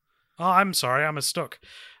 Oh, I'm sorry, I'm a stook.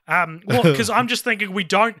 Well, because I'm just thinking we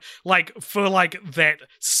don't for that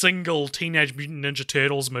single Teenage Mutant Ninja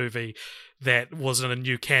Turtles movie that was in a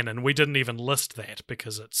new canon. We didn't even list that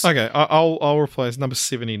because it's okay. I'll replace number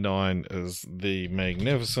 79 as the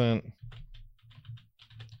Magnificent.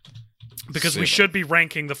 Because we should be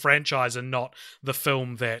ranking the franchise and not the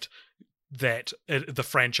film that the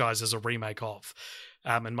franchise is a remake of,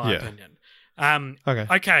 in my opinion.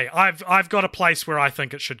 Okay. I've got a place where I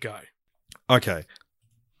think it should go. Okay.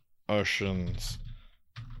 Ocean's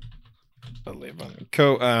 11.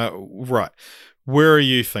 Cool. Right. Where are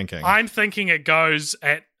you thinking? I'm thinking it goes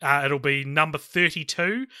at it'll be number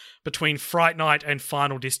 32 between Fright Night and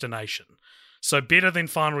Final Destination. So better than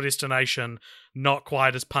Final Destination, not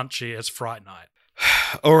quite as punchy as Fright Night.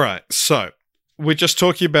 All right, so we're just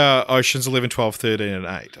talking about Oceans 11, 12, 13, and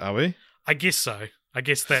 8, are we? I guess so. I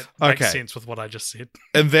guess that makes sense with what I just said.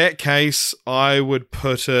 In that case, I would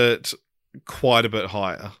put it quite a bit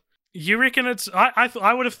higher. You reckon it's...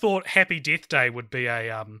 I would have thought Happy Death Day would be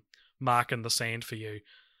a mark in the sand for you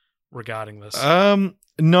regarding this.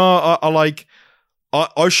 No, I like...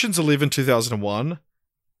 Oceans 11, 2001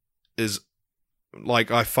 is...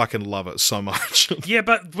 Like, I fucking love it so much. Yeah,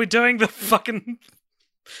 but we're doing the fucking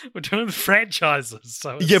We're doing the franchises.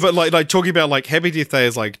 So Yeah, but like talking about like Happy Death Day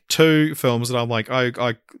is like two films that I'm like, I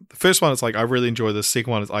the first one is like I really enjoy this.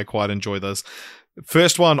 Second one is I quite enjoy this.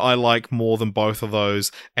 First one I like more than both of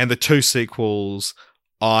those, and the two sequels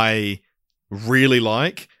I really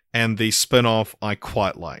like, and the spin-off I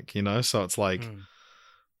quite like, you know? So it's like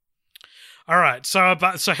All right, so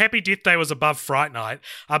Happy Death Day was above Fright Night.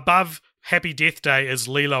 Above Happy Death Day is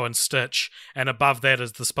Lilo and Stitch, and above that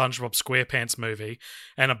is the SpongeBob SquarePants movie,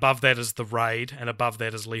 and above that is The Raid, and above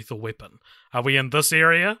that is Lethal Weapon. Are we in this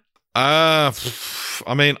area? I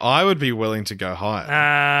mean, I would be willing to go higher.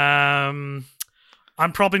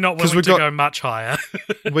 I'm probably not willing to go much higher.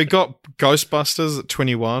 We got Ghostbusters at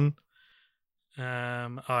 21. Oh,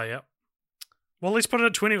 yeah. Well, let's put it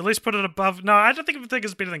at 20. Let's put it above. No, I don't think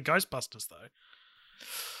it's better than Ghostbusters, though.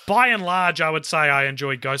 By and large, I would say I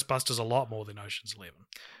enjoy Ghostbusters a lot more than Ocean's 11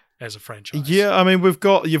 as a franchise. Yeah, I mean, you've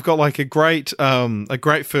got like a great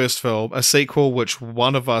first film, a sequel which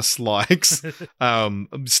one of us likes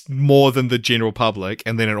more than the general public,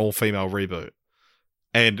 and then an all-female reboot.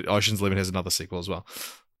 And Ocean's 11 has another sequel as well.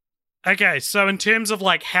 Okay, so in terms of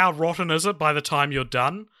like how rotten is it by the time you're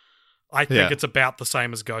done, I think it's about the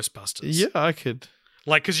same as Ghostbusters. Yeah, I could.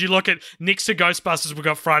 Like, because you look at, next to Ghostbusters, we've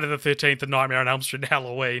got Friday the 13th and Nightmare on Elm Street and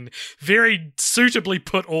Halloween. Very suitably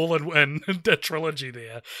put all in a trilogy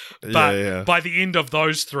there. But by the end of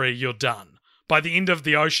those three, you're done. By the end of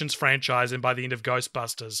the Oceans franchise and by the end of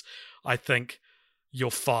Ghostbusters, I think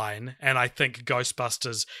you're fine. And I think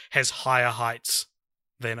Ghostbusters has higher heights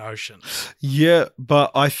than Oceans. Yeah,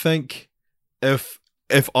 but I think if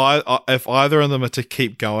either of them are to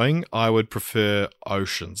keep going, I would prefer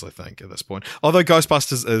Oceans, I think, at this point. Although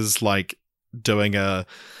Ghostbusters is like doing a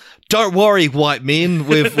 "Don't worry, white men,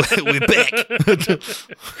 we're back."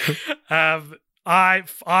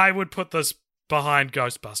 I would put this behind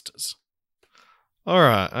Ghostbusters. All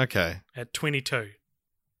right, okay. At 22.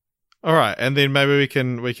 All right, and then maybe we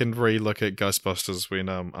can re-look at Ghostbusters when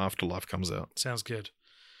Afterlife comes out. Sounds good.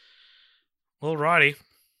 Alrighty.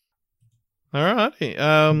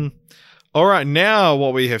 Alrighty. All right, now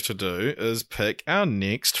what we have to do is pick our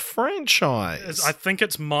next franchise. I think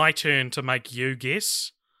it's my turn to make you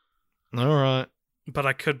guess. All right. But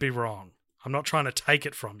I could be wrong. I'm not trying to take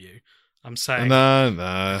it from you. I'm saying...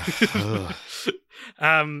 No.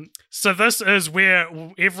 So this is where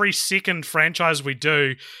every second franchise we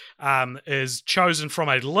do is chosen from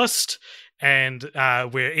a list, and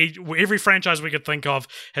where every franchise we could think of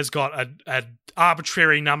has got a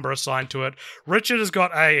arbitrary number assigned to it. Richard has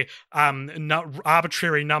got a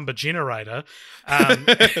arbitrary number generator,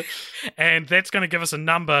 and that's going to give us a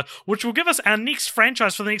number, which will give us our next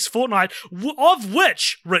franchise for the next fortnight, of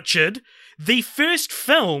which, Richard, the first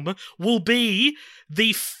film will be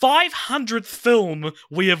the 500th film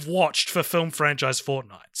we have watched for Film Franchise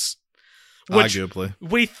Fortnights. Arguably.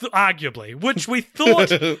 Which we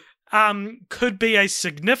thought... could be a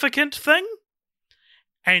significant thing,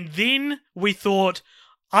 and then we thought,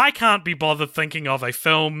 I can't be bothered thinking of a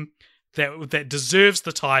film that deserves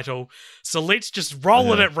the title, so let's just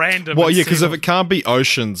roll it at random. Well, yeah, because if it can't be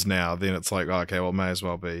Oceans now, then it's like, okay, well, it may as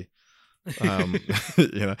well be.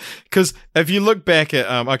 Because if you look back at,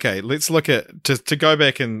 let's look at, to go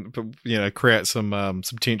back and, create some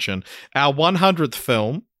tension. Our 100th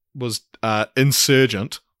film was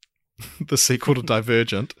Insurgent, the sequel to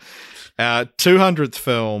Divergent. Our 200th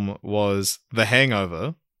film was The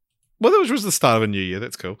Hangover. Well, that was the start of a new year.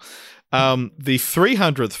 That's cool. The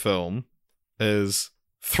 300th film is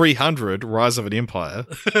 300, Rise of an Empire,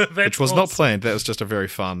 which was not planned. That was just a very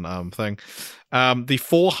fun thing. The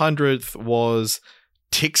 400th was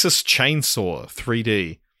Texas Chainsaw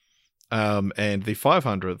 3D. And the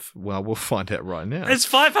 500th, well, we'll find out right now. Is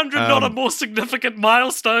 500 not a more significant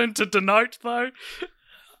milestone to denote, though?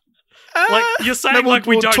 Like, you're saying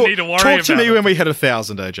we don't need to worry about it. Talk to me when we hit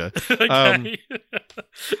 1,000, AJ. Okay.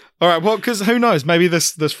 All right, well, because who knows? Maybe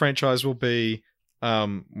this franchise will be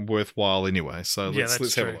worthwhile anyway. So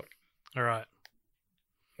let's have a look. All right.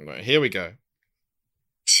 Here we go.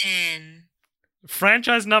 10.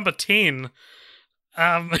 Franchise number 10.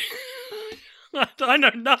 I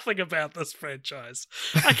know nothing about this franchise.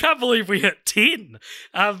 I can't believe we hit 10.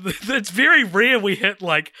 It's very rare we hit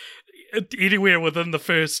like anywhere within the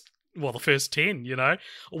first 10,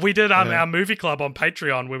 We did our movie club on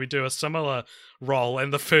Patreon where we do a similar roll,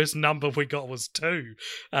 and the first number we got was 2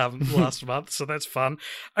 last month, so that's fun.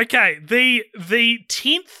 Okay, the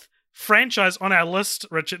 10th franchise on our list,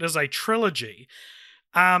 Richard, is a trilogy.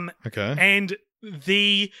 Okay. And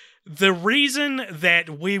the the reason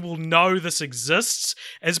that we will know this exists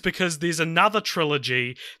is because there's another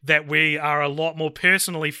trilogy that we are a lot more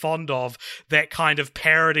personally fond of that kind of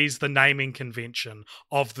parodies the naming convention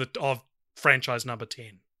of franchise number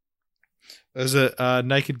 10. Is it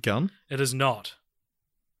Naked Gun? It is not.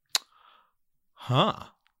 Huh.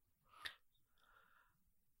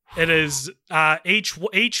 It is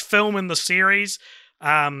each film in the series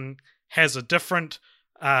has a different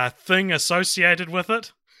thing associated with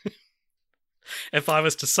it. If I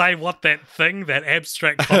was to say what that thing, that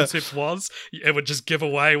abstract concept was, it would just give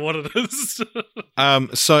away what it is.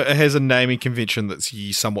 So it has a naming convention that's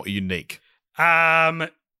somewhat unique.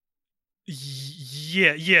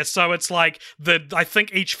 Yeah. So it's like I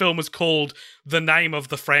think each film is called the name of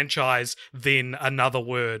the franchise, then another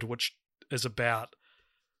word, which is about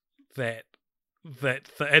that.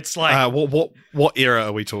 It's like what era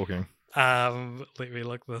are we talking? Let me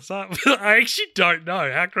look this up. I actually don't know.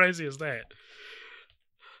 How crazy is that?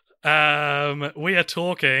 We are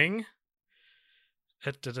talking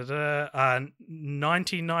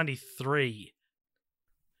 1993.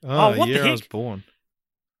 Oh, what the year I heck? was born.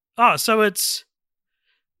 Oh, so it's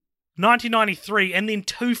 1993 and then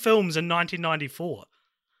 2 films in 1994.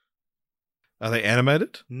 Are they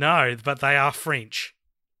animated? No, but they are French.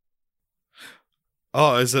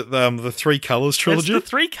 Oh, is it the Three Colors trilogy? It's the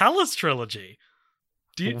Three Colors trilogy.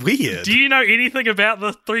 Weird. Do you know anything about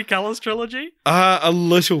the Three Colors trilogy? A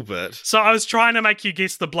little bit. So I was trying to make you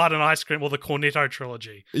guess the Blood and Ice Cream or the Cornetto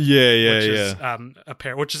trilogy. Yeah.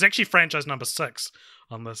 Which is actually franchise number 6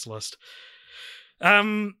 on this list.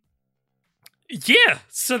 Yeah,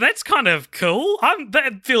 so that's kind of cool.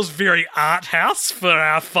 That feels very art house for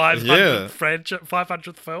our 500th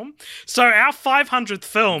film. So our 500th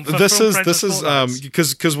film. For this Film is Franchise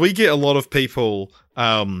because we get a lot of people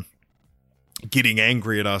getting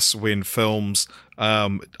angry at us when films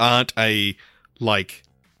aren't a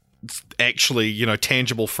actually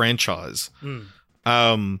tangible franchise.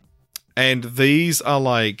 And these are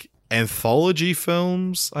like anthology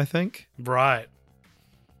films, I think. Right.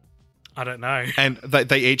 I don't know. And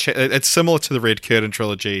they each it's similar to the Red Curtain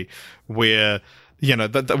trilogy, where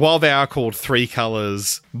while they are called Three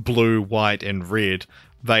Colors, blue, white, and red,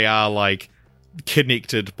 they are like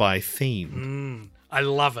connected by theme. I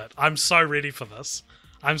love it. I'm so ready for this.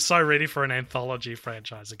 I'm so ready for an anthology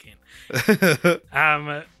franchise again.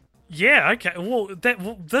 Yeah, okay. Well,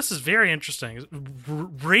 this is very interesting.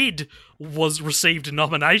 Red received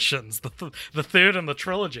nominations, the third in the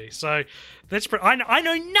trilogy. So that's I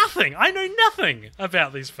know nothing. I know nothing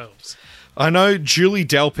about these films. I know Julie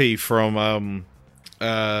Delpy from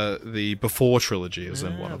the Before trilogy is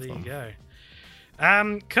in one of them. There you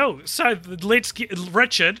go. Cool. So let's get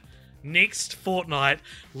Richard. Next fortnight,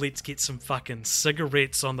 let's get some fucking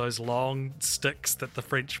cigarettes on those long sticks that the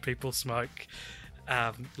French people smoke.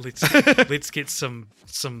 Let's get some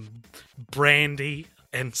brandy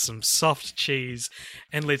and some soft cheese,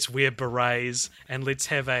 and let's wear berets, and let's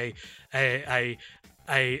have a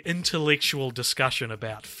intellectual discussion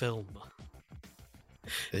about film.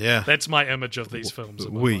 Yeah, that's my image of these films.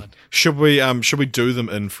 Should we do them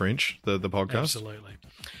in French? The podcast. Absolutely.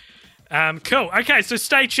 Cool. Okay, so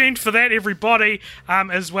stay tuned for that, everybody,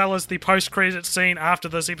 as well as the post-credit scene after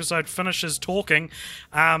this episode finishes talking.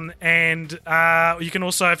 And you can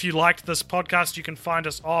also, if you liked this podcast, you can find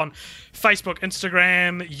us on Facebook,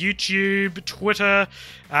 Instagram, YouTube, Twitter.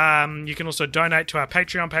 You can also donate to our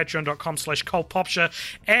Patreon, patreon.com/ColdPopture.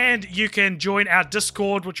 And you can join our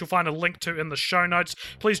Discord, which you'll find a link to in the show notes.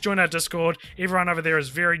 Please join our Discord. Everyone over there is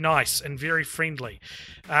very nice and very friendly.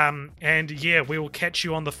 And yeah, we will catch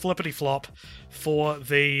you on the flippity flop for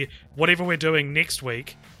the whatever we're doing next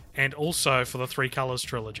week, and also for the Three Colors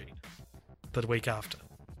trilogy the week after.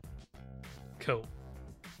 Cool.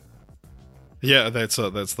 Yeah, that's the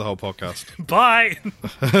whole podcast. Bye.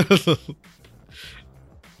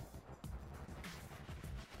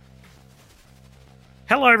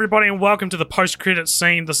 Hello, everybody, and welcome to the post-credit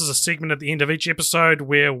scene. This is a segment at the end of each episode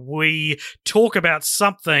where we talk about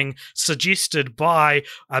something suggested by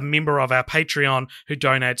a member of our Patreon who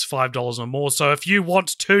donates $5 or more. So if you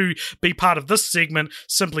want to be part of this segment,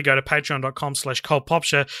 simply go to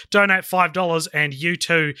patreon.com/ColdPopture, donate $5, and you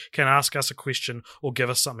too can ask us a question or give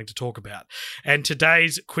us something to talk about. And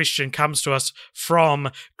today's question comes to us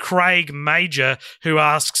from Craig Major, who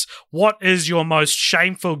asks, what is your most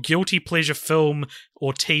shameful guilty pleasure film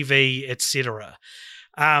or TV, etc.?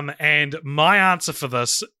 And my answer for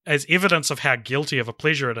this, as evidence of how guilty of a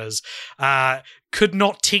pleasure it is, could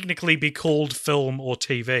not technically be called film or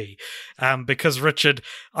TV. Because, Richard,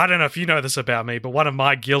 I don't know if you know this about me, but one of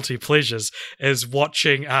my guilty pleasures is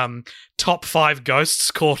watching top 5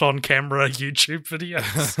 ghosts caught on camera YouTube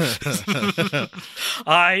videos.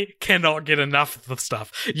 I cannot get enough of the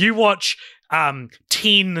stuff. You watch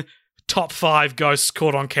 10 top 5 ghosts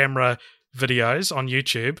caught on camera videos on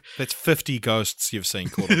YouTube. That's 50 ghosts you've seen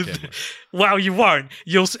caught on camera. Well, you won't.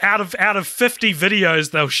 You'll out of 50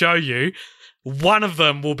 videos they'll show you, one of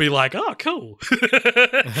them will be like, oh, cool.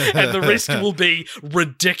 And the rest will be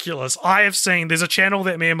ridiculous. I have seen, there's a channel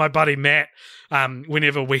that me and my buddy Matt,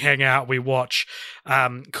 whenever we hang out, we watch,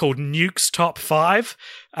 called Nuke's Top 5.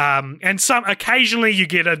 And occasionally you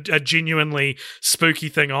get a genuinely spooky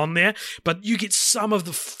thing on there, but you get some of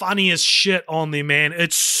the funniest shit on there, man.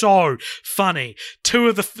 It's so funny.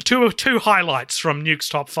 Two highlights from Nuke's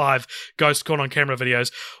Top 5 Ghost Caught on Camera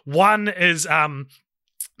videos. One is,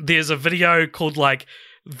 there's a video called like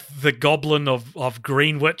The Goblin of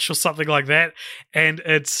Greenwich or something like that, and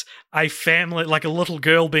it's a family, like a little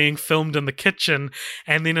girl being filmed in the kitchen,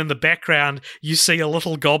 and then in the background you see a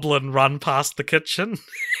little goblin run past the kitchen.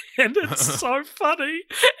 And it's so funny,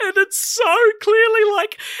 and it's so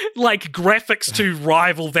clearly like graphics to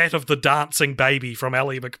rival that of the dancing baby from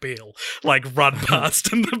Ally McBeal, like run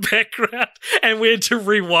past in the background, and we had to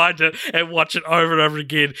rewind it and watch it over and over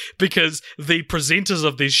again because the presenters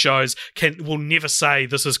of these shows will never say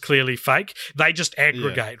this is clearly fake. They just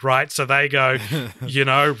aggregate, right? So they go,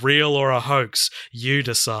 real or a hoax, you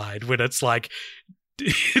decide, when it's like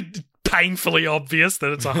painfully obvious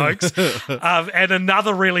that it's a hoax. And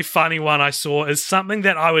another really funny one I saw is something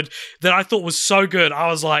that I thought was so good. I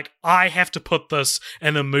was like, I have to put this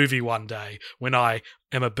in a movie one day when I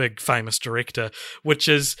am a big famous director, which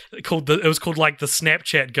is called the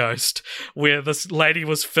Snapchat Ghost, where this lady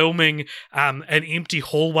was filming an empty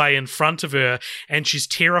hallway in front of her, and she's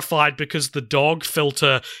terrified because the dog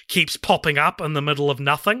filter keeps popping up in the middle of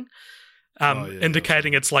nothing.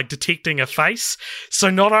 Indicating it's like detecting a face. So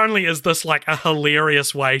not only is this like a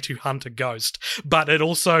hilarious way to hunt a ghost, but it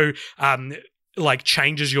also like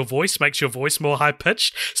changes your voice, makes your voice more high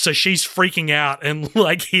pitched. So she's freaking out in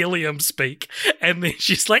like helium speak, and then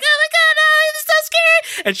she's like, "Oh my god, no, this is so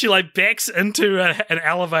scary!" And she like backs into an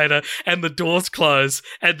elevator, and the doors close,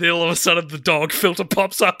 and then all of a sudden the dog filter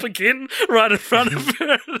pops up again right in front of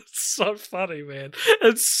her. It's so funny, man.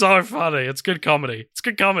 It's so funny. It's good comedy.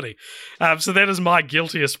 So that is my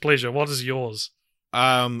guiltiest pleasure. What is yours?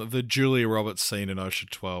 The Julia Roberts scene in Ocean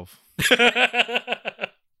 12.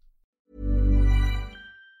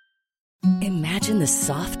 Imagine the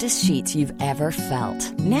softest sheets you've ever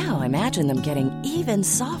felt. Now imagine them getting even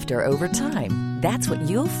softer over time. That's what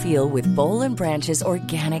you'll feel with Boll & Branch's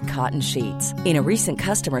organic cotton sheets. In a recent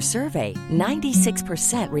customer survey,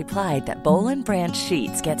 96% replied that Boll & Branch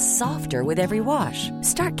sheets get softer with every wash.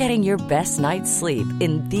 Start getting your best night's sleep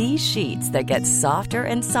in these sheets that get softer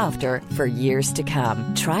and softer for years to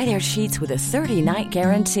come. Try their sheets with a 30-night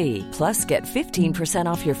guarantee. Plus, get 15%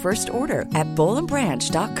 off your first order at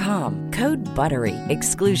bollandbranch.com. Code BUTTERY.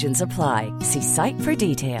 Exclusions apply. See site for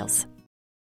details.